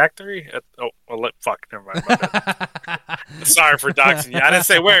at the factory? Fuck, never mind. Sorry for doxing you. I didn't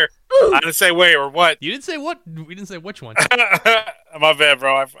say where. I didn't say where or what. You didn't say what? We didn't say which one. My bad,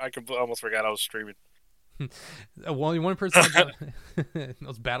 bro. I almost forgot I was streaming. Only one person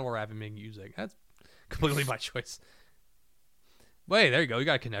knows battle rapping music. That's completely my choice. Wait, there you go. You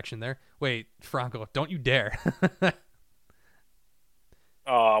got a connection there. Wait, Franco, don't you dare.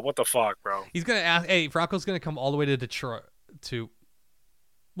 Oh, what the fuck, bro? He's going to ask, hey, Franco's going to come all the way to Detroit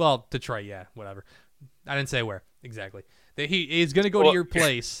Detroit, yeah, whatever. I didn't say where, exactly. He's going to go to your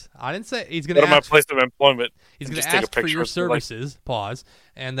place. I didn't say, he's going to ask. Go to my place of employment. He's going to ask for your services, pause,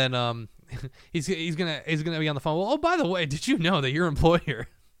 and then he's gonna be on the phone. Well, oh, by the way, did you know that your employer?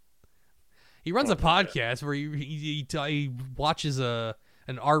 He runs a podcast where he watches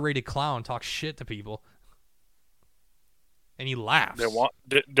an R-rated clown talk shit to people, and he laughs.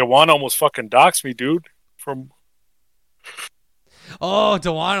 Dewan almost fucking doxed me, dude. Dewan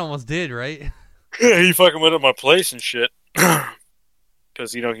almost did, right? Yeah, he fucking went to my place and shit.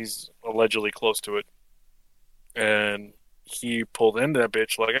 Because, he's allegedly close to it. And he pulled into that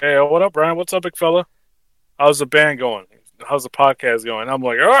bitch like, hey, what up, Brian? What's up, big fella? How's the band going? How's the podcast going? I'm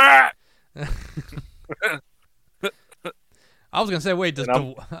like, ah! I was going to say, wait,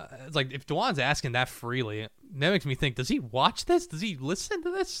 it's like, if Dewan's asking that freely, that makes me think, does he watch this? Does he listen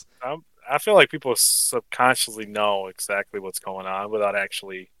to this? I feel like people subconsciously know exactly what's going on without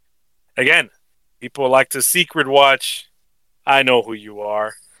actually... Again, people like to secret watch. I know who you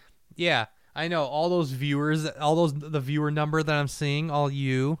are. Yeah, I know all those viewers, the viewer number that I'm seeing, all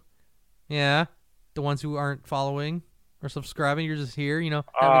you. Yeah, the ones who aren't following or subscribing, you're just here, having a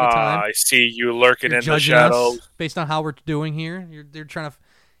good time. I see you lurking You're in the shadows. Us based on how we're doing here. They're trying to.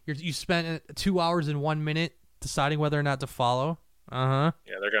 You spent 2 hours and 1 minute deciding whether or not to follow. Yeah,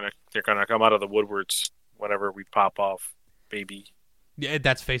 they're gonna come out of the woodworks whenever we pop off, baby. Yeah,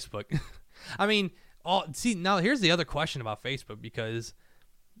 that's Facebook. I mean. Now here's the other question about Facebook, because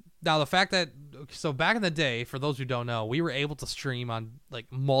now the fact that back in the day, for those who don't know, we were able to stream on like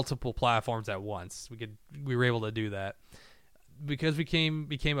multiple platforms at once. We were able to do that because we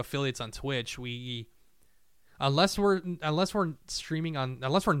became affiliates on Twitch. Unless we're streaming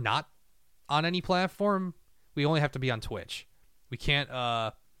unless we're not on any platform, we only have to be on Twitch. We can't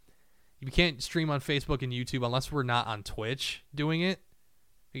stream on Facebook and YouTube unless we're not on Twitch doing it.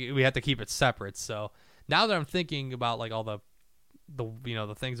 We have to keep it separate. So now that I'm thinking about like all the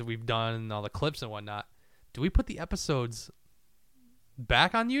things that we've done and all the clips and whatnot, do we put the episodes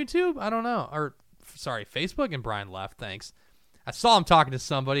back on YouTube? I don't know. Or sorry, Facebook. And Brian left. Thanks. I saw him talking to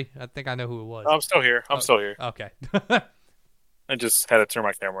somebody. I think I know who it was. I'm still here. I'm still here. Okay. I just had to turn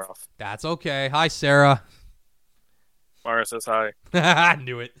my camera off. That's okay. Hi, Sarah. Mara says hi. I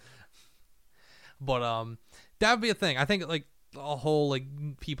knew it. But that would be a thing. I think like a whole like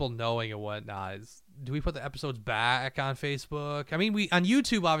people knowing and whatnot is, do we put the episodes back on Facebook? I mean, we on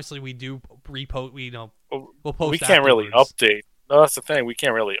YouTube obviously we do repost. We'll post. We can't really update. No, that's the thing. We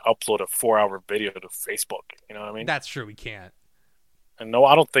can't really upload a 4-hour video to Facebook. You know what I mean? That's true. We can't. And no,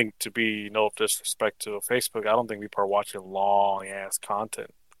 I don't think, to be no disrespect to Facebook, I don't think people are watching long ass content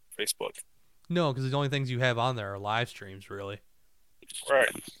on Facebook. No, because the only things you have on there are live streams, really. Right.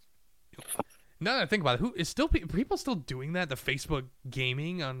 Now that I think about it, who is people still doing that? The Facebook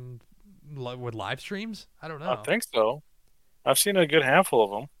gaming with live streams? I don't know. I think so. I've seen a good handful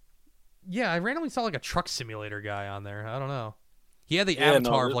of them. Yeah, I randomly saw like a truck simulator guy on there. I don't know. He had the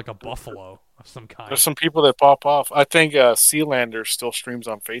avatar of like a buffalo of some kind. There's some people that pop off. I think Sealander still streams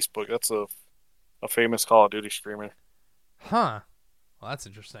on Facebook. That's a famous Call of Duty streamer. Huh. Well, that's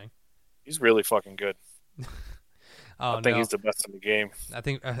interesting. He's really fucking good. I think he's the best in the game. I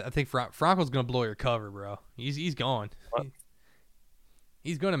think Franco's gonna blow your cover, bro. He's going.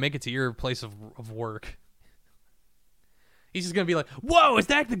 He's going to make it to your place of work. He's just gonna be like, "Whoa, is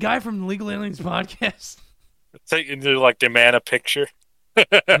that the guy from the Legal Aliens podcast?" Demand a picture. He's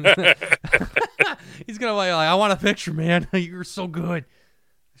gonna be like, "I want a picture, man. You're so good.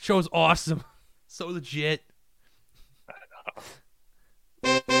 The show's awesome, so legit."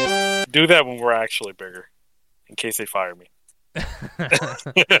 Do that when we're actually bigger. In case they fire me.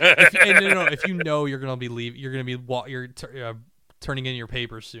 If you know you're gonna be turning in your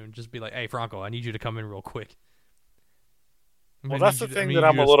papers soon, just be like, "Hey, Franco, I need you to come in real quick." Well, that's the thing that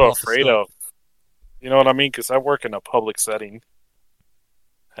I'm a little afraid of. You know what I mean? Because I work in a public setting,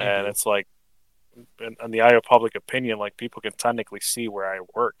 and it's like, in the eye of public opinion, like people can technically see where I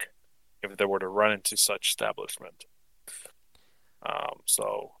work if they were to run into such establishment.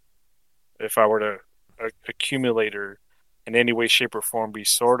 So, if I were to accumulate or in any way, shape, or form be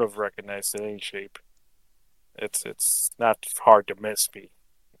sort of recognized in any shape, it's not hard to miss me.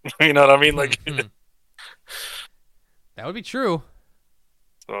 You know what I mean? Like that would be true.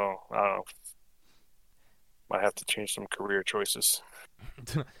 So I don't know. Might have to change some career choices.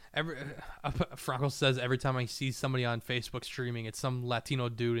 Franco says every time I see somebody on Facebook streaming, it's some Latino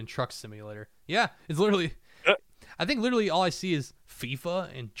dude in Truck Simulator. Yeah, it's literally. I think literally all I see is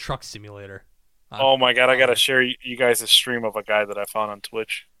FIFA and Truck Simulator. Oh my god, I gotta share you guys a stream of a guy that I found on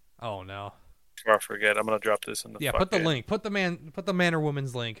Twitch. Oh no. Before I forget, I'm gonna drop this in the put the link. Put the man or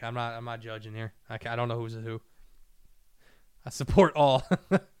woman's link. I'm not judging here. I don't know who's who. I support all.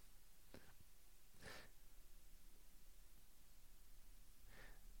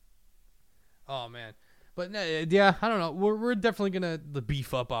 Oh man, but yeah, I don't know. We're definitely gonna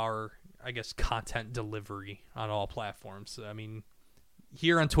beef up our, I guess, content delivery on all platforms. I mean,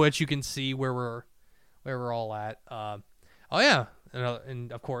 here on Twitch you can see where we're all at. Oh yeah,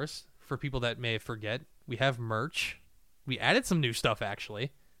 and of course, for people that may forget, we have merch. We added some new stuff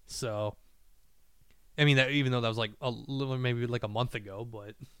actually. So, I mean, that even though that was like maybe like a month ago,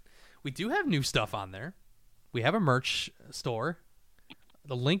 but we do have new stuff on there. We have a merch store.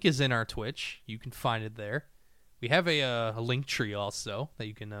 The link is in our Twitch. You can find it there. We have a link tree also that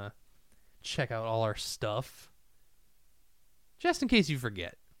you can check out all our stuff. Just in case you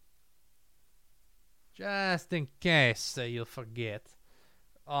forget. Just in case you'll forget.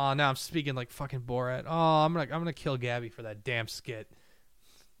 Oh, now I'm speaking like fucking Borat. Oh, I'm gonna kill Gabby for that damn skit.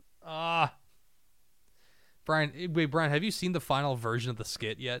 Brian, have you seen the final version of the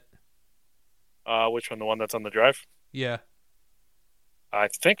skit yet? Which one? The one that's on the drive? Yeah. I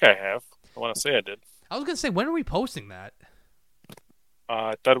think I have. I want to say I did. I was gonna say, when are we posting that?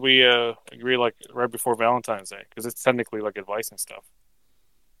 I thought we agree like right before Valentine's Day, because it's technically like advice and stuff.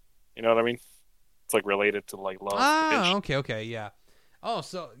 You know what I mean? It's like related to like love. Okay, yeah. Oh,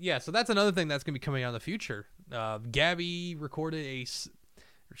 so that's another thing that's gonna be coming out in the future. Gabby recorded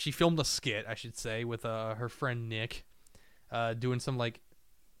she filmed a skit, I should say, with her friend Nick, doing some like,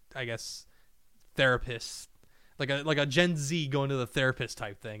 I guess, therapist, like a Gen Z going to the therapist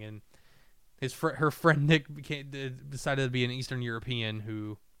type thing, and her friend Nick decided to be an Eastern European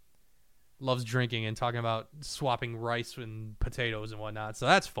who loves drinking and talking about swapping rice and potatoes and whatnot. So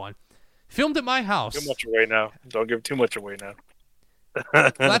that's fun. Filmed at my house. Too much away now. Don't give too much away now.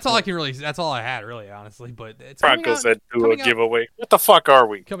 Well, that's all I can really. That's all I had, really, honestly. But it's Broncos said do a giveaway. What the fuck are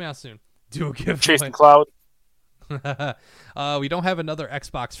we? Coming out soon. Do a giveaway. Chasing Cloud. We don't have another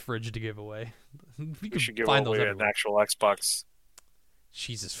Xbox fridge to give away. We should give away an actual Xbox.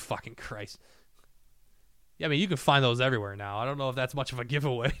 Jesus fucking Christ. Yeah, I mean, you can find those everywhere now. I don't know if that's much of a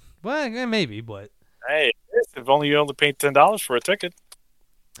giveaway. Well, maybe, but... Hey, if only you only paid $10 for a ticket.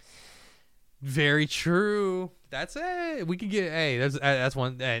 Very true. That's it. We could get... Hey, that's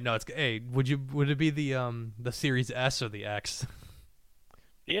one... Hey, no, it's... Hey, would it be the Series S or the X?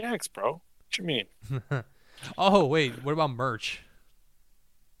 The X, bro. What you mean? Oh, wait. What about merch?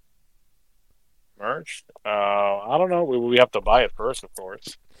 Merch? I don't know. We have to buy it first, of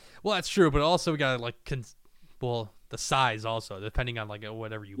course. Well, that's true, but also we gotta like... the size also, depending on like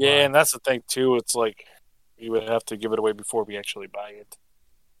whatever you buy. Yeah, and that's the thing too. It's like we would have to give it away before we actually buy it.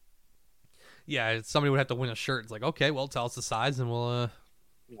 Yeah, somebody would have to win a shirt. It's like, okay, well, tell us the size, and we'll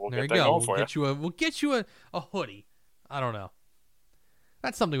there you get go. We'll get you a hoodie. I don't know.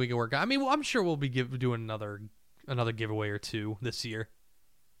 That's something we can work on. I mean, I'm sure we'll be doing another giveaway or two this year.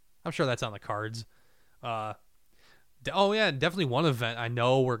 I'm sure that's on the cards. Oh, yeah, definitely one event I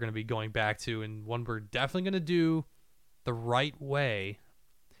know we're going to be going back to, and one we're definitely going to do the right way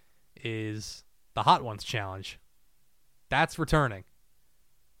is the Hot Ones Challenge. That's returning.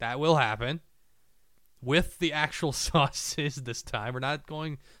 That will happen with the actual sauces this time. We're not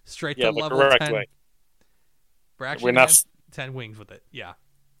going straight to level 10. Way. We're actually going to have 10 wings with it. Yeah.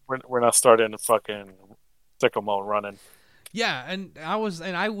 We're not starting the fucking sicko mode running. Yeah, and I was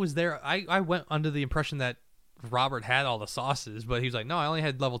there. I went under the impression that Robert had all the sauces, but he was like, no, I only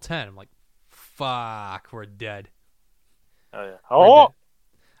had level 10. I'm like, fuck, we're dead. Oh, yeah.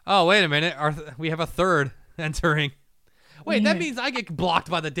 Oh, wait a minute. We have a third entering. Wait, that means I get blocked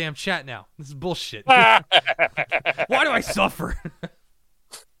by the damn chat now. This is bullshit. Why do I suffer?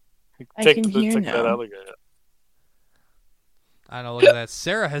 I can hear now. I know, look at that.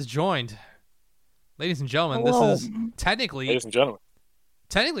 Sarah has joined. Ladies and gentlemen, Hello. This is technically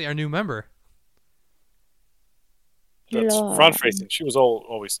our new member. That's front-facing. She was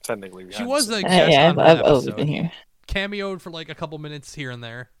always technically behind. She was a guest yeah, on I've one always episode. been here. Cameoed for like a couple minutes here and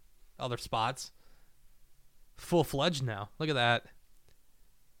there. Other spots. Full-fledged now. Look at that.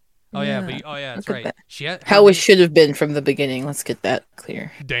 Oh, yeah. That's right. That. How it should have been from the beginning. Let's get that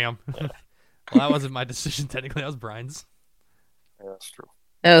clear. Damn. Well, that wasn't my decision, technically. That was Brian's. Yeah, that's true.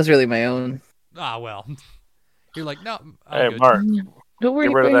 That was really my own. Ah, well. You're like, no. Hey, good. Mark. Don't worry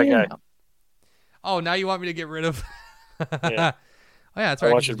get rid of that guy. Oh, now you want me to get rid of... Yeah. Oh, yeah, that's right.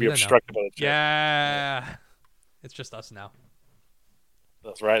 I want you to be obstructed by the chat. Yeah. It's just us now.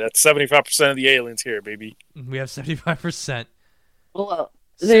 That's right. That's 75% of the aliens here, baby. We have 75%. Well,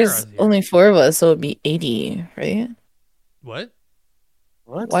 there's only 4 of us, so it'd be 80, right? What?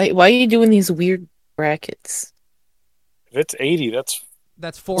 Why are you doing these weird brackets? If it's 80,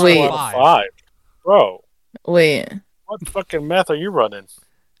 that's 4 out of 5. Bro. Wait. What fucking math are you running?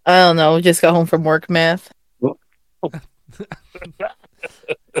 I don't know. Just got home from work math.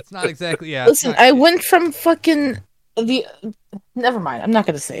 It's not exactly. Yeah. it's Listen, not- I went from fucking the. Never mind. I'm not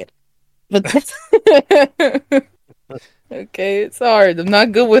gonna say it. But okay, it's hard. I'm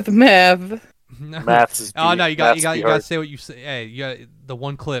not good with math. Maths is. Oh no, you got maths to be hard. say what you say. Hey, you got the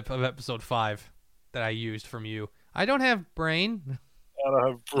one clip of episode 5 that I used from you. I don't have brain. I don't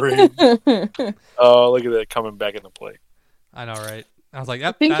have brain. Oh, look at that coming back into play. I know, right? I was like,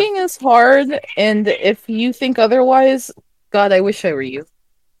 yep, Thinking is hard, and if you think otherwise, God, I wish I were you.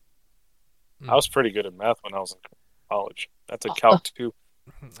 I was pretty good at math when I was in college. That's a calc too.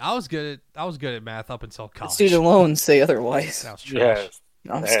 I was good at math up until college. Student loans say otherwise. That was trash. Yeah.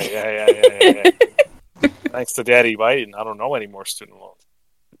 No, I'm just kidding. Yeah. Thanks to Daddy Biden, I don't know any more student loans.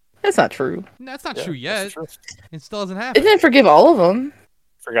 That's not true. That's not Yeah, true yet. that's true. It still doesn't It happen. didn't forgive all of them.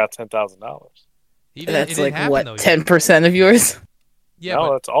 Forgot $10,000. That's like happen, what, though, yet. 10% of yours? Yeah, No,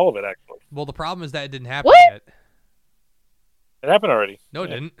 but that's all of it actually. well, the problem is that it didn't happen What? yet. It happened already. No, it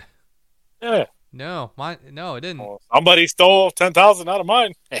Yeah. didn't. Yeah. No, it didn't. Well, somebody stole $10,000 out of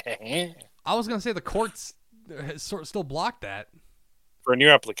mine. I was gonna say the courts still blocked that. For new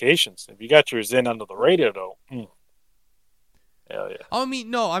applications. If you got yours in under the radio, though. Hell yeah. I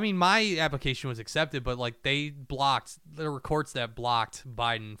mean, my application was accepted, but like there were courts that blocked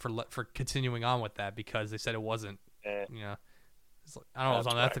Biden for continuing on with that because they said it wasn't. Yeah. You know, it's like, I don't know if it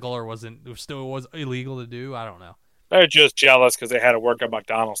was That's unethical or was illegal to do. I don't know. They're just jealous because they had to work at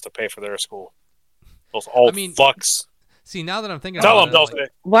McDonald's to pay for their school. Those old fucks. See, now that I'm thinking Tell about them, it, Dulce.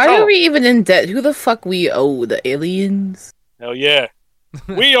 Why Tell are 'em. we even in debt? Who the fuck we owe? The aliens? Hell yeah.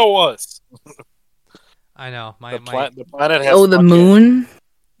 We owe us. I know The planet has Oh, the fucking- moon?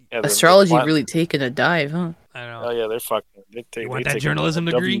 Yeah, the Astrology planet- really taking a dive, huh? I know. Oh yeah, they're fucking. You want that journalism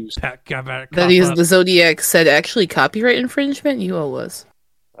degree? That is the Zodiac said actually copyright infringement? You owe us.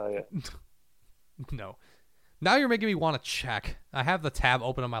 Oh yeah. No. Now you're making me want to check. I have the tab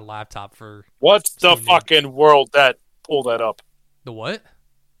open on my laptop for What's the Soon, yeah. fucking world that pull that up? the what?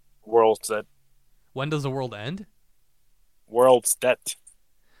 World's that. When does the world end? World's debt.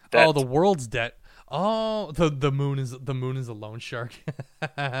 Oh, the world's debt. Oh, the moon is a loan shark.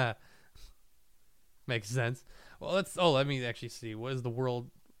 Makes sense. Well, let me actually see. What is the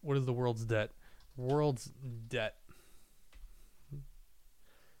world's debt? World's debt.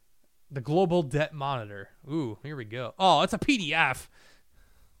 The Global Debt Monitor. Ooh, here we go. Oh, it's a PDF.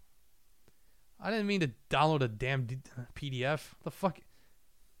 I didn't mean to download a damn PDF. The fuck?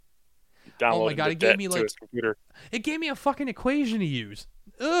 Downloaded Oh my God, the it gave debt me, to like- his computer. It gave me a fucking equation to use.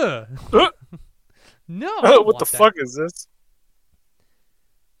 Ugh. No. I don't What the want that. fuck is this?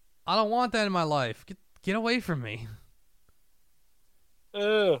 I don't want that in my life. Get away from me.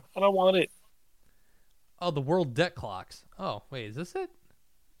 I don't want it. Oh, the world debt clocks. Oh, wait, is this it?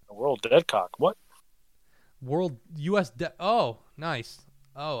 The world dead cock. What? World U.S. debt. Oh, nice.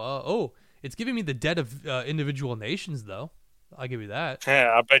 Oh, it's giving me the debt of individual nations, though. I'll give you that.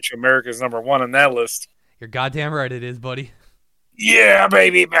 Yeah, I bet you America's number one on that list. You're goddamn right it is, buddy. Yeah,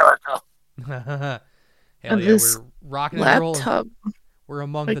 baby, America. Hell yeah, This we're rocking and rolling. Laptop. We're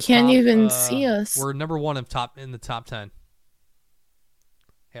among I the can't top, even see us. We're number one in the top 10.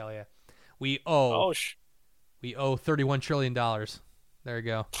 Hell yeah. We owe $31 trillion. There you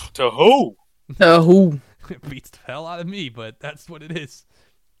go. To who? Who? It beats the hell out of me, but that's what it is.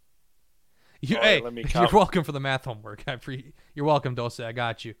 All right, Hey, let me you're count. welcome for the math homework. You're welcome, Dulce. I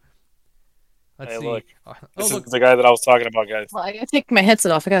got you. Let's Hey, see. look. Oh, This look. is the guy that I was talking about, guys. Well, I gotta take my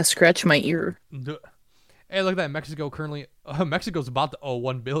headset off. I gotta scratch my ear. Hey, look at that. Mexico's about to owe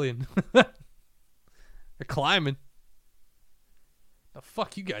 $1 billion. They're climbing. The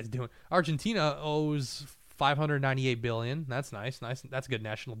fuck you guys doing? Argentina owes $598 billion. That's nice. That's good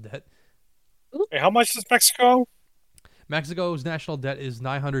national debt. Hey, how much is Mexico? Mexico's national debt is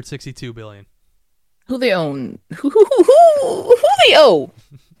 $962 billion. Who they own? Who they owe?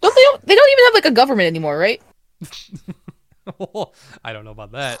 They don't even have like a government anymore, right? I don't know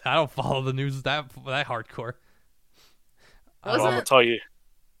about that. I don't follow the news that hardcore. Well, I'm gonna tell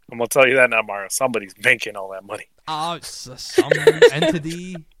you that now, Mario. Somebody's banking all that money. Some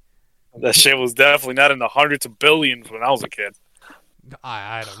entity. That shit was definitely not in the hundreds of billions when I was a kid.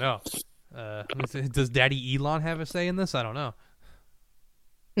 I don't know. Does Daddy Elon have a say in this? I don't know.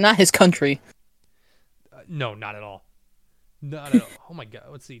 Not his country. No, not at all. Not at all. Oh my god.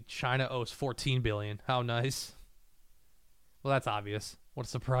 Let's see. China owes $14 billion. How nice. Well, that's obvious. What a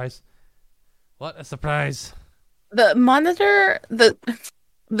surprise. What a surprise. The monitor,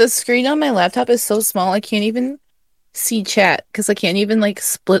 the screen on my laptop is so small I can't even see chat because I can't even like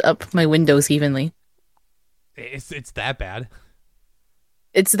split up my windows evenly. It's that bad.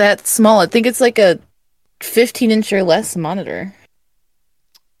 It's that small. I think it's like a 15-inch or less monitor.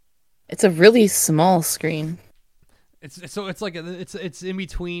 It's a really small screen. It's like it's in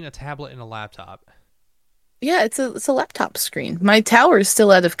between a tablet and a laptop. Yeah, it's a laptop screen. My tower is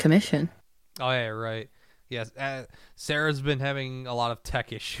still out of commission. Oh yeah, right. Yes, Sarah's been having a lot of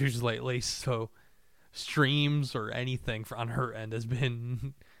tech issues lately, so streams or anything on her end has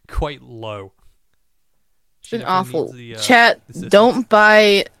been quite low. It's She been definitely awful. needs the, Chat, assistance. don't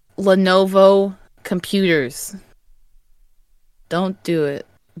buy Lenovo computers. Don't do it.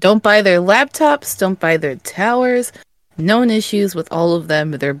 Don't buy their laptops. Don't buy their towers. Known issues with all of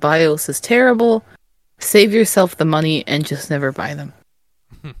them. Their BIOS is terrible. Save yourself the money and just never buy them.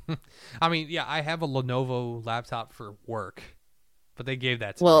 I mean, yeah, I have a Lenovo laptop for work, but they gave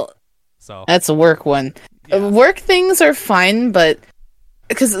that to me. Well, So that's a work one. yeah. Work things are fine, but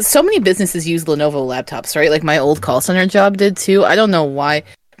because so many businesses use Lenovo laptops, right? Like my old call center job did too. I don't know why.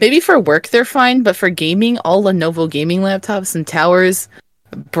 Maybe for work they're fine, but for gaming, all Lenovo gaming laptops and towers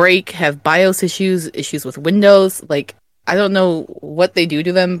break, have BIOS issues, issues with Windows. Like, I don't know what they do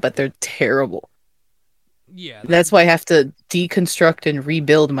to them, but they're terrible. Yeah, That's why I have to deconstruct and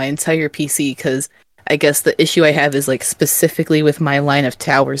rebuild my entire PC, because I guess the issue I have is like specifically with my line of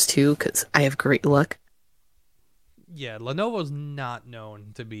towers too, because I have great luck. yeah, Lenovo's not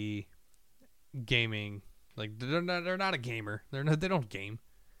known to be gaming. Like they're not a gamer. They don't game.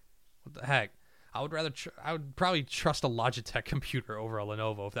 What the heck? I would probably trust a Logitech computer over a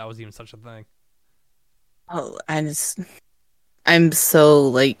Lenovo if that was even such a thing. Oh, I'm so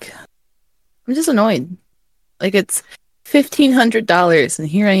like, I'm just annoyed. Like it's $1,500, and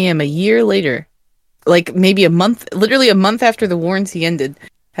here I am a year later, like maybe a month, literally a month after the warranty ended,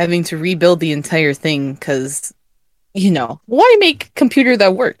 having to rebuild the entire thing because, why make a computer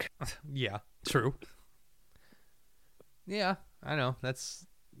that work? Yeah, true. Yeah, I know.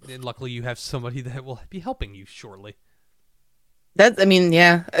 Luckily you have somebody that will be helping you shortly.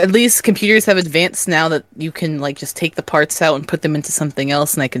 Yeah, at least computers have advanced now that you can like just take the parts out and put them into something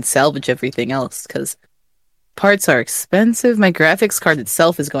else, and I can salvage everything else because parts are expensive. My graphics card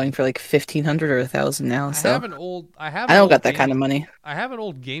itself is going for like $1,500 or $1,000 now. So I don't got that kind of money. I have an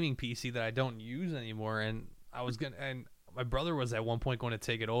old gaming PC that I don't use anymore, and my brother was at one point going to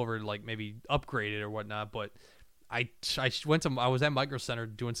take it over, like maybe upgrade it or whatnot, but I was at Micro Center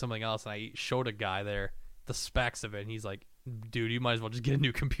doing something else, and I showed a guy there the specs of it, and he's like, "Dude, you might as well just get a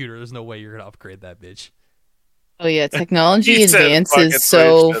new computer. There's no way you're gonna upgrade that bitch." Oh yeah, technology He said fucking advances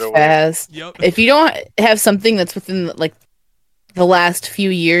so switched it away. fast. Yep. If you don't have something that's within like the last few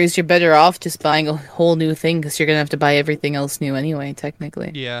years, you're better off just buying a whole new thing because you're gonna have to buy everything else new anyway.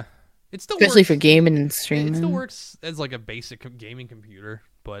 Technically, Yeah, it still especially works. for gaming and It streaming. still works as like a basic gaming computer,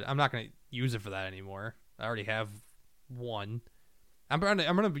 but I'm not gonna use it for that anymore. I already have one. I'm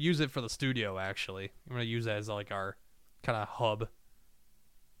gonna use it for the studio. Actually, I'm gonna use it as like our kind of hub.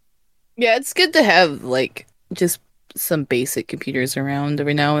 Yeah, it's good to have like just some basic computers around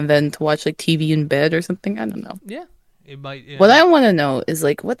every now and then to watch like TV in bed or something. I don't know. Yeah, it might. Yeah. What I want to know is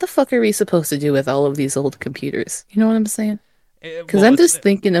like, what the fuck are we supposed to do with all of these old computers? You know what I'm saying? Because I'm just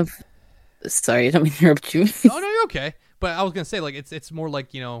thinking of. Sorry, I don't mean to interrupt you. Oh no, you're okay. But I was gonna say like it's more like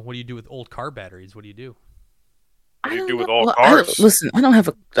what do you do with old car batteries? What do you do? What do you I do don't with know. all Well, cars? listen, I don't have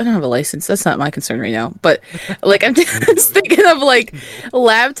a license. That's not my concern right now. But like, I'm just thinking of like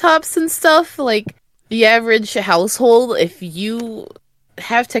laptops and stuff. Like the average household, if you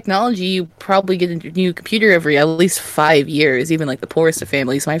have technology, you probably get a new computer every at least 5 years. Even like the poorest of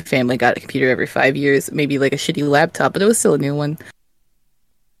families, my family got a computer every 5 years. Maybe like a shitty laptop, but it was still a new one.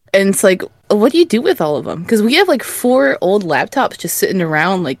 And it's like, what do you do with all of them? Because we have like 4 old laptops just sitting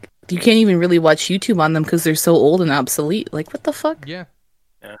around. Like, you can't even really watch YouTube on them because they're so old and obsolete. Like, what the fuck? Yeah.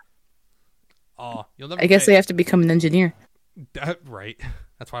 Yeah. Oh, you'll never. I guess they have to become an engineer. Right.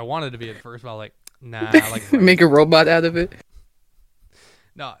 That's why I wanted to be at first, but I was like, nah. I like Make a robot out of it.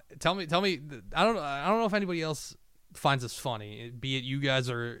 No, tell me. I don't know if anybody else finds this funny. Be it you guys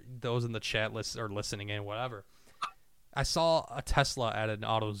or those in the chat list or listening in, whatever. I saw a Tesla at an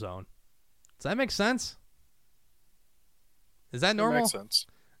AutoZone. Does that make sense? Is that That normal? makes sense.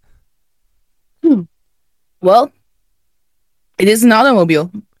 Well, it is an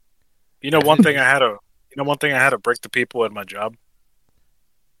automobile. One thing I had to break to people at my job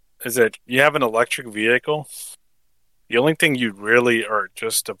is that you have an electric vehicle. The only thing you really are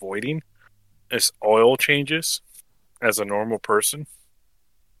just avoiding is oil changes as a normal person.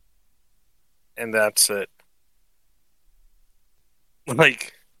 And that's it.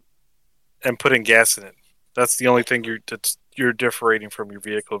 Like, and putting gas in it. That's the only thing you're differentiating from your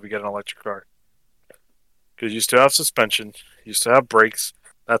vehicle if you get an electric car. Because you still have suspension, you still have brakes.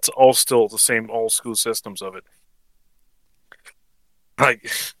 That's all still the same old school systems of it. Like,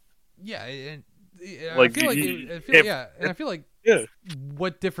 Yeah, and Like, I feel like yeah.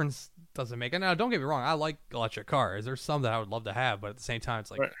 what difference does it make? And now, don't get me wrong, I like electric cars. There's some that I would love to have, but at the same time,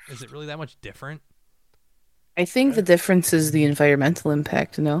 it's like, Right. is it really that much different? I think the difference is the environmental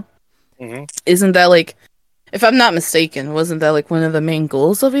impact, no? hmm Isn't that like, if I'm not mistaken, wasn't that like one of the main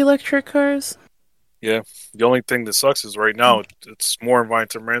goals of electric cars? The only thing that sucks is right now it's more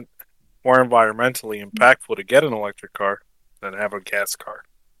environmentally impactful to get an electric car than have a gas car.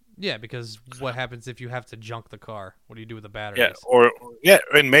 Yeah, because what happens if you have to junk the car? What do you do with the batteries? Yeah,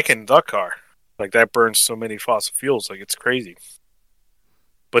 and making the car like that burns so many fossil fuels, like it's crazy.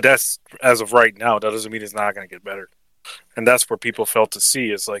 But that's as of right now. That doesn't mean it's not going to get better, and that's where people fail to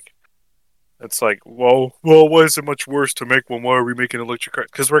see. It's like, well, why is it much worse to make one? Why are we making electric cars?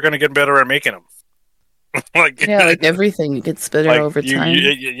 Because we're going to get better at making them. Like Yeah, like everything gets better like over time.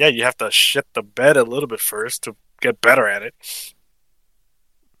 you have to shit the bed a little bit first to get better at it.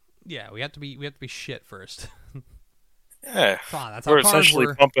 Yeah, we have to be shit first. Yeah, Come on, that's how we're cars essentially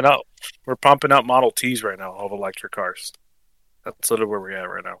were. pumping out Model Ts right now of electric cars. That's literally where we're at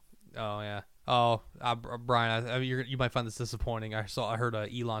right now. Oh yeah. Oh, Brian, you might find this disappointing. I heard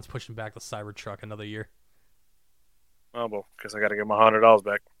Elon's pushing back the Cybertruck another year. Oh well, because I got to get my $100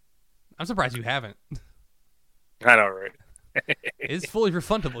 back. I'm surprised you haven't. I know, right? It's fully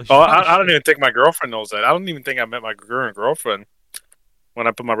refundable. You Oh, should probably I don't even think my girlfriend knows that. I don't even think I met my current girlfriend when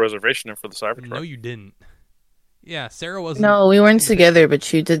I put my reservation in for the Cybertruck. No, you didn't. Yeah, Sarah wasn't. No, we weren't together,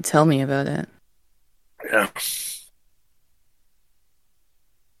 but you did tell me about it. Yeah.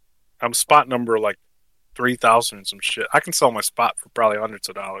 I'm spot number like 3,000 and some shit. I can sell my spot for probably hundreds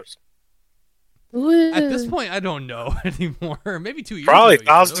of dollars. At this point, I don't know anymore. Maybe 2 years Probably ago, you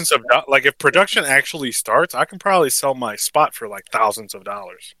thousands of dollars. Like if production actually starts, I can probably sell my spot for like thousands of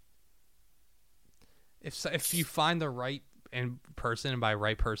dollars. if you find the right person, and by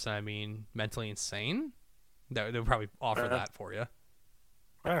right person I mean mentally insane, they'll probably offer that for you.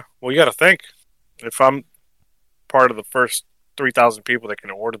 Yeah. Well, you got to think. If I'm part of the first 3,000 people that can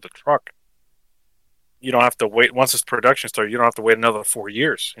order the truck, you don't have to wait. Once this production starts, you don't have to wait another 4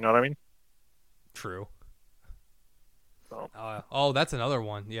 years. You know what I mean? True. So. Oh, that's another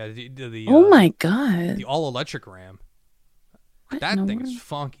one. Yeah. The Oh my god. the all electric Ram. What That in the thing world? is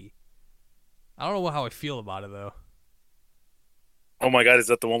funky. I don't know how I feel about it though. Oh my God, is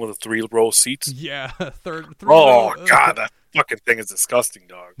that the one with the 3-row seats? Yeah, three Oh row, God, that fucking thing is disgusting,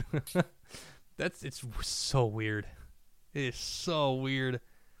 dog. it's so weird. It is so weird.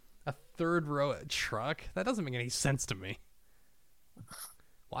 A third row truck? That doesn't make any sense to me.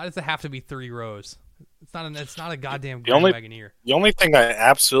 Why does it have to be 3 rows? It's not a goddamn Grand Wagoneer. The only thing I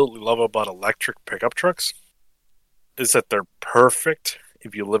absolutely love about electric pickup trucks is that they're perfect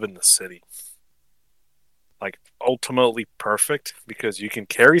if you live in the city. Like, ultimately perfect because you can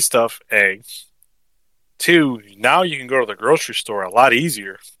carry stuff, A. 2, now you can go to the grocery store a lot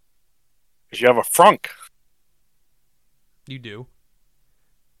easier because you have a frunk. You do.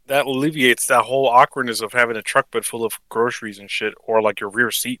 That alleviates that whole awkwardness of having a truck bed full of groceries and shit, or like your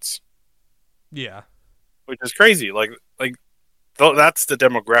rear seats, Yeah. which is crazy. That's the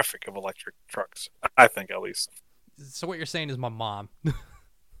demographic of electric trucks, I think, at least. So what you're saying is my mom.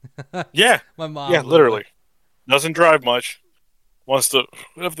 Yeah, My mom. yeah, literally. Doesn't drive much. Wants to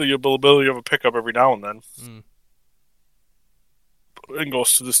have the ability of a pickup every now and then, and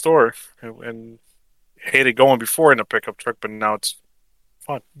goes to the store and hated going before in a pickup truck, but now it's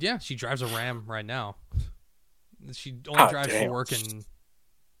fun. Yeah, she drives a Ram right now. She only God drives damn. for work and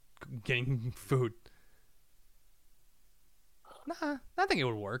getting food. Nah, I think it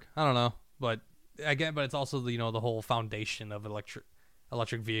would work. I don't know, but again, it's also the whole foundation of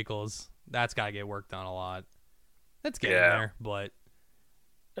electric vehicles. That's got to get worked on a lot. It's getting there, but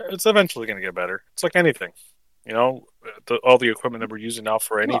It's eventually going to get better. It's like anything, all the equipment that we're using now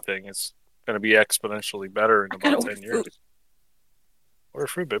for anything is going to be exponentially better in about 10 years. Order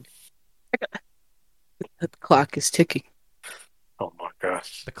fruit, babe. The clock is ticking. Oh my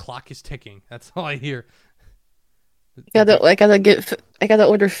gosh. the clock is ticking. That's all I hear. I gotta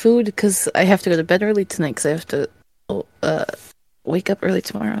order food because I have to go to bed early tonight because I have to wake up early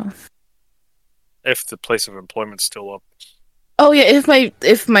tomorrow. If the place of employment's still up. Oh yeah,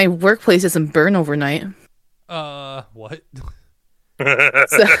 if my workplace doesn't burn overnight. What?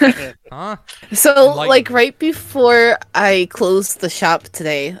 So, Huh? so Enlighten like me. right before I closed the shop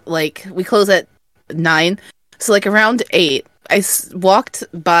today, like we close at 9, so like around 8, I walked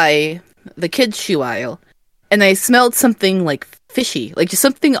by the kids' shoe aisle, and I smelled something like fishy, like just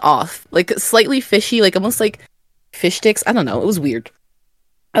something off, like slightly fishy, like almost like fish sticks. I don't know. It was weird.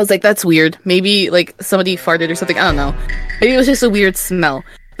 I was like, that's weird. Maybe like somebody farted or something. I don't know. Maybe it was just a weird smell.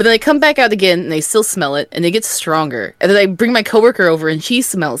 But then I come back out again and I still smell it and it gets stronger. And then I bring my coworker over and she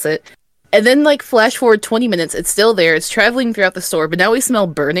smells it. And then like flash forward 20 minutes, it's still there. It's traveling throughout the store, but now we smell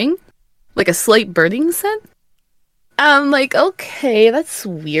burning. Like a slight burning scent. I'm like, okay, that's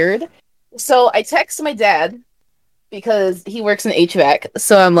weird. So I text my dad because he works in HVAC.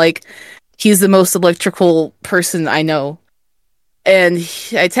 So I'm like, he's the most electrical person I know. And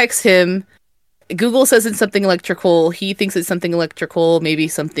I text him. Google says it's something electrical. He thinks it's something electrical. Maybe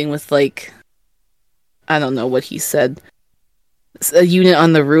something with like, I don't know what he said. A unit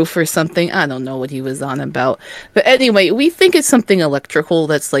on the roof or something. I don't know what he was on about. But anyway, we think it's something electrical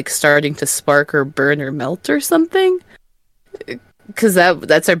that's like starting to spark or burn or melt or something. Because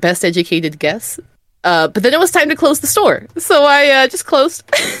that's our best educated guess. But then it was time to close the store. So I just closed.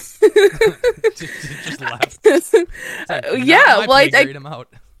 just left. Yeah, well, I'm out.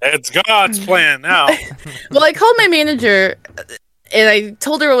 It's God's plan now. Well, I called my manager and I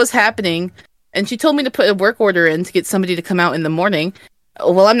told her what was happening. And she told me to put a work order in to get somebody to come out in the morning.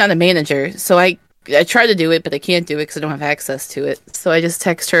 Well, I'm not a manager, so I try to do it, but I can't do it because I don't have access to it. So I just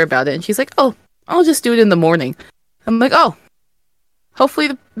text her about it, and she's like, oh, I'll just do it in the morning. I'm like, oh, hopefully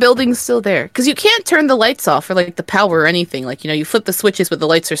the building's still there. Because you can't turn the lights off or, like, the power or anything. Like, you know, you flip the switches, but the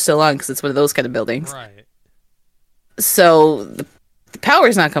lights are still on because it's one of those kind of buildings. Right. So the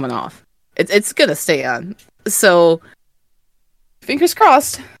power's not coming off. It's going to stay on. So, fingers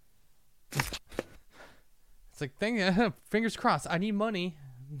crossed. It's like, fingers crossed. I need money.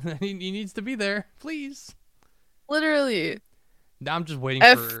 He needs to be there, please. Literally. Now I'm just waiting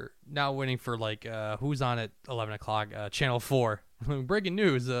for like who's on at 11 o'clock? Channel 4. Breaking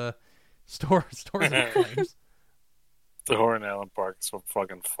news. Stores in flames. The Horn Allen Park is on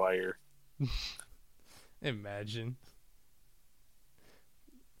fucking fire. Imagine.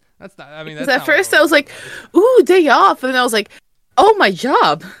 That's not. I mean, Because that's at first I was like, "Ooh, day off," and then I was like, "Oh, my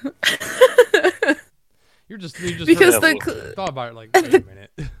job." You just because thought about it like, wait a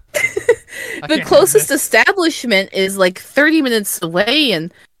minute. The closest establishment is like 30 minutes away,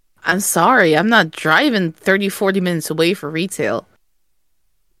 and I'm sorry, I'm not driving 30, 40 minutes away for retail.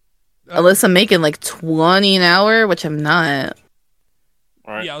 Unless I'm making like 20 an hour, which I'm not.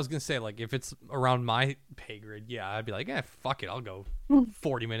 Right. Yeah, I was gonna say, like, if it's around my pay grade, yeah, I'd be like, fuck it, I'll go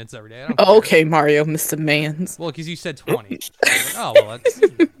 40 minutes every day. I don't care. Okay, Mario, Mr. Mans. Well, because you said 20. Like, oh, well, that's...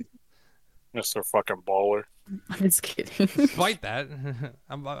 Mr. fucking baller. I'm just kidding. Despite that,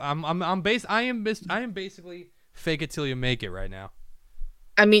 I am basically fake it till you make it right now.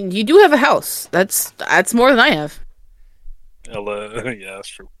 I mean, you do have a house. That's more than I have. Yeah, that's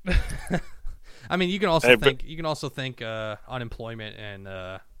true. I mean, you can also thank unemployment and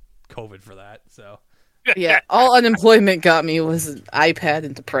COVID for that. So yeah, all unemployment got me was an iPad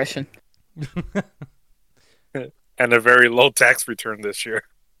and depression. And a very low tax return this year.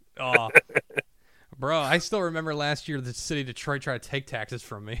 Oh, bro, I still remember last year the city of Detroit tried to take taxes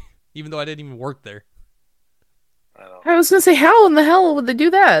from me, even though I didn't even work there. I was gonna say, how in the hell would they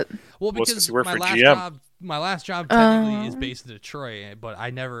do that? Well, because you work my for last GM. my last job technically is based in Detroit, but I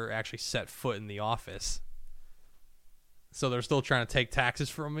never actually set foot in the office. So they're still trying to take taxes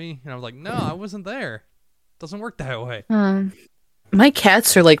from me, and I was like, no, I wasn't there. Doesn't work that way. My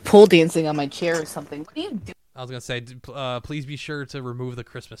cats are like pole dancing on my chair or something. What do you do? I was gonna say, please be sure to remove the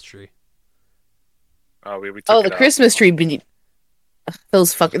Christmas tree. We took Oh, it the out. Christmas tree.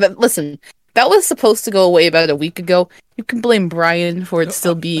 Those fuckers. Listen, that was supposed to go away about a week ago. You can blame Brian for it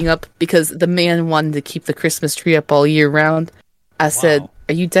still being up because the man wanted to keep the Christmas tree up all year round. I said,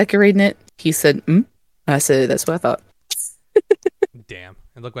 "Are you decorating it?" He said, "Hmm." I said, "That's what I thought." Damn!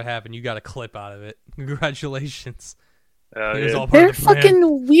 And look what happened. You got a clip out of it. Congratulations. It was Yeah. all part They're of the plan.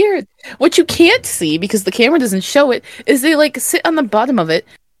 fucking weird. What you can't see because the camera doesn't show it is they like sit on the bottom of it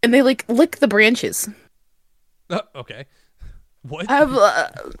and they like lick the branches. Okay. What? I've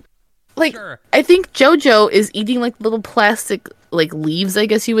like Sure. I think JoJo is eating like little plastic like leaves, I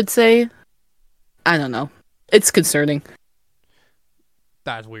guess you would say. I don't know. It's concerning.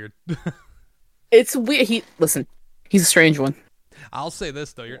 That's weird. It's weird. He's a strange one. I'll say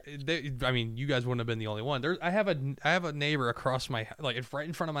this though. I mean, you guys wouldn't have been the only one. I have a neighbor across my right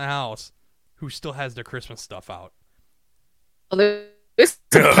in front of my house who still has their Christmas stuff out. Well, there's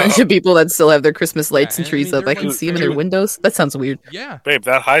a bunch of people that still have their Christmas lights and and I trees mean, up. they're I can like- see them in their windows. That sounds weird. Yeah. Babe,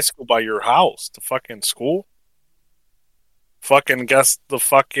 that high school by your house, the fucking school? Fucking guess the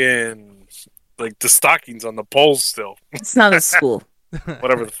fucking, like, the stockings on the poles still. It's not a school.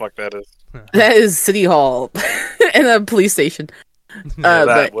 Whatever the fuck that is. That is City Hall and a police station.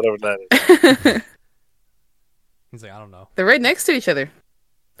 Whatever that is. He's like, I don't know. They're right next to each other.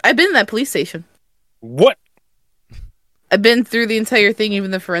 I've been in that police station. What? I've been through the entire thing,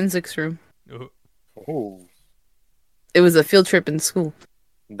 even the forensics room. Ooh, It was a field trip in school.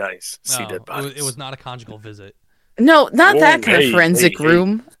 nice. See No, dead bodies. it was not a conjugal visit. No, not that Whoa, kind of hey, forensic hey, hey.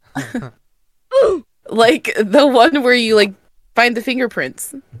 room. Like the one where you like find the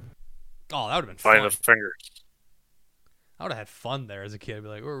fingerprints. Oh, that would have been Find fun. the finger. I would have had fun there as a kid. I'd be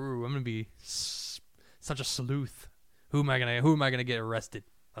like, "Ooh, I'm gonna be such a sleuth. Who am I gonna get arrested?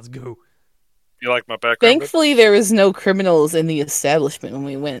 Let's go." You like my background? Thankfully, there was no criminals in the establishment when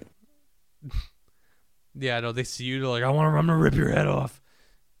we went. Yeah, I know they see you. They're like, I'm gonna rip your head off.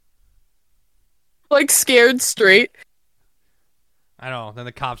 Like scared straight. I know. Then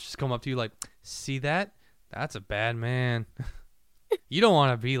the cops just come up to you like, see that? That's a bad man. You don't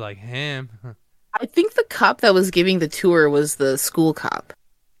want to be like him. I think the cop that was giving the tour was the school cop.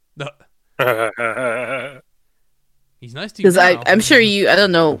 He's nice to you. Because I'm sure you, I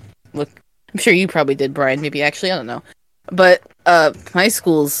don't know. Look, I'm sure you probably did, Brian. Maybe actually, I don't know. But my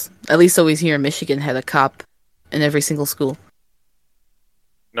schools, at least always here in Michigan, had a cop in every single school.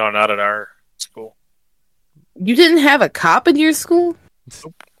 No, not at our school. You didn't have a cop in your school?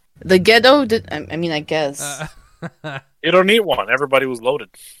 Nope. The ghetto did. I mean, I guess. You don't need one. Everybody was loaded.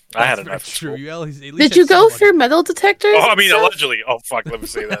 I had That's it very after true. school. You at least Did you had go somebody. through metal detectors? Oh, I and mean, stuff? allegedly. Oh, fuck. Let me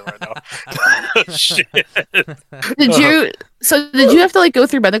say that right now. Shit. Did you? So did you have to like go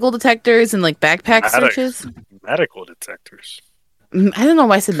through medical detectors and like backpack I had a- searches? Medical detectors. I don't know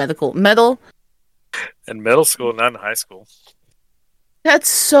why I said medical. Metal. In middle school, not in high school. That's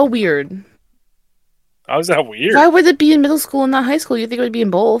so weird. How is that weird? Why would it be in middle school and not high school? You think it would be in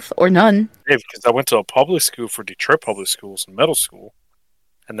both or none? Hey, because I went to a public school for Detroit public schools in middle school.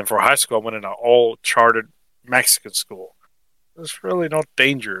 And then for high school, I went in an all chartered Mexican school. There's really no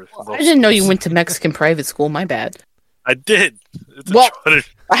danger. in those I didn't know you schools. went to Mexican private school. My bad. I did. It's a Well- chartered-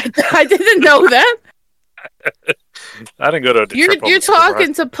 I didn't know that. I didn't go to a Detroit You're public school for high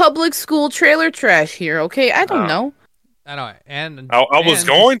talking to public school trailer trash here, okay? I don't Oh. know. I know. And I was and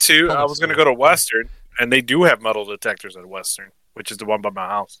going to. public I was going to school. go to Western, and they do have metal detectors at Western, which is the one by my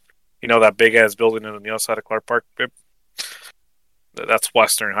house. You know that big ass building on the other side of Clark Park? Babe? That's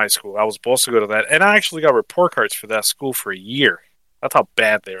Western High School. I was supposed to go to that, and I actually got report cards for that school for a year. That's how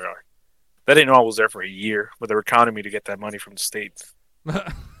bad they are. They didn't know I was there for a year, but they were counting me to get that money from the state.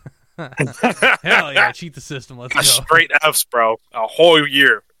 Hell yeah, cheat the system. Let's go. Straight Fs, bro. A whole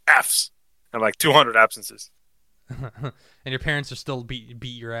year Fs, and like 200 absences. And your parents are still beat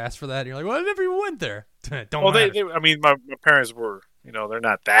your ass for that. And you're like, well, I never even went there. Don't Well, matter. I mean, my parents were, they're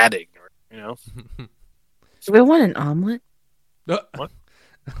not that ignorant, you know. Do we want an omelet? What?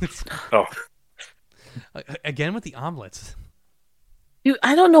 Oh. Again with the omelets. Dude,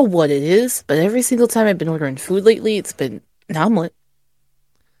 I don't know what it is, but every single time I've been ordering food lately, it's been an omelet.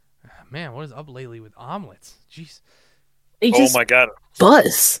 Man, what is up lately with omelets? Jeez. They Oh just my god.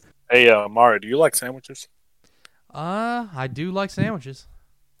 buzz. Hey, Mario, do you like sandwiches? I do like sandwiches.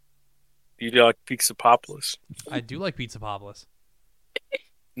 Do you like Pizza Popolis? I do like pizza popless.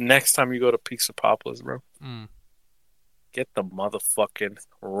 Next time you go to Pizza Popolis, bro, Mm. get the motherfucking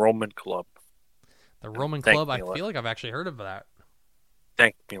Roman Club. The Roman Thank Club, I you, feel like I've actually heard of that.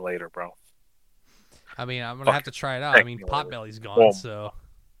 Thank me later, bro. I mean, I'm going to Fuck. have to try it out. I Thank mean, me Potbelly's gone, Boom. so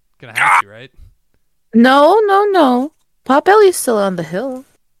going to have to, right? No. Potbelly's still on the hill.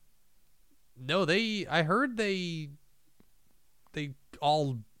 No, I heard they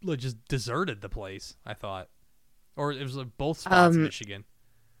all just deserted the place, I thought. Or it was both spots in Michigan.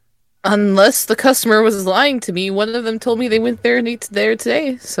 Unless the customer was lying to me. One of them told me they went there and ate there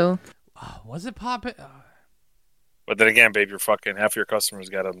today, so... Was it Pop? But then again, babe, half your customers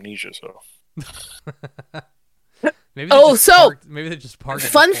got amnesia, so. Maybe maybe they just parked.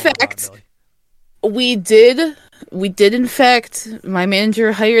 Fun before fact. Potbelly. We did in fact, my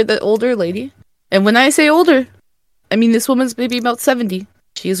manager hired that older lady. And when I say older, I mean this woman's maybe about 70.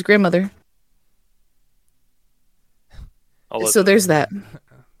 She is a grandmother. So there's that.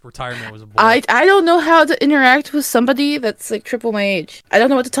 Retirement was a boy. I don't know how to interact with somebody that's like triple my age. I don't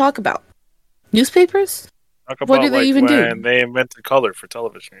know what to talk about. Newspapers? Talk what about, do they like, even do? when they invented color for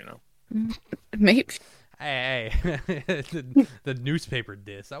television, Maybe. Hey, the newspaper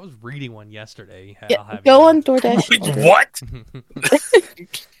diss. I was reading one yesterday. Yeah, go on DoorDash. What?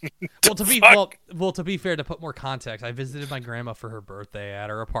 Well, to be fair, to put more context, I visited my grandma for her birthday at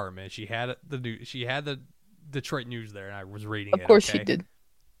her apartment. She had the Detroit News there, and I was reading it. Of course okay? she did.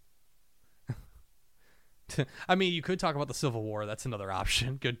 I mean, you could talk about the Civil War. That's another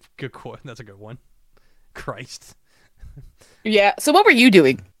option. Good quote. That's a good one. Christ. Yeah. So what were you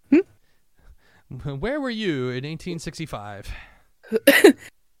doing? Where were you in 1865?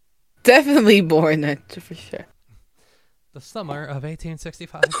 Definitely born for sure. The summer of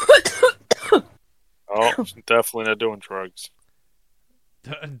 1865. Oh, definitely not doing drugs.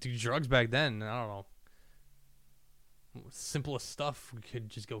 Do drugs back then. I don't know. Simplest stuff could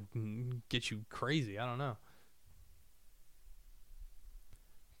just go get you crazy. I don't know.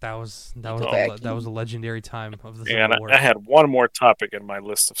 That was a legendary time of the Civil And War. I had one more topic in my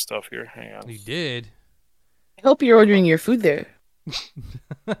list of stuff here. Hang on. You did. I hope you're ordering your food there.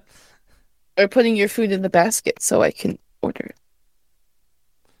 Or putting your food in the basket so I can order it.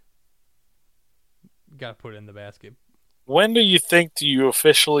 Gotta put it in the basket. When do you you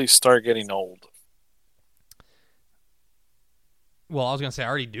officially start getting old? Well, I was gonna say I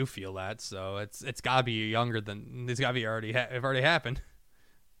already do feel that, so it's gotta be younger than it's gotta be already it already happened.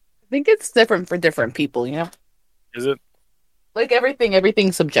 I think it's different for different people, you know? Is it? Like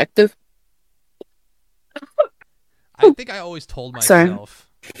everything's subjective. I think I always told Sorry. myself,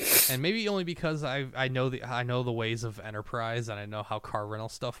 and maybe only because I know the ways of enterprise and I know how car rental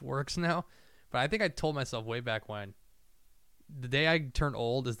stuff works now. But I think I told myself way back when, the day I turn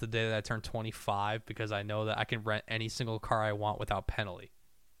old is the day that I turn 25 because I know that I can rent any single car I want without penalty.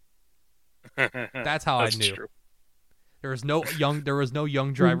 That's how I knew. True. There was no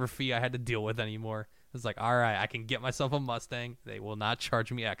young driver fee I had to deal with anymore. It was like, all right, I can get myself a Mustang. They will not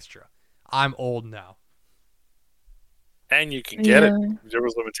charge me extra. I'm old now. And you can get it. There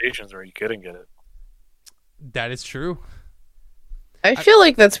was limitations where you couldn't get it. That is true. I feel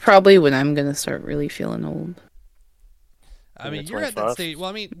like that's probably when I'm gonna start really feeling old. I mean, you're at that stage. Well,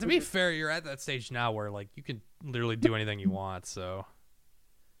 I mean, to be fair, you're at that stage now where like you can literally do anything you want. So,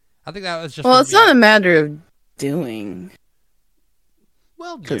 I think that was just. Well, it's not a matter of doing.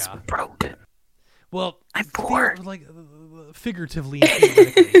 Well, because yeah. I'm broke. Well, I'm poor. Like figuratively, and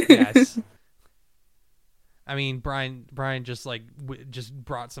theoretically, yes. I mean, Brian just like just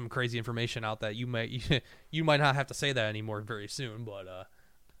brought some crazy information out that you might not have to say that anymore very soon, but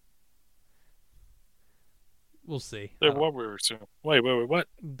we'll see. What we were saying? Wait, what?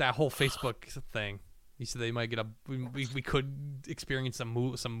 That whole Facebook thing. You said they might get we could experience some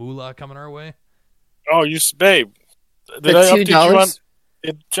moolah coming our way. Oh, babe. Did I update you on?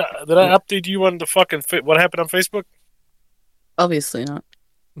 Did I update you on the fucking what happened on Facebook? Obviously not.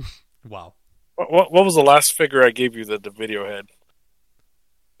 Wow. What was the last figure I gave you that the video had?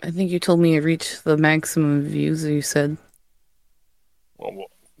 I think you told me it reached the maximum views. You said,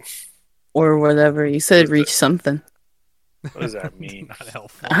 or whatever. You said it reached something. What does that mean? Not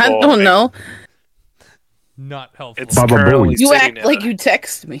helpful. I don't know. Not helpful. It's currently you act at like you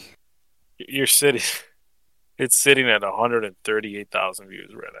text me. You're sitting. It's sitting at 138,000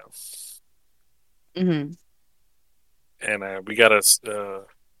 views right now. Mm-hmm. And we got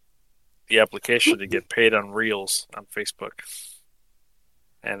the application to get paid on Reels on Facebook.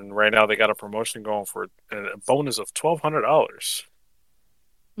 And right now they got a promotion going for a bonus of $1,200.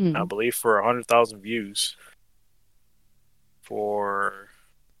 I believe for 100,000 views for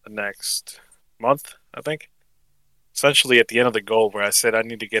the next month, I think. Essentially at the end of the goal where I said I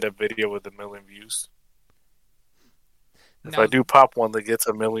need to get a video with 1 million views. If I do pop one that gets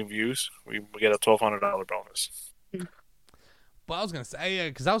 1 million views, we get a $1,200 bonus. Well, I was gonna say,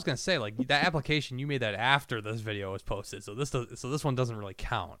 because I was gonna say, like that application you made that after this video was posted, so this one doesn't really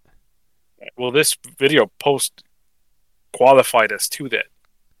count. Well, this video post qualified us to that.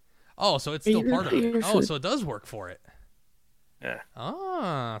 Oh, so it's still part of it. Oh, so it does work for it. Yeah.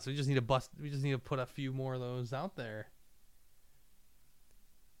 Ah, so we just need to put a few more of those out there.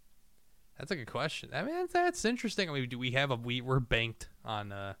 That's a good question. I mean, that's interesting. I mean, we're banked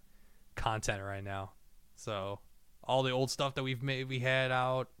on content right now, so. All the old stuff that we had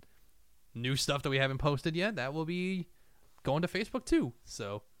out, new stuff that we haven't posted yet, that will be going to Facebook too.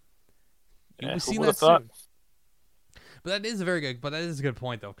 So you'll be seeing that soon. But that is a good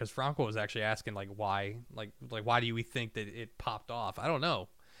point though, because Franco was actually asking like why do we think that it popped off? I don't know.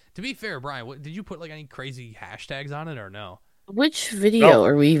 To be fair, Brian, did you put like any crazy hashtags on it or no? Which video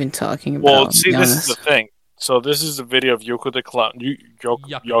are we even talking about? Well, see, this is the thing. So this is a video of Yoko the Clown.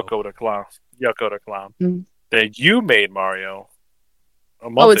 Yoko the Clown. Yoko the Clown. Mm-hmm. That you made, Mario, a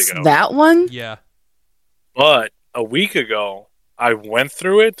month ago. Oh, it's that one? Yeah. But a week ago, I went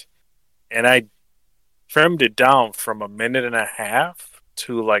through it, and I trimmed it down from 1.5 minutes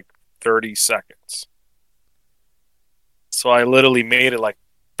to like 30 seconds. So I literally made it like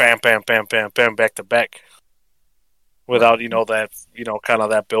bam, bam, bam, bam, bam, back to back. Without, kind of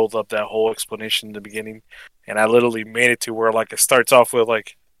that build up, that whole explanation in the beginning. And I literally made it to where like it starts off with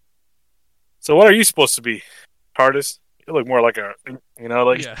like, so what are you supposed to be? Artist? You look more like yeah.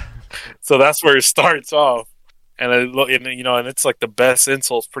 So that's where it starts off, and and it's like the best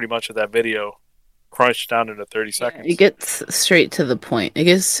insults pretty much of that video, crunched down into 30 seconds. It gets straight to the point. It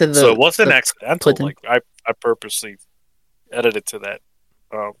gets to the. So it wasn't the accidental. pudding. Like I purposely edited to that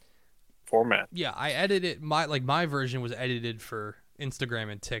format. Yeah, I edited my version was edited for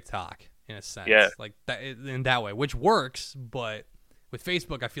Instagram and TikTok in a sense. Yeah. Like that in that way, which works, but with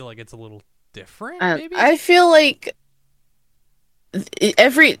Facebook I feel like it's a little different maybe. I feel like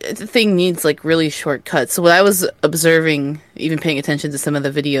everything needs like really short cuts. So what I was observing, even paying attention to some of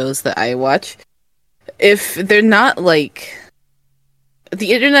the videos that I watch, if they're not like,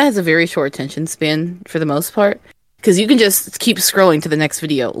 the internet has a very short attention span for the most part, because you can just keep scrolling to the next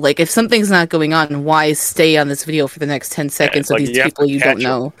video. Like if something's not going on, why stay on this video for the next 10 seconds with like these you have people to you catch don't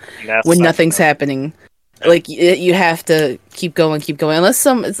know them. when nothing's happening? Like you have to keep going unless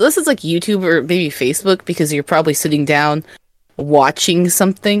it's like YouTube or maybe Facebook, because you're probably sitting down watching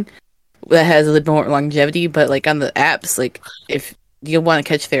something that has a little more longevity. But like on the apps, like if you want to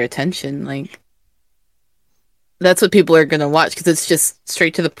catch their attention, like that's what people are gonna watch, because it's just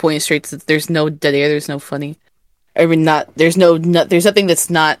straight to the point, there's no dead air, there's no funny. I mean, there's nothing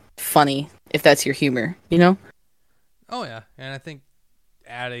that's not funny if that's your humor, you know? Oh yeah, and I think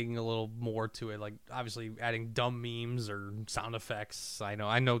adding a little more to it, like obviously adding dumb memes or sound effects. I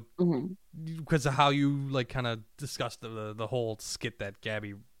know because of how you like kind of discussed the whole skit that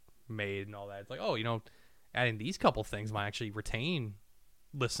Gabby made and all that. It's like, oh, adding these couple things might actually retain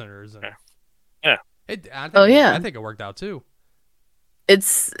listeners. And yeah. I think it worked out too.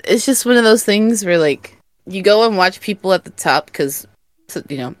 It's just one of those things where like you go and watch people at the top, because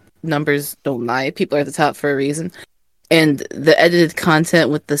numbers don't lie. People are at the top for a reason. And the edited content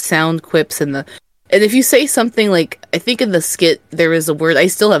with the sound quips and if you say something like, I think in the skit there is a word, I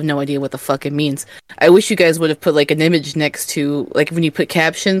still have no idea what the fuck it means. I wish you guys would have put like an image next to, like when you put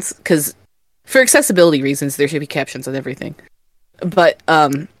captions, because for accessibility reasons there should be captions on everything. But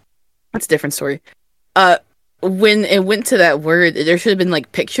that's a different story. When it went to that word, there should have been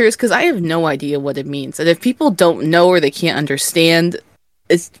like pictures, because I have no idea what it means. And if people don't know or they can't understand,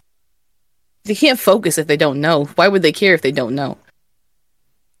 they can't focus if they don't know. Why would they care if they don't know?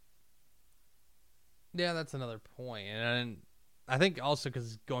 Yeah, that's another point. And I think also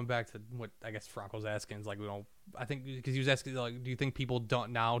because going back to what I guess Frank was asking is like, I think because he was asking like, do you think people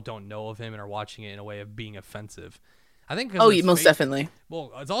don't know of him and are watching it in a way of being offensive? I think. Most definitely.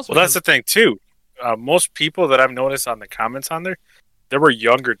 Well, it's also that's the thing too. Most people that I've noticed on the comments on there were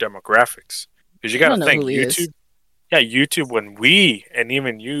younger demographics, because you got to think YouTube. Yeah, YouTube. When we and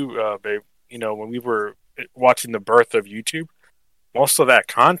even you, babe, when we were watching the birth of YouTube, most of that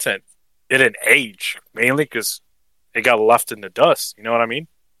content didn't age, mainly because it got left in the dust. You know what I mean?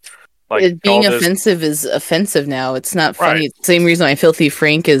 Like being offensive is offensive now. It's not funny. Right. It's the same reason why Filthy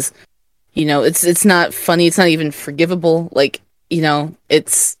Frank is, it's not funny. It's not even forgivable. Like,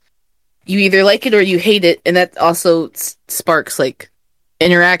 it's, you either like it or you hate it, and that also sparks like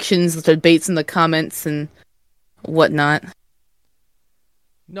interactions, debates in the comments and whatnot.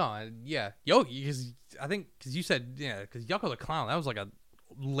 No, yeah, because I think because you said because Yucko the Clown, that was like a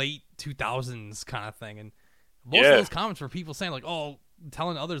late 2000s kind of thing, and most of those comments were people saying like, oh,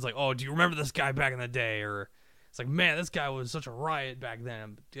 telling others like, oh, do you remember this guy back in the day? Or it's like, man, this guy was such a riot back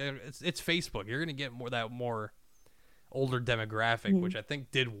then. It's Facebook. You're gonna get more older demographic, which I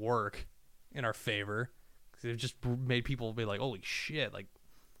think did work in our favor, because it just made people be like, holy shit, like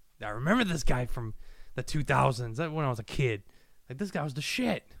I remember this guy from the 2000s when I was a kid. Like, this guy was the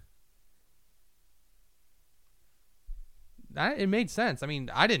shit. It made sense. I mean,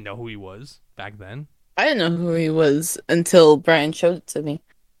 I didn't know who he was back then. I didn't know who he was until Brian showed it to me.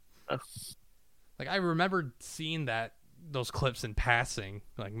 Like, I remember seeing those clips in passing,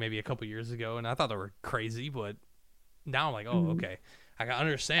 like maybe a couple years ago, and I thought they were crazy, but now I'm like, oh, okay. I can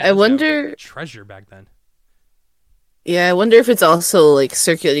understand. I wonder... treasure back then. Yeah, I wonder if it's also, like,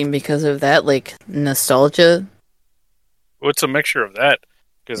 circulating because of that, like, nostalgia. Well, it's a mixture of that.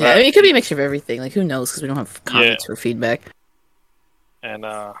 I mean, it could be a mixture of everything. Like, who knows? Because we don't have comments or feedback. And,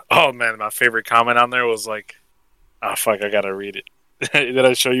 oh, man, my favorite comment on there was like, oh, fuck, I gotta read it. Did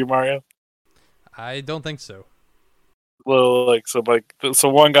I show you, Mario? I don't think so. Well, so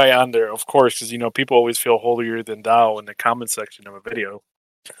one guy on there, of course, because, people always feel holier than thou in the comment section of a video.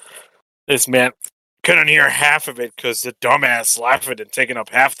 This man couldn't hear half of it because the dumbass laughing and taking up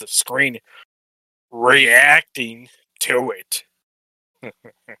half the screen, reacting to it.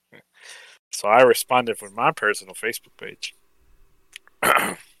 So I responded with my personal Facebook page.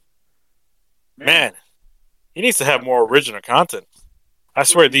 Man, he needs to have more original content. I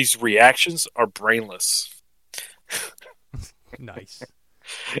swear these reactions are brainless. Nice.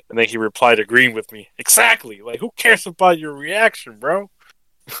 And then he replied agreeing with me. Exactly. Like, who cares about your reaction, bro?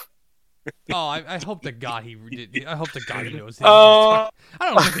 I hope to God he did. I hope to God he knows. Oh.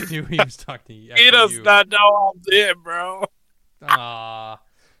 I don't think he knew he was talking to you. He does not know I'm dead, bro.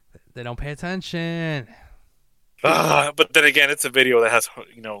 They don't pay attention. But then again, it's a video that has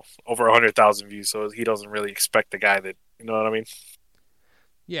over 100,000 views, so he doesn't really expect the guy that you know what I mean.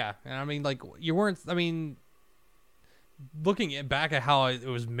 Yeah, and I mean, like you weren't. I mean, looking back at how it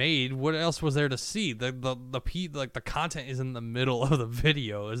was made, what else was there to see? The content is in the middle of the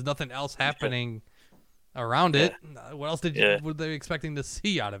video. There's nothing else happening around it. What else were they expecting to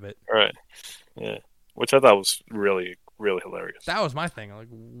see out of it? Right. Yeah. Which I thought was really, really hilarious. That was my thing. Like,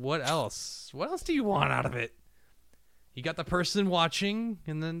 what else? What else do you want out of it? You got the person watching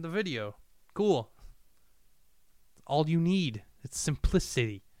and then the video. Cool. All you need. It's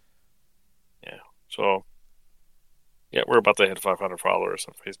simplicity. Yeah. So, yeah, we're about to hit 500 followers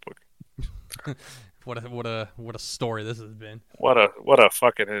on Facebook. What a story this has been. What a day.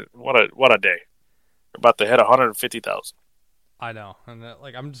 We're about to hit 150,000. I know, and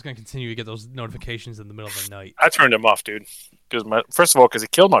I'm just gonna continue to get those notifications in the middle of the night. I turned them off, dude. Because first of all, because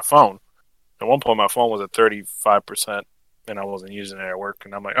it killed my phone. At one point, my phone was at 35%, and I wasn't using it at work.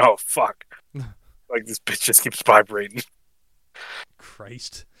 And I'm like, oh fuck, like this bitch just keeps vibrating.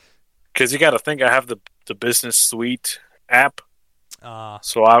 Christ. Because you got to think, I have the Business Suite app,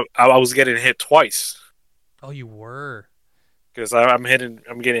 so I was getting hit twice. Oh, you were. Because I'm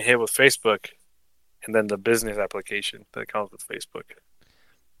getting hit with Facebook, and then the business application that comes with Facebook,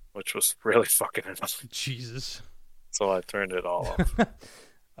 which was really fucking annoying. Jesus. So I turned it all off.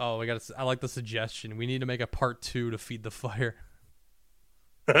 Oh, I like the suggestion. We need to make a part 2 to feed the fire.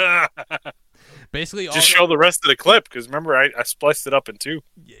 Basically, just show the rest of the clip, because remember, I spliced it up in 2.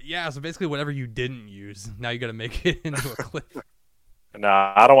 Yeah, so basically, whatever you didn't use, now you got to make it into a clip.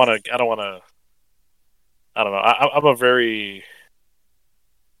 Nah, I don't want to. I don't know. I'm a very,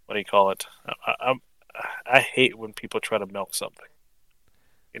 what do you call it? I hate when people try to milk something.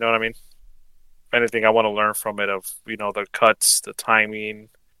 You know what I mean? If anything, I want to learn from it of the cuts, the timing,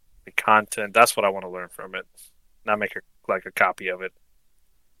 the content. That's what I want to learn from it. Not make a copy of it.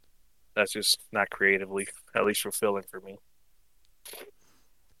 That's just not creatively, at least fulfilling for me.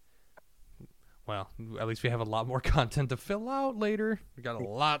 Well, at least we have a lot more content to fill out later. We got a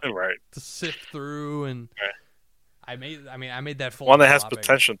lot to sift through, and I made that full one that has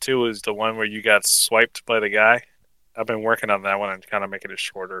potential too is the one where you got swiped by the guy. I've been working on that one and kind of making it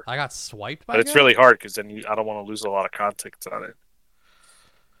shorter. I got swiped by, but it's really hard because then I don't want to lose a lot of context on it.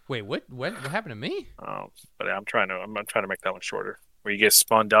 Wait, what happened to me? But I'm trying to make that one shorter, where you get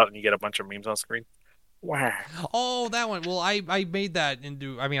spawned out and you get a bunch of memes on screen. Wow. Oh, that one. Well, I made that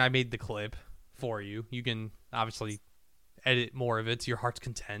into. I mean, I made the clip for you. You can obviously edit more of it to your heart's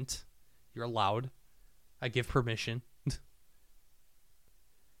content. You're allowed. I give permission.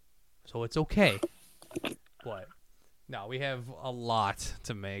 So it's okay. What? No, we have a lot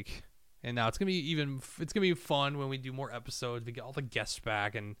to make. And now it's gonna be fun when we do more episodes. We get all the guests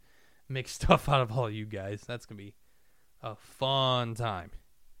back and make stuff out of all you guys. That's gonna be a fun time.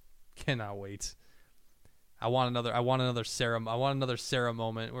 Cannot wait. I want another Sarah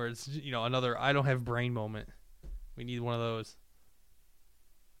moment where it's another I don't have brain moment. We need one of those.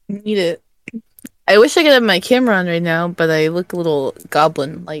 Need it. I wish I could have my camera on right now, but I look a little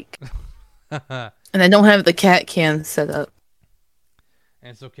goblin like, and I don't have the cat cam set up.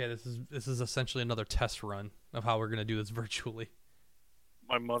 And it's okay. This is essentially another test run of how we're gonna do this virtually.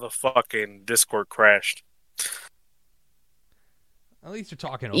 My motherfucking Discord crashed. At least you're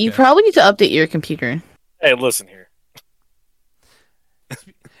talking okay. You probably need to update your computer. Hey, listen here.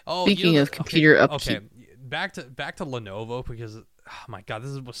 Speaking of computer upkeep. Okay, back to Lenovo, because oh my god,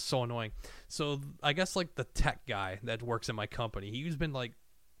 this was so annoying. So I guess like the tech guy that works in my company, he's been like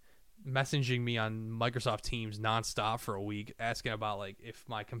messaging me on Microsoft Teams nonstop for a week, asking about like if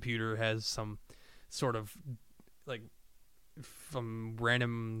my computer has some sort of like some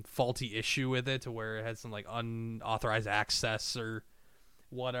random faulty issue with it, to where it has some like unauthorized access or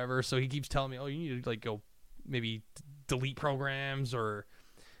whatever. So he keeps telling me, oh, you need to like go maybe delete programs, or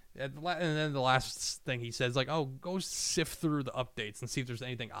and then the last thing he says, like, oh, go sift through the updates and see if there's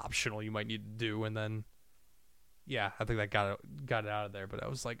anything optional you might need to do. And then yeah, I think that got it out of there. But I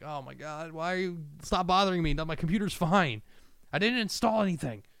was like, oh my god, why are you stop bothering me? No, my computer's fine. I didn't install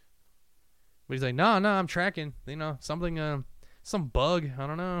anything. But he's like, no, I'm tracking. Something, some bug. I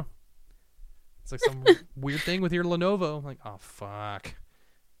don't know. It's like some weird thing with your Lenovo. I'm like, oh fuck.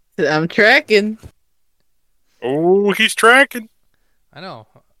 I'm tracking. Oh, he's tracking. I know.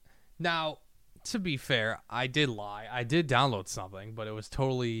 Now, to be fair, I did lie. I did download something, but it was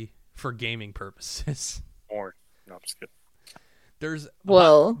totally for gaming purposes. Or no, I'm just kidding. There's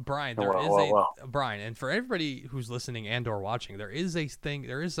Well- Brian. Wow. Brian, and for everybody who's listening and or watching, there is a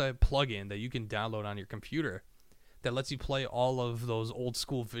plugin that you can download on your computer that lets you play all of those old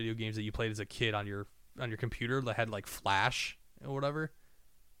school video games that you played as a kid on your computer that had like Flash or whatever.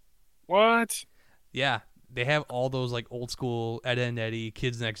 What? Yeah, they have all those like old school Ed and Eddie,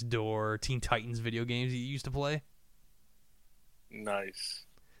 Kids Next Door, Teen Titans video games that you used to play. Nice.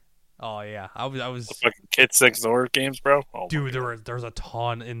 Oh yeah, I was The fucking Kids Next Door games, bro. Oh, dude. There's a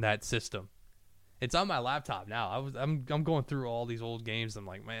ton in that system. It's on my laptop now. I'm going through all these old games. I'm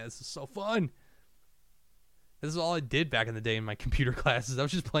like, man, this is so fun. This is all I did back in the day in my computer classes. I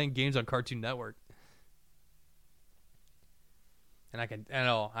was just playing games on Cartoon Network. And I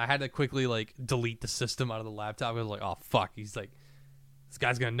had to quickly like delete the system out of the laptop. I was like, oh fuck. He's like, this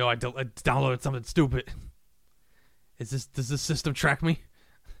guy's gonna know I downloaded something stupid. Does this system track me?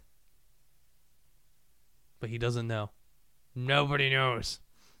 But he doesn't know. Nobody knows.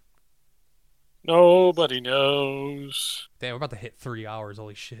 Nobody knows. Damn, we're about to hit 3 hours.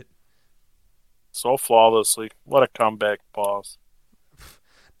 Holy shit. So flawlessly. What a comeback, boss.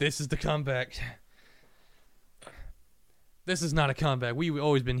 This is the comeback. This is not a comeback. We've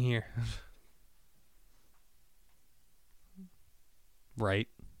always been here. Right.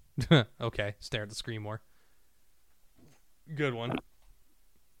 Okay. Stare at the screen more. Good one.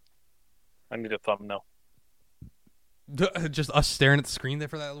 I need a thumbnail. Just us staring at the screen there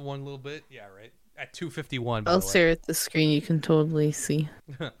for that one little bit? Yeah, right. At 2:51, by I'll the way. stare at the screen. You can totally see.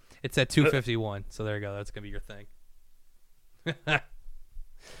 It's at 2:51, so there you go. That's going to be your thing.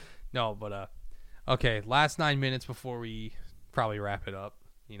 No, but, okay, last 9 minutes before we probably wrap it up.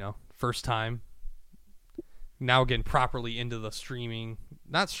 You know, first time. Now getting properly into the podcasting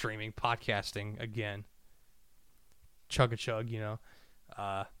again. Chug-a-chug, you know.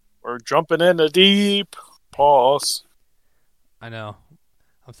 We're jumping in the deep. Pause. I know.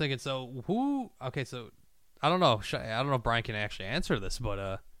 I'm thinking, so who? Okay, so I don't know. I don't know if Brian can actually answer this,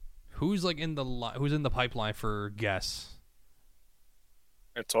 but who's like who's in the pipeline for guests?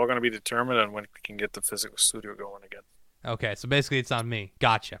 It's all going to be determined on when we can get the physical studio going again. Okay, so basically it's on me.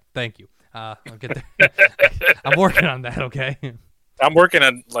 Gotcha. Thank you. I'll get there. I'm working on that. Okay. I'm working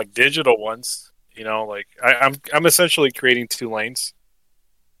on like digital ones. You know, like I'm essentially creating 2 lanes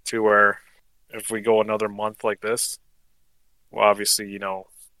to where if we go another month like this, well, obviously, you know,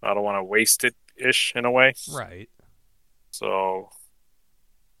 I don't want to waste it ish in a way. Right. So,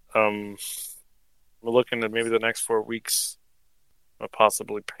 we're looking at maybe the next 4 weeks,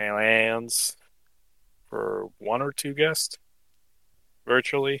 possibly plans for 1 or 2 guests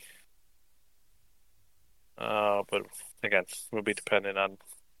virtually. But again, we'll be dependent on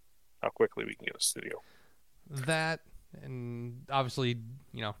how quickly we can get a studio. That, and obviously,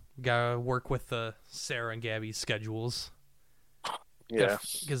 you know, gotta work with Sarah and Gabby's schedules. Yeah.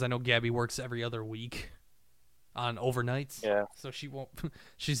 Because I know Gabby works every other week on overnights. Yeah. So she's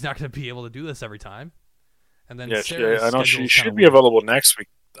not going to be able to do this every time. And then Yeah, Sarah's I know she schedule's should kinda be weird. available next week,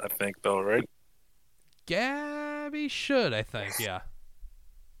 I think, though, right? Gabby should, I think, yeah.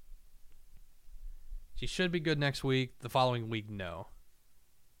 She should be good next week. The following week, no.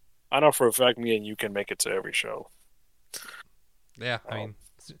 I know for a fact me and you can make it to every show. Yeah,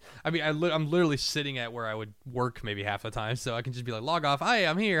 I'm literally sitting at where I would work maybe half the time, so I can just be like, log off. Hi,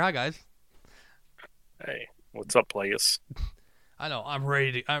 I'm here. Hi, guys. Hey, what's up, players? I know. I'm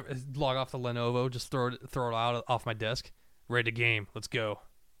ready to log off the Lenovo. Just throw it out off my desk. Ready to game. Let's go.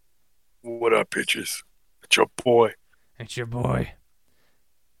 What up, bitches? It's your boy. It's your boy.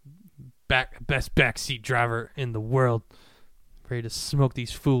 Best backseat driver in the world. Ready to smoke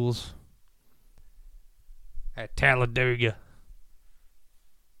these fools at Talladega.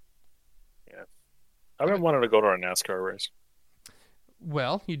 Yeah, I've been wanting to go to a NASCAR race.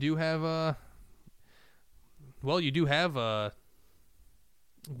 Well, you do have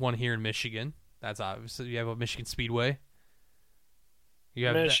one here in Michigan. That's obvious. You have a Michigan Speedway. You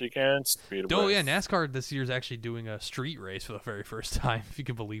have Michigan Speedway. Oh yeah, NASCAR this year is actually doing a street race for the very first time. If you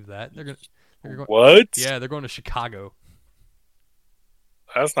can believe that, they're going. What? Yeah, they're going to Chicago.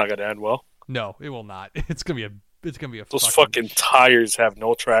 That's not gonna end well. No, it will not. It's gonna be a. Those fucking tires have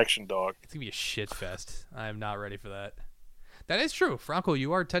no traction, dog. It's gonna be a shit fest. I am not ready for that. That is true, Franco.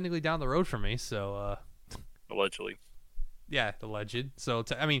 You are technically down the road from me, so. Allegedly. Yeah, alleged. So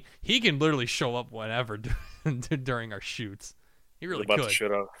I mean, he can literally show up whenever during our shoots. He really could.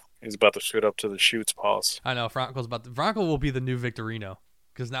 He's about to shoot up to the shoots, pause. I know Franco will be the new Victorino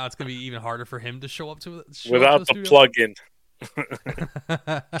because now it's gonna be even harder for him to show up to without the plug-in.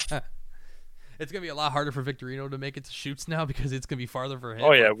 It's gonna be a lot harder for Victorino to make it to shoots now because it's gonna be farther for him.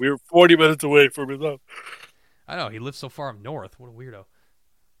 Oh yeah, we were 40 minutes away from his up. I know, he lives so far up north. What a weirdo.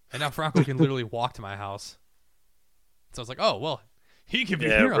 And now Franco can literally walk to my house. So I was like, oh, well, he can be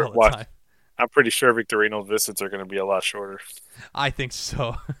here all the time. I'm pretty sure Victorino's visits are going to be a lot shorter. I think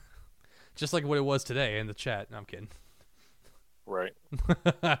so. Just like what it was today in the chat. No, I'm kidding. Right.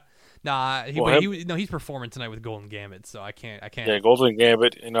 Nah, he's performing tonight with Golden Gambit, so I can't. Yeah, Golden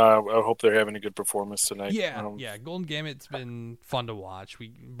Gambit, I hope they're having a good performance tonight. Yeah, Golden Gambit's been fun to watch.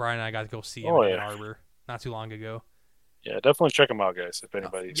 Brian and I got to go see him in Ann Arbor not too long ago. Yeah, definitely check him out, guys. If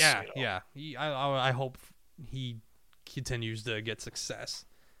anybody's I hope he continues to get success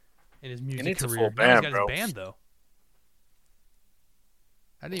in his music needs career. A full band, he's got his band though.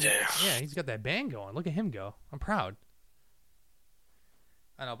 He's got that band going. Look at him go. I'm proud.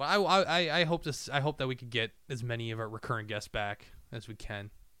 I know, but I hope that we could get as many of our recurrent guests back as we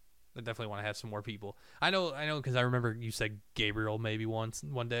can. I definitely want to have some more people. I know, because I remember you said Gabriel maybe one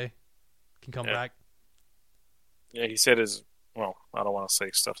day can come back. Yeah, he said well, I don't want to say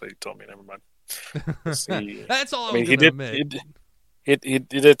stuff that he told me. Never mind. That's all I'm going to admit. He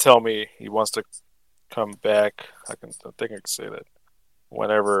did tell me he wants to come back. I think I can say that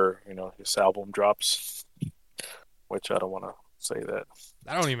whenever his album drops, which I don't want to say that.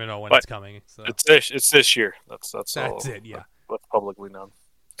 I don't even know when it's coming. So. It's this year. That's all. That's it. Yeah, that's publicly known.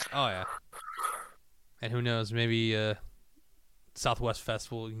 Oh yeah. And who knows? Maybe Southwest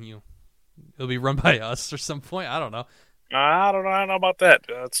Festival. It'll be run by us or some point. I don't know. I don't know about that.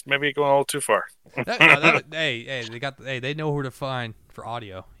 That's maybe going a little too far. They know who to find for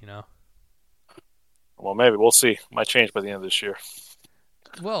audio. Well, maybe we'll see. Might change by the end of this year.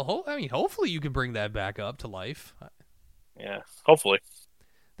 Well, hopefully you can bring that back up to life. Yeah, hopefully.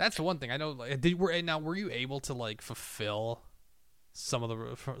 That's the one thing I know. Were you able to fulfill some of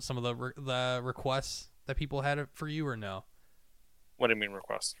the requests that people had for you, or no? What do you mean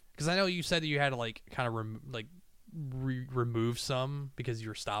requests? Because I know you said that you had to kind of remove some because you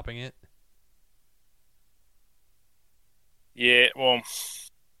were stopping it. Yeah, well,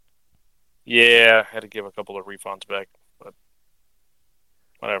 yeah, I had to give a couple of refunds back, but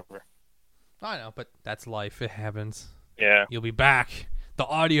whatever. I know, but that's life. It happens. Yeah. You'll be back.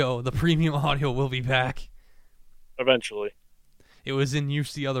 The premium audio will be back. Eventually. It was in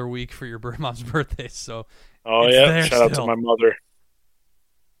use the other week for your mom's birthday, so. Oh, yeah. Shout out to my mother.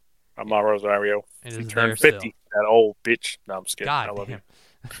 My Rosario. She turned 50. Still. That old bitch. No, I'm just kidding. God I love damn.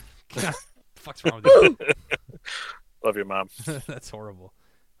 You. God, fuck's wrong with you? Love your mom. That's horrible.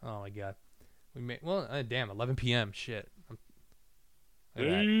 Oh, my God. Damn, 11 p.m. Shit.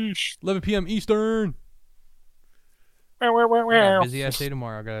 11 p.m. Eastern. Busy ass day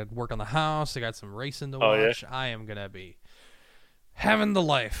tomorrow. I gotta work on the house. I got some racing to watch. Yeah? I am gonna be having the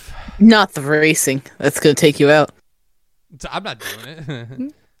life. Not the racing. That's gonna take you out. I'm not doing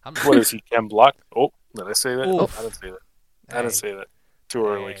it. What is he, Ken Block? Oh, did I say that? Oh, I didn't say that. I didn't say that. Too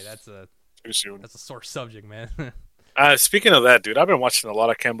early. Too soon. That's a sore subject, man. Speaking of that, dude, I've been watching a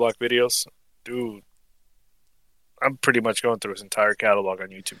lot of Ken Block videos. Dude, I'm pretty much going through his entire catalog on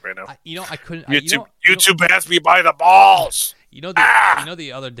YouTube right now. I couldn't. YouTube has me by the balls.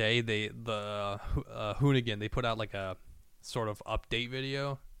 The other day the Hoonigan, they put out a sort of update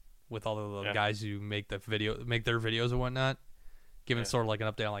video with all of the guys who make their videos and whatnot, giving sort of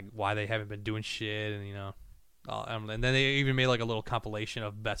an update on why they haven't been doing shit and and then they even made a little compilation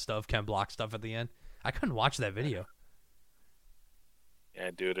of best of Ken Block stuff at the end. I couldn't watch that video. Yeah,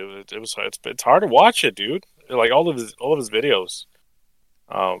 dude, it's hard to watch it, dude. All of his videos,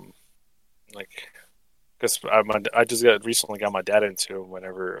 because I just recently got my dad into him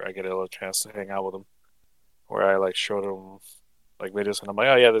whenever I get a little chance to hang out with him, where I showed him videos and I'm like,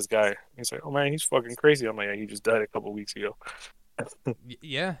 oh yeah, this guy. He's like, oh man, he's fucking crazy. I'm like, yeah, he just died a couple weeks ago.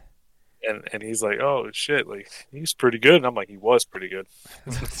 Yeah. And he's like, oh shit, he's pretty good. And I'm like, he was pretty good.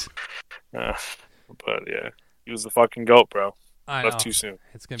 But yeah, he was the fucking GOAT, bro. I Left know. too soon.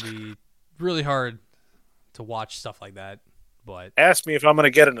 It's gonna be really hard to watch stuff like that. But ask me if I'm gonna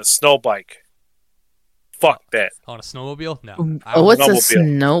get in a snow bike. Fuck that. On a snowmobile? No. What's a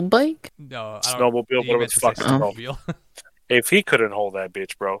snow bike? No, snowmobile. What was fucking snowmobile? If he couldn't hold that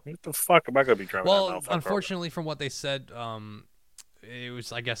bitch, bro, what the fuck am I gonna be driving? Well, unfortunately, from what they said, it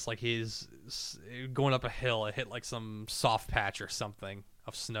was his going up a hill. It hit some soft patch or something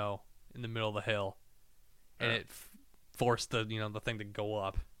of snow in the middle of the hill, and it forced the thing to go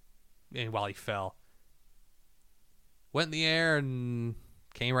up, and while he fell, went in the air and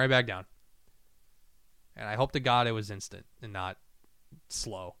came right back down. And I hope to God it was instant and not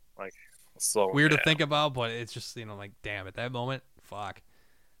slow. Slow. Weird to think about, but it's just damn, at that moment, fuck.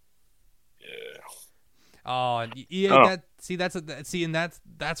 Yeah. Oh, and EA got See, and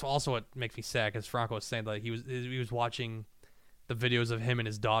that's also what makes me sad, because Franco was saying that he was watching the videos of him and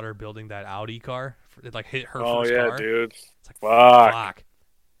his daughter building that Audi car. It like hit her first car. Oh yeah, dude. It's like fuck.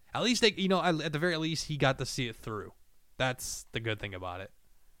 At least they, at the very least, he got to see it through. That's the good thing about it.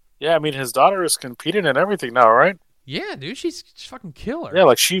 Yeah, I mean, his daughter is competing in everything now, right? Yeah, dude, she's fucking killer.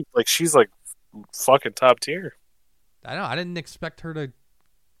 Yeah, she's fucking top tier. I know. I didn't expect her to.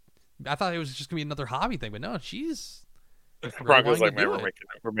 I thought it was just gonna be another hobby thing, but no, she's. Broncos like, man,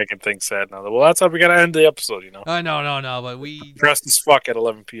 we're making things sad now. Well, that's how we gotta end the episode, No, but we dressed as fuck at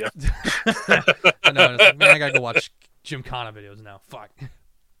 11 p.m. I know. It's like, man, I gotta go watch Jim Connor videos now. Fuck.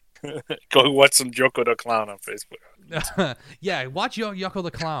 Go watch some Joko the Clown on Facebook. Yeah, watch Yoko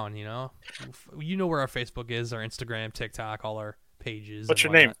the Clown. You know where our Facebook is, our Instagram, TikTok, all our pages. What's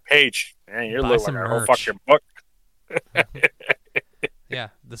your name? Paige. Man, you're Buy looking some at a whole merch. fucking book. Yeah,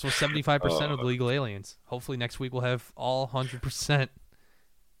 this was 75% of the Legal Aliens. Hopefully next week we'll have all 100%.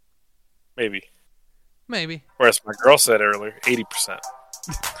 Maybe. Maybe. My girl said earlier, 80%.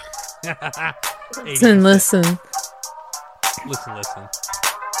 80%. Listen.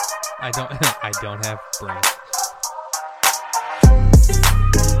 I don't have brains.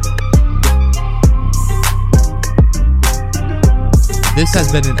 This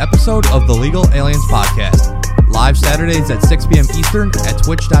has been an episode of the Legal Aliens Podcast. Live Saturdays at 6 p.m. Eastern at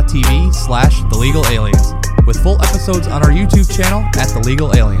twitch.tv/TheLegalAliens, with full episodes on our YouTube channel at The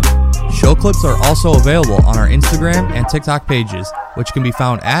Legal Aliens. Show clips are also available on our Instagram and TikTok pages, which can be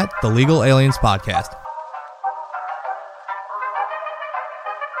found at The Legal Aliens Podcast.